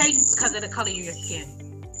being chased because of the color of your skin.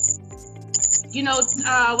 You know,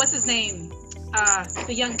 what's his name?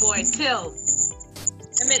 The young boy,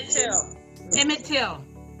 Emmett Till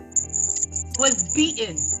was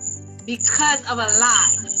beaten because of a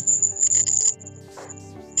lie.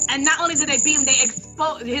 And not only did they beat him,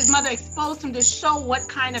 his mother exposed him to show what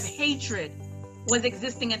kind of hatred was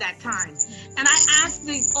existing at that time. And I asked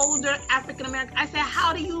these older African Americans, I said,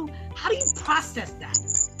 how do you process that?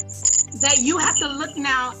 That you have to look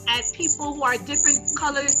now at people who are different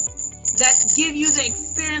colors that give you the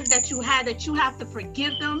experience that you had, that you have to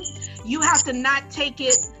forgive them. You have to not take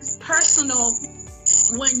it personal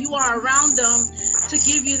when you are around them, to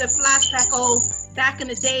give you the flashback, oh, back in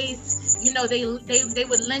the days, you know, they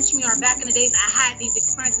would lynch me, or back in the days I had these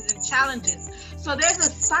experiences and challenges. So there's a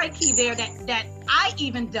psyche there that I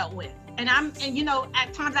even dealt with. And you know,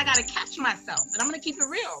 at times I gotta catch myself, and I'm gonna keep it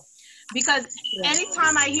real. Because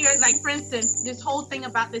anytime I hear, like, for instance, this whole thing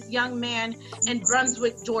about this young man in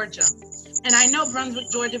Brunswick, Georgia. And I know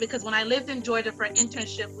Brunswick, Georgia, because when I lived in Georgia for an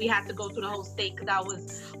internship, we had to go through the whole state, because I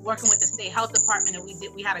was working with the state health department,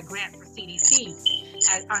 and we had a grant for CDC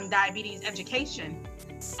on diabetes education.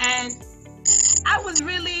 And I was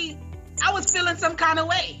feeling some kind of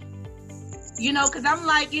way, you know, because I'm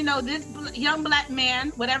like, you know, this young black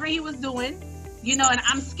man, whatever he was doing, you know, and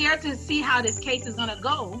I'm scared to see how this case is gonna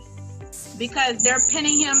go, because they're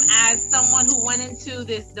pinning him as someone who went into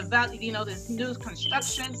this this new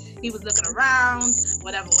construction. He was looking around,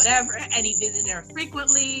 whatever, and he visited there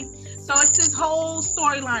frequently. So it's this whole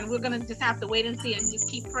storyline. We're gonna just have to wait and see, and just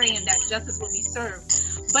keep praying that justice will be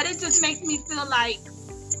served. But it just makes me feel like,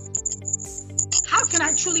 how can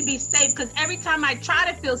I truly be safe? Because every time I try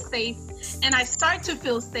to feel safe, and I start to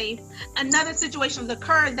feel safe, another situation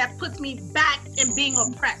occurs that puts me back in being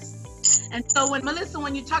oppressed. And so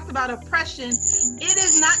when you talked about oppression, it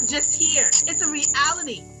is not just here, it's a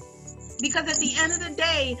reality. Because at the end of the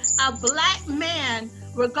day, a black man,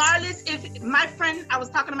 regardless, I was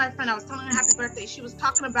telling her happy birthday, she was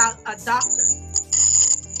talking about a doctor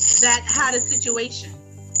that had a situation.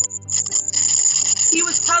 He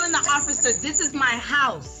was telling the officer, this is my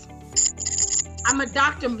house. I'm a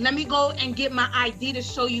doctor, let me go and get my ID to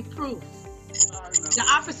show you proof. The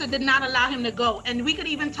officer did not allow him to go. And we could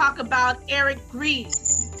even talk about Eric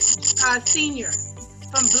Greaves, Sr.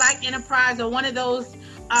 from Black Enterprise, or one of those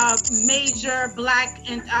major Black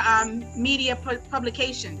media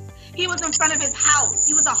publications. He was in front of his house.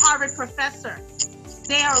 He was a Harvard professor.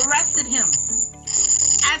 They arrested him.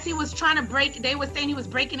 As he was trying to they were saying he was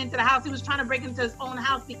breaking into the house. He was trying to break into his own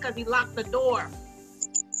house because he locked the door.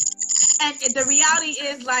 And the reality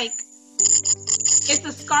is, like, it's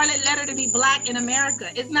a scarlet letter to be Black in America.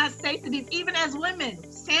 It's not safe to be, even as women.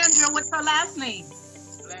 Sandra, what's her last name?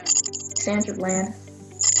 Sandra Bland.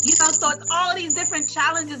 You know, so it's all of these different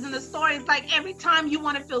challenges in the story. It's like every time you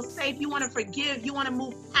want to feel safe, you want to forgive, you want to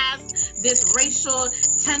move past this racial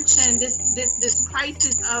tension, this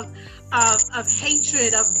crisis of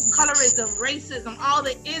hatred, of colorism, racism, all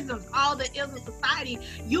the isms, all the ills of society,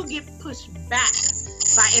 you get pushed back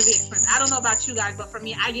by every experience. I don't know about you guys, but for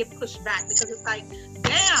me, I get pushed back, because it's like,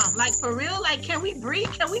 damn, like, for real, like, can we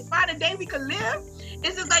breathe? Can we find a day we could live?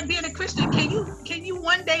 It's just like being a Christian. Can you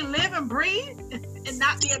one day live and breathe and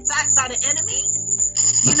not be attacked by the enemy?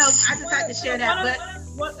 You know, I just had to share that.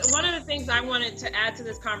 One of the things I wanted to add to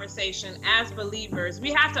this conversation, as believers,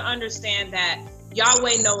 we have to understand that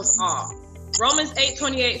Yahweh knows all. Romans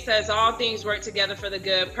 8:28 says all things work together for the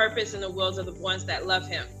good purpose and the wills of the ones that love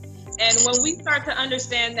him. And when we start to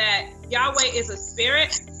understand that Yahweh is a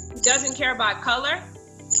spirit, he doesn't care about color,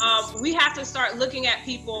 we have to start looking at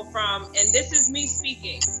people and this is me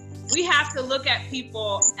speaking, we have to look at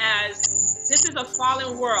people as, this is a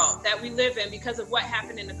fallen world that we live in because of what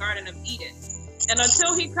happened in the Garden of Eden. And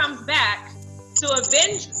until he comes back to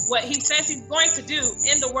avenge what he says he's going to do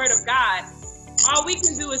in the Word of God, all we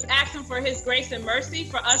can do is ask him for his grace and mercy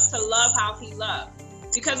for us to love how he loved.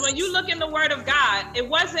 Because when you look in the Word of God, it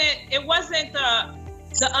wasn't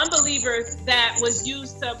the unbelievers that was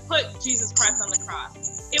used to put Jesus Christ on the cross.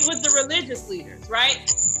 It was the religious leaders, right?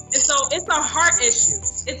 And so it's a heart issue.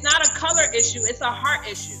 It's not a color issue. It's a heart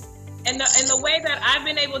issue. And the way that I've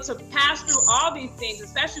been able to pass through all these things,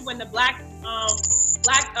 especially when the Black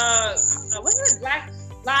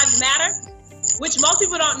Lives Matter which most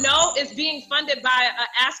people don't know is being funded by an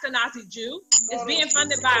Ashkenazi Jew. It's being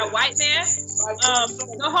funded by a white man.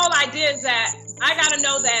 The whole idea is that I got to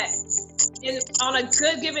know that on a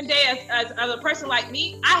good given day, as a person like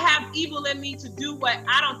me, I have evil in me to do what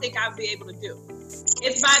I don't think I'll be able to do.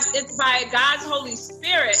 It's by God's Holy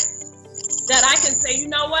Spirit that I can say, you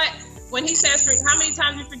know what? When he says, how many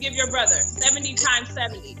times you forgive your brother? 70 times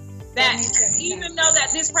 70. That even though that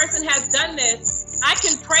this person has done this, I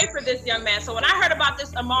can pray for this young man. So when I heard about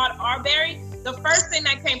this Ahmaud Arbery, the first thing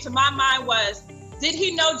that came to my mind was, did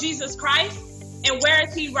he know Jesus Christ? And where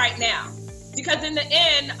is he right now? Because in the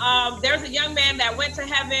end, there's a young man that went to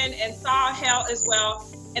heaven and saw hell as well.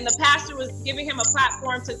 And the pastor was giving him a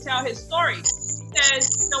platform to tell his story. He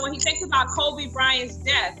says, when he thinks about Kobe Bryant's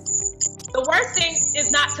death, the worst thing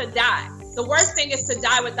is not to die. The worst thing is to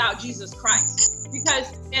die without Jesus Christ.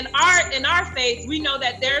 Because in our faith, we know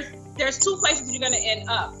that there's two places you're going to end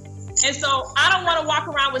up. And so I don't want to walk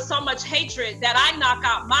around with so much hatred that I knock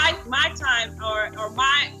out my time or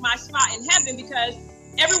my spot in heaven, because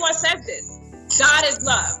everyone says this. God is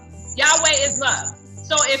love. Yahweh is love.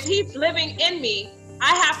 So if he's living in me,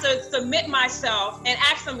 I have to submit myself and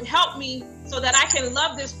ask him, help me so that I can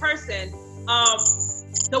love this person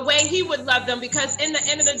the way he would love them. Because in the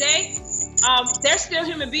end of the day, they're still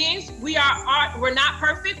human beings. We're not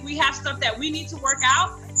perfect. We have stuff that we need to work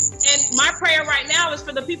out. And my prayer right now is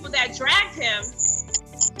for the people that dragged him,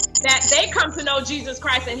 that they come to know Jesus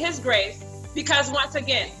Christ and his grace. Because once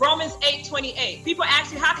again, Romans 8:28, people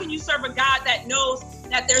ask you, how can you serve a God that knows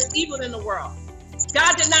that there's evil in the world?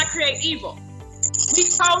 God did not create evil. We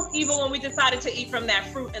chose evil when we decided to eat from that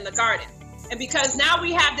fruit in the garden. And because now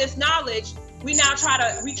we have this knowledge, we try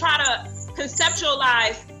to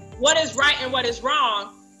conceptualize what is right and what is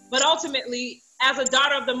wrong. But ultimately, as a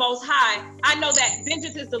daughter of the Most High, I know that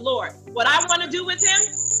vengeance is the Lord. What I want to do with him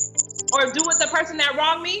or do with the person that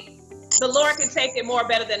wronged me, the Lord can take it more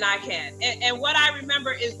better than I can. And what I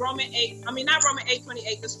remember is Romans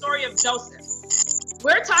 8:28, the story of Joseph.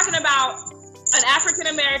 We're talking about an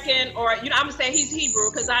African-American, or, I'm going to say he's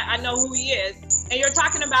Hebrew because I know who he is. And you're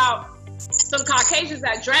talking about some Caucasians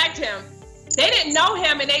that dragged him. They didn't know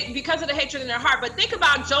him because of the hatred in their heart. But think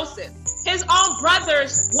about Joseph. His own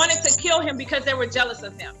brothers wanted to kill him because they were jealous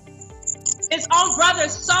of him. His own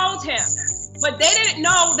brothers sold him. But they didn't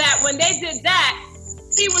know that when they did that,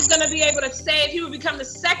 he was going to be able to he would become the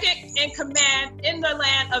second in command in the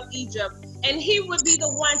land of Egypt. And he would be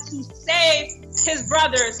the one to save his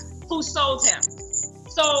brothers who sold him.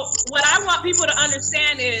 So what I want people to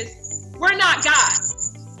understand is, we're not God.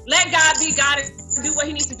 Let God be God and do what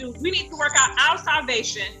he needs to do. We need to work out our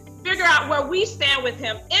salvation, figure out where we stand with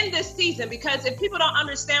him in this season, because if people don't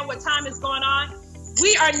understand what time is going on,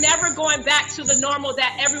 we are never going back to the normal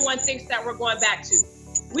that everyone thinks that we're going back to.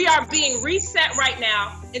 We are being reset right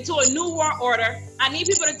now into a new world order. I need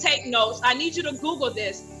people to take notes. I need you to Google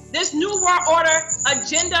this. This new world order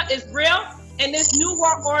agenda is real, and this new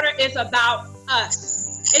world order is about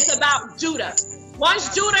us. It's about Judah.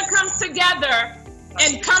 Once Judah comes together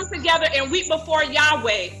and weep before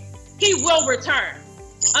Yahweh, he will return.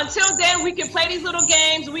 Until then, we can play these little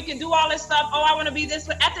games. We can do all this stuff. Oh, I want to be this.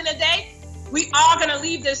 But at the end of the day, we are going to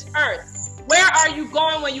leave this earth. Where are you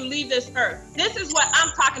going when you leave this earth? This is what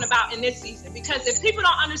I'm talking about in this season. Because if people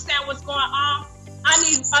don't understand what's going on, I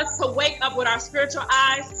need us to wake up with our spiritual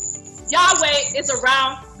eyes. Yahweh is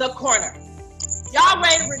around the corner.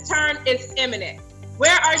 Yahweh's return is imminent.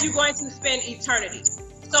 Where are you going to spend eternity?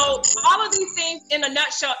 So all of these things in a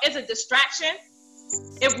nutshell is a distraction.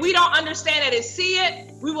 If we don't understand it and see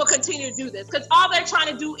it, we will continue to do this. Because all they're trying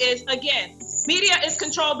to do is, again, media is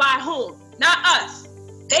controlled by whom? Not us.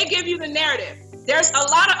 They give you the narrative. There's a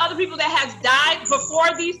lot of other people that has died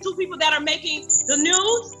before these two people that are making the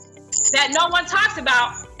news that no one talks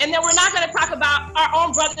about. And then we're not going to talk about our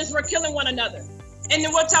own brothers who are killing one another. And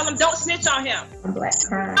then we'll tell them, don't snitch on him. Black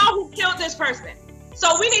crime. Know who killed this person.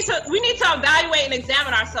 So we need to evaluate and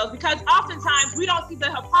examine ourselves, because oftentimes we don't see the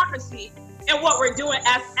hypocrisy in what we're doing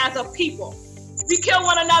as a people. We kill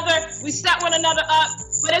one another, we set one another up,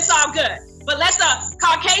 but it's all good. But let the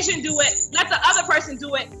Caucasian do it, let the other person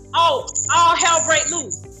do it. Oh, all hell break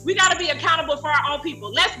loose. We got to be accountable for our own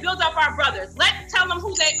people. Let's build up our brothers. Let's tell them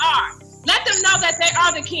who they are. Let them know that they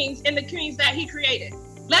are the kings and the queens that he created.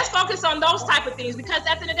 Let's focus on those type of things, because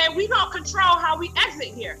at the end of the day, we don't control how we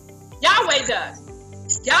exit here. Yahweh does.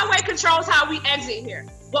 Yahweh controls how we exit here.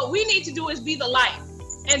 What we need to do is be the light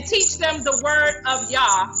and teach them the word of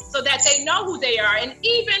Yah so that they know who they are. And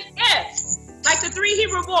even if, like the 3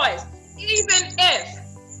 Hebrew boys, even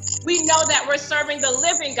if we know that we're serving the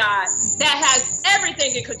living God that has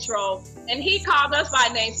everything in control, And he called us by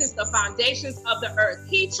name since the foundations of the earth.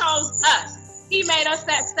 He chose us. He made us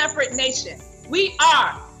that separate nation. We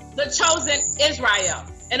are the chosen Israel.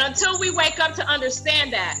 And until we wake up to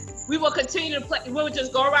understand that, we will continue to play. We'll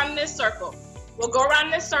just go around in this circle. We'll go around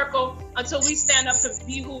in this circle until we stand up to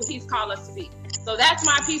be who he's called us to be. So that's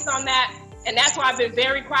my piece on that. And that's why I've been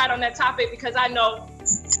very quiet on that topic, because I know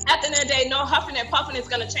at the end of the day, no huffing and puffing is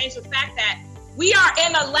going to change the fact that we are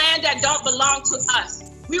in a land that don't belong to us.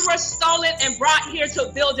 We were stolen and brought here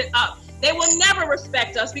to build it up. They will never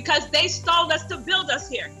respect us because they stole us to build us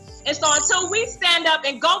here. And so until we stand up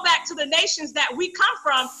and go back to the nations that we come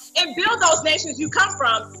from and build those nations you come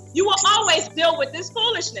from, you will always deal with this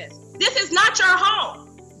foolishness. This is not your home.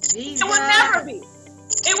 Jesus. It will never be.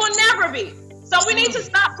 It will never be. So we need to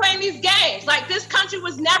stop playing these games. Like, this country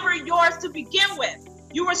was never yours to begin with.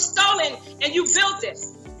 You were stolen and you built it.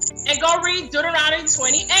 And go read Deuteronomy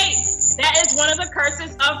 28. That is one of the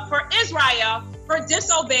curses for Israel for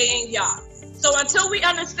disobeying Yah. So until we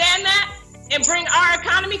understand that and bring our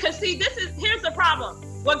economy, because see, here's the problem.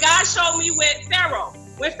 What God showed me with Pharaoh.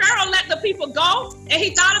 When Pharaoh let the people go and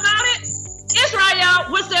he thought about it,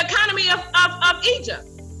 Israel was the economy of Egypt.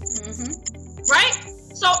 Mm-hmm. Right?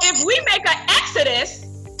 So if we make an exodus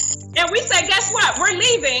and we say, guess what? We're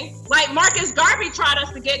leaving, like Marcus Garvey tried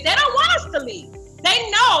us to get, they don't want us to leave.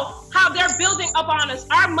 They know how they're building up on us.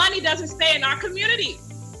 Our money doesn't stay in our community.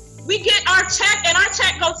 We get our check, and our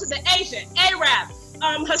check goes to the Asian, Arab,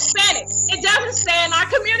 Hispanic. It doesn't stay in our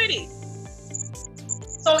community.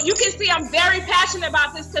 So you can see I'm very passionate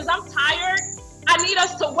about this because I'm tired. I need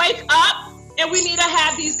us to wake up, and we need to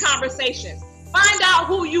have these conversations. Find out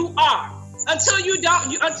who you are. Until you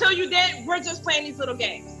did, we're just playing these little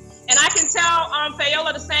games. And I can tell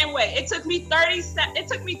Fayola the same way. It took me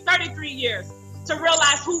 33 years to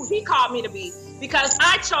realize who he called me to be, because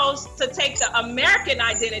I chose to take the American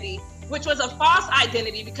identity, which was a false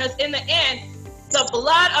identity, because in the end, the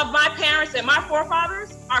blood of my parents and my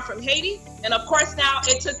forefathers are from Haiti. And of course now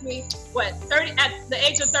it took me, at the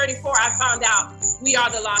age of 34, I found out we are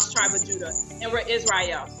the lost tribe of Judah and we're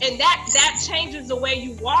Israel. And that changes the way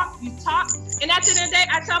you walk, you talk. And at the end of the day,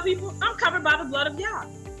 I tell people, I'm covered by the blood of Yah.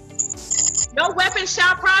 No weapon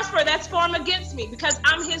shall prosper that's formed against me, because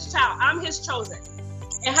I'm his child, I'm his chosen.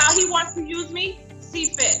 And how he wants to use me, see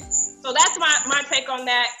fit. So that's my take on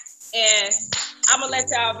that. And I'm gonna let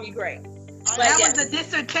y'all be great. That was a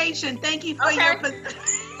dissertation. Thank you for your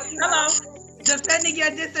defending your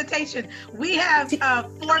dissertation. We have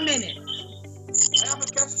 4 minutes. I have a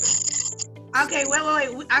question. Okay,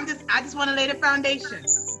 wait. I just want to lay the foundation.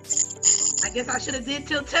 I guess I should have did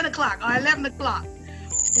till 10 o'clock or 11 o'clock.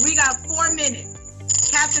 We got 4 minutes.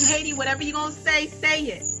 Captain Haiti, whatever you're gonna say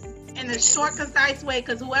it in a short, concise way.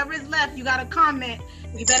 Because whoever is left, you got to comment.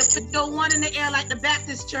 You better put your one in the air like the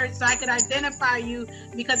Baptist church so I could identify you,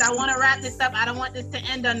 because I want to wrap this up. I don't want this to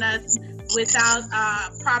end on us without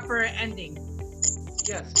proper ending.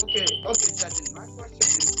 Yes, okay, Captain. My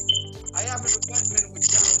question is, I have an appointment with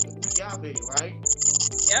Yahweh, right?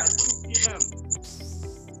 Yep. At 2 p.m.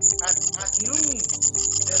 At noon,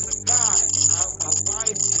 there's a guy, I have my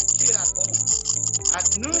wife and kid at home.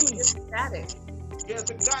 At noon, there's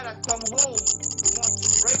a guy that come home, he wants to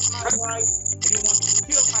rape my wife, and he wants to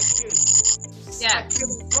kill my kid. Yeah. I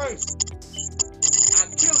kill him first. I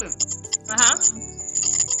kill him.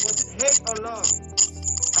 Was it hate or love?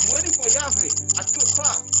 I'm waiting for Yahweh at 2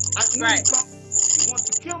 o'clock. At noon, he wants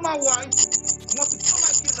to kill my wife, he wants to kill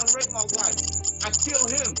my kids and rape my wife. I kill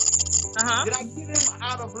him. Did I kill him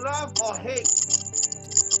out of love or hate?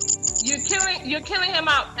 You're killing him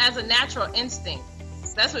out as a natural instinct.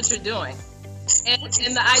 That's what you're doing. And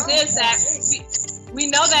the idea is that we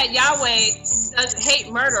know that Yahweh does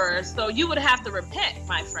hate murderers, so you would have to repent,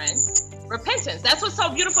 my friend. Repentance. That's what's so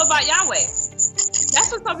beautiful about Yahweh.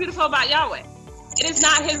 That's what's so beautiful about Yahweh. It is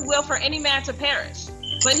not his will for any man to perish,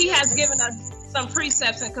 but he has given us some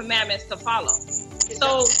precepts and commandments to follow.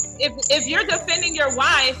 So if you're defending your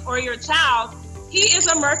wife or your child, he is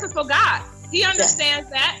a merciful God. He understands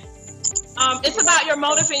that. It's about your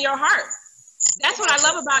motive in your heart. That's what I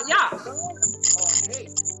love about Yah.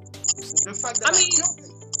 The fact that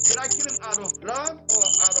did I kill him out of love or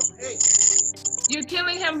out of hate? You're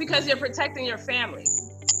killing him because you're protecting your family,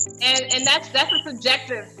 and that's a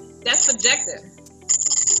subjective. That's subjective.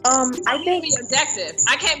 I think be objective.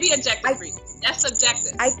 I can't be objective for you. That's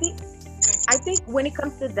subjective. I think when it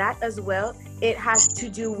comes to that as well, it has to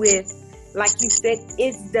do with, like you said,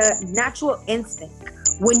 it's the natural instinct.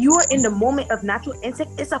 When you are in the moment of natural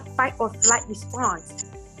instinct, it's a fight or flight response.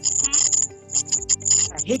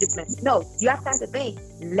 I hate this man. No, you have time to think.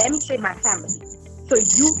 Let me save my family. So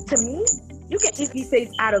to me, you can easily say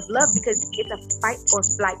it's out of love because it's a fight or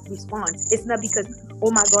flight response. It's not because,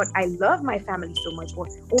 oh my God, I love my family so much, or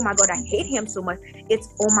oh my God, I hate him so much. It's,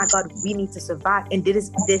 oh my God, we need to survive, and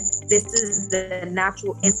this is the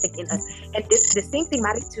natural instinct in us. And the same thing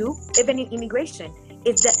matters too, even in immigration.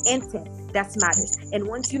 It's the intent that matters. And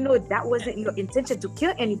once you know that wasn't your intention to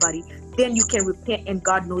kill anybody, then you can repent, and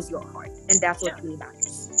God knows your heart, and that's what really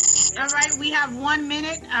matters. All right, we have 1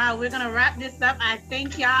 minute. We're going to wrap this up. I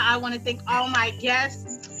thank y'all. I want to thank all my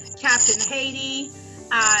guests, Captain Haiti,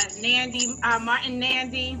 Nandy, Martin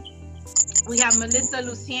Nandy. We have Melissa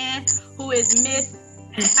Lucien, who is Miss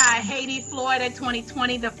Haiti, Florida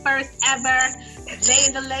 2020, the first ever,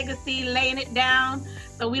 laying the legacy, laying it down.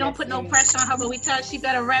 So we don't put no pressure on her, but we tell her she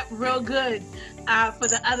better rep real good for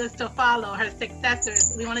the others to follow, her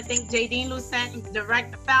successors. We want to thank Jadine Lucent,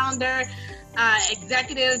 founder,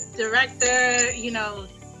 executive director, you know,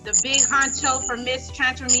 the big honcho for Miss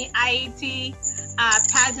Transfer Me IET,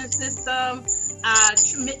 pageant system,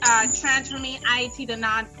 Transfer Me IET, the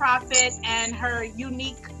nonprofit, and her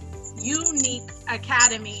unique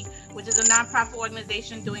academy, which is a nonprofit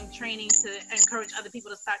organization doing training to encourage other people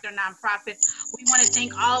to start their nonprofits. We want to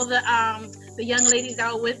thank all the young ladies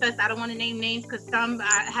that are with us. I don't want to name names because some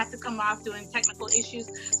had to come off doing technical issues.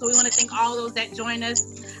 So we want to thank all those that join us.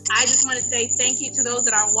 I just want to say thank you to those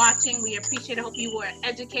that are watching. We appreciate it. Hope you were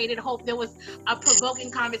educated. Hope there was a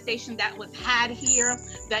provoking conversation that was had here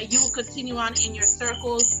that you will continue on in your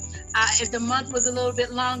circles. If the month was a little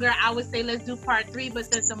bit longer, I would say let's do part 3.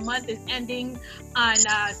 But since the month is ending on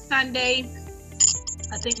Sunday,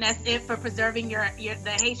 I think that's it for preserving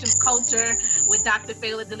the Haitian culture with Dr.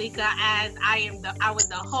 Fayola Delica, as I was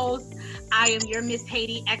the host. I am your Miss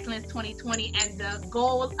Haiti Excellence 2020, and the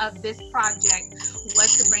goal of this project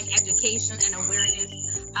was to bring education and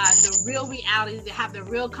awareness, the real reality, to have the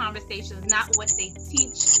real conversations, not what they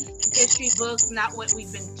teach in history books, not what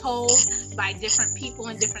we've been told by different people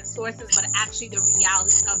and different sources, but actually the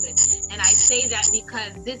reality of it. And I say that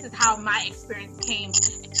because this is how my experience came,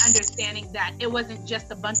 understanding that it wasn't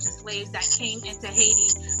just a bunch of slaves that came into Haiti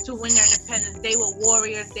to win their independence. They were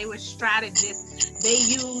warriors, they were strategists, they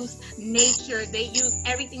used nature, they used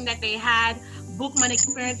everything that they had. Bookman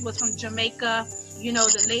experience was from Jamaica. You know,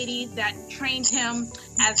 the lady that trained him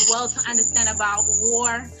as well to understand about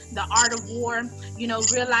war, the art of war, you know,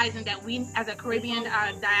 realizing that we as a Caribbean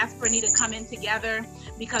diaspora need to come in together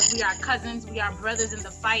because we are cousins, we are brothers in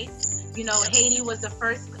the fight. You know, Haiti was the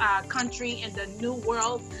first country in the New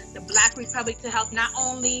World, the Black Republic, to help not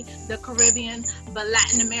only the Caribbean, but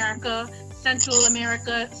Latin America, Central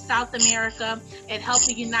America, South America. It helped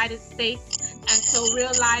the United States. And so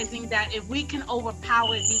realizing that if we can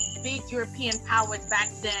overpower these big European powers back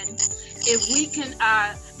then, if we can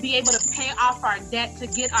be able to pay off our debt to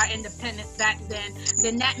get our independence back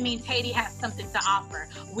then that means Haiti has something to offer.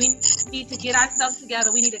 We need to get ourselves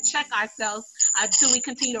together. We need to check ourselves until we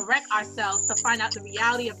continue to wreck ourselves to find out the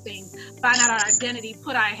reality of things, find out our identity,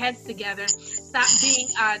 put our heads together, stop being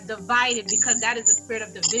divided, because that is the spirit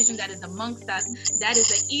of division that is amongst us. That is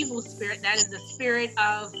the evil spirit. That is the spirit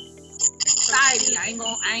of society. I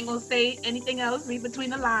ain't gonna say anything else, read between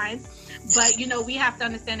the lines, but you know, we have to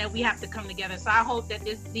understand that we have to come together. So I hope that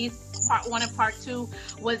these part 1 and part 2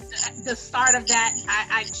 was the start of that.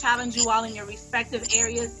 I challenge you all in your respective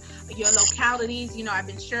areas, your localities. You know, I've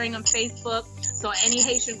been sharing on Facebook. So any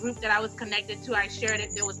Haitian group that I was connected to, I shared it.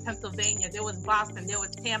 There was Pennsylvania, there was Boston, there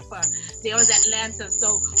was Tampa, there was Atlanta.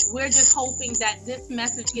 So we're just hoping that this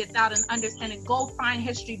message gets out and understanding. Go find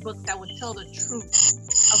history books that would tell the truth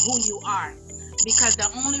of who you are. Because the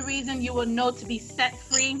only reason you will know to be set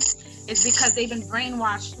free is because they've been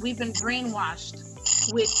brainwashed. We've been brainwashed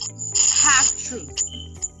with half truth.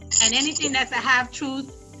 And anything that's a half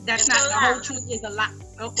truth, that's not the whole truth, is a lie.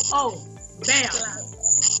 Oh, bam.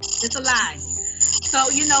 It's a lie. So,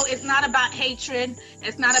 you know, it's not about hatred.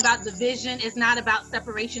 It's not about division. It's not about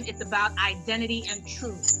separation. It's about identity and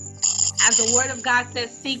truth. As the word of God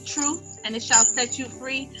says, seek truth and it shall set you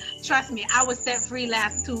free. Trust me, I was set free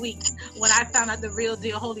last 2 weeks when I found out the real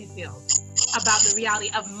deal Holyfield about the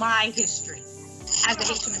reality of my history as a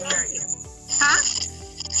Haitian American. Huh?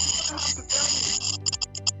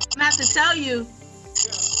 I have to tell you.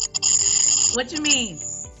 What you mean?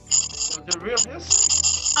 The real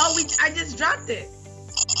history. Oh, I just dropped it.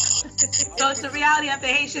 So it's the reality of the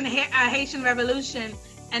Haitian Revolution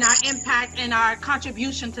and our impact and our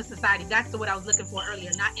contribution to society. That's what I was looking for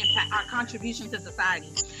earlier, not impact, our contribution to society.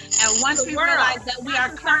 And once we realize that we are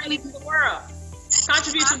currently to the world,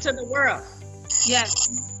 contribution to the world. Yes.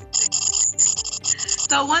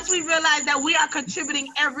 So once we realize that we are contributing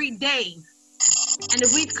every day, and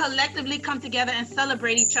if we collectively come together and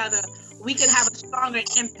celebrate each other, we can have a stronger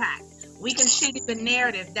impact. We can change the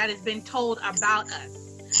narrative that has been told about us.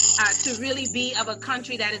 To really be of a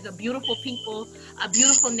country that is a beautiful people, a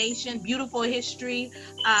beautiful nation, beautiful history,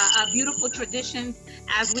 a beautiful traditions.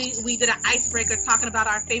 As we did an icebreaker talking about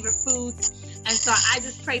our favorite foods. And so I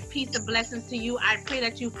just pray peace and blessings to you. I pray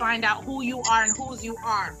that you find out who you are and whose you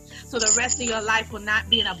are. So the rest of your life will not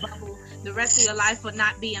be in a bubble. The rest of your life will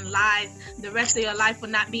not be in lies. The rest of your life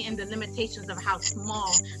will not be in the limitations of how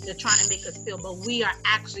small they're trying to make us feel. But we are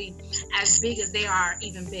actually as big as they are,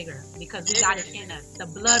 even bigger, because we got it in us. The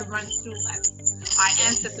blood runs through us. Our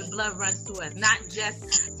ancestors' blood runs through us, not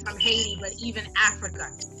just from Haiti, but even Africa.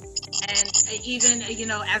 And even, you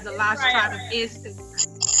know, as a lost tribe of Israel.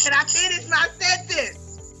 Can I finish my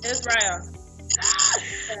sentence? Israel.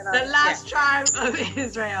 The lost tribe of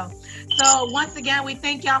Israel. So once again, we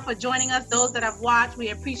thank y'all for joining us. Those that have watched, we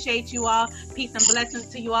appreciate you all. Peace and blessings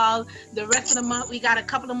to you all. The rest of the month, we got a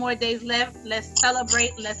couple of more days left. Let's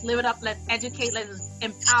celebrate. Let's live it up. Let's educate. Let's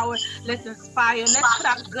empower. Let's inspire. Let's put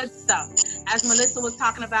out good stuff. As Melissa was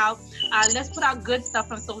talking about, let's put out good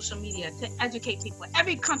stuff on social media to educate people.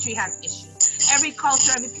 Every country has issues. Every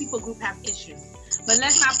culture, every people group have issues. But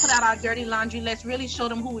let's not put out our dirty laundry. Let's really show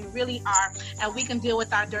them who we really are, and we can deal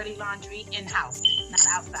with our dirty laundry in-house, not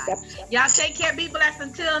outside. Yep. Y'all take care. Be blessed.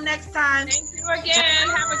 Until next time. Thank you again.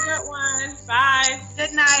 Have a good one. Bye.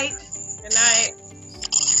 Good night. Good night.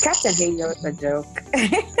 Captain Haiti was a joke. You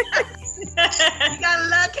gotta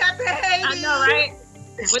love Captain Haiti. I know, right?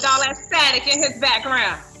 With all that static in his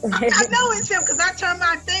background. I know it's him because I turned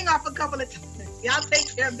my thing off a couple of times. Y'all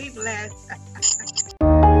take care. Be blessed.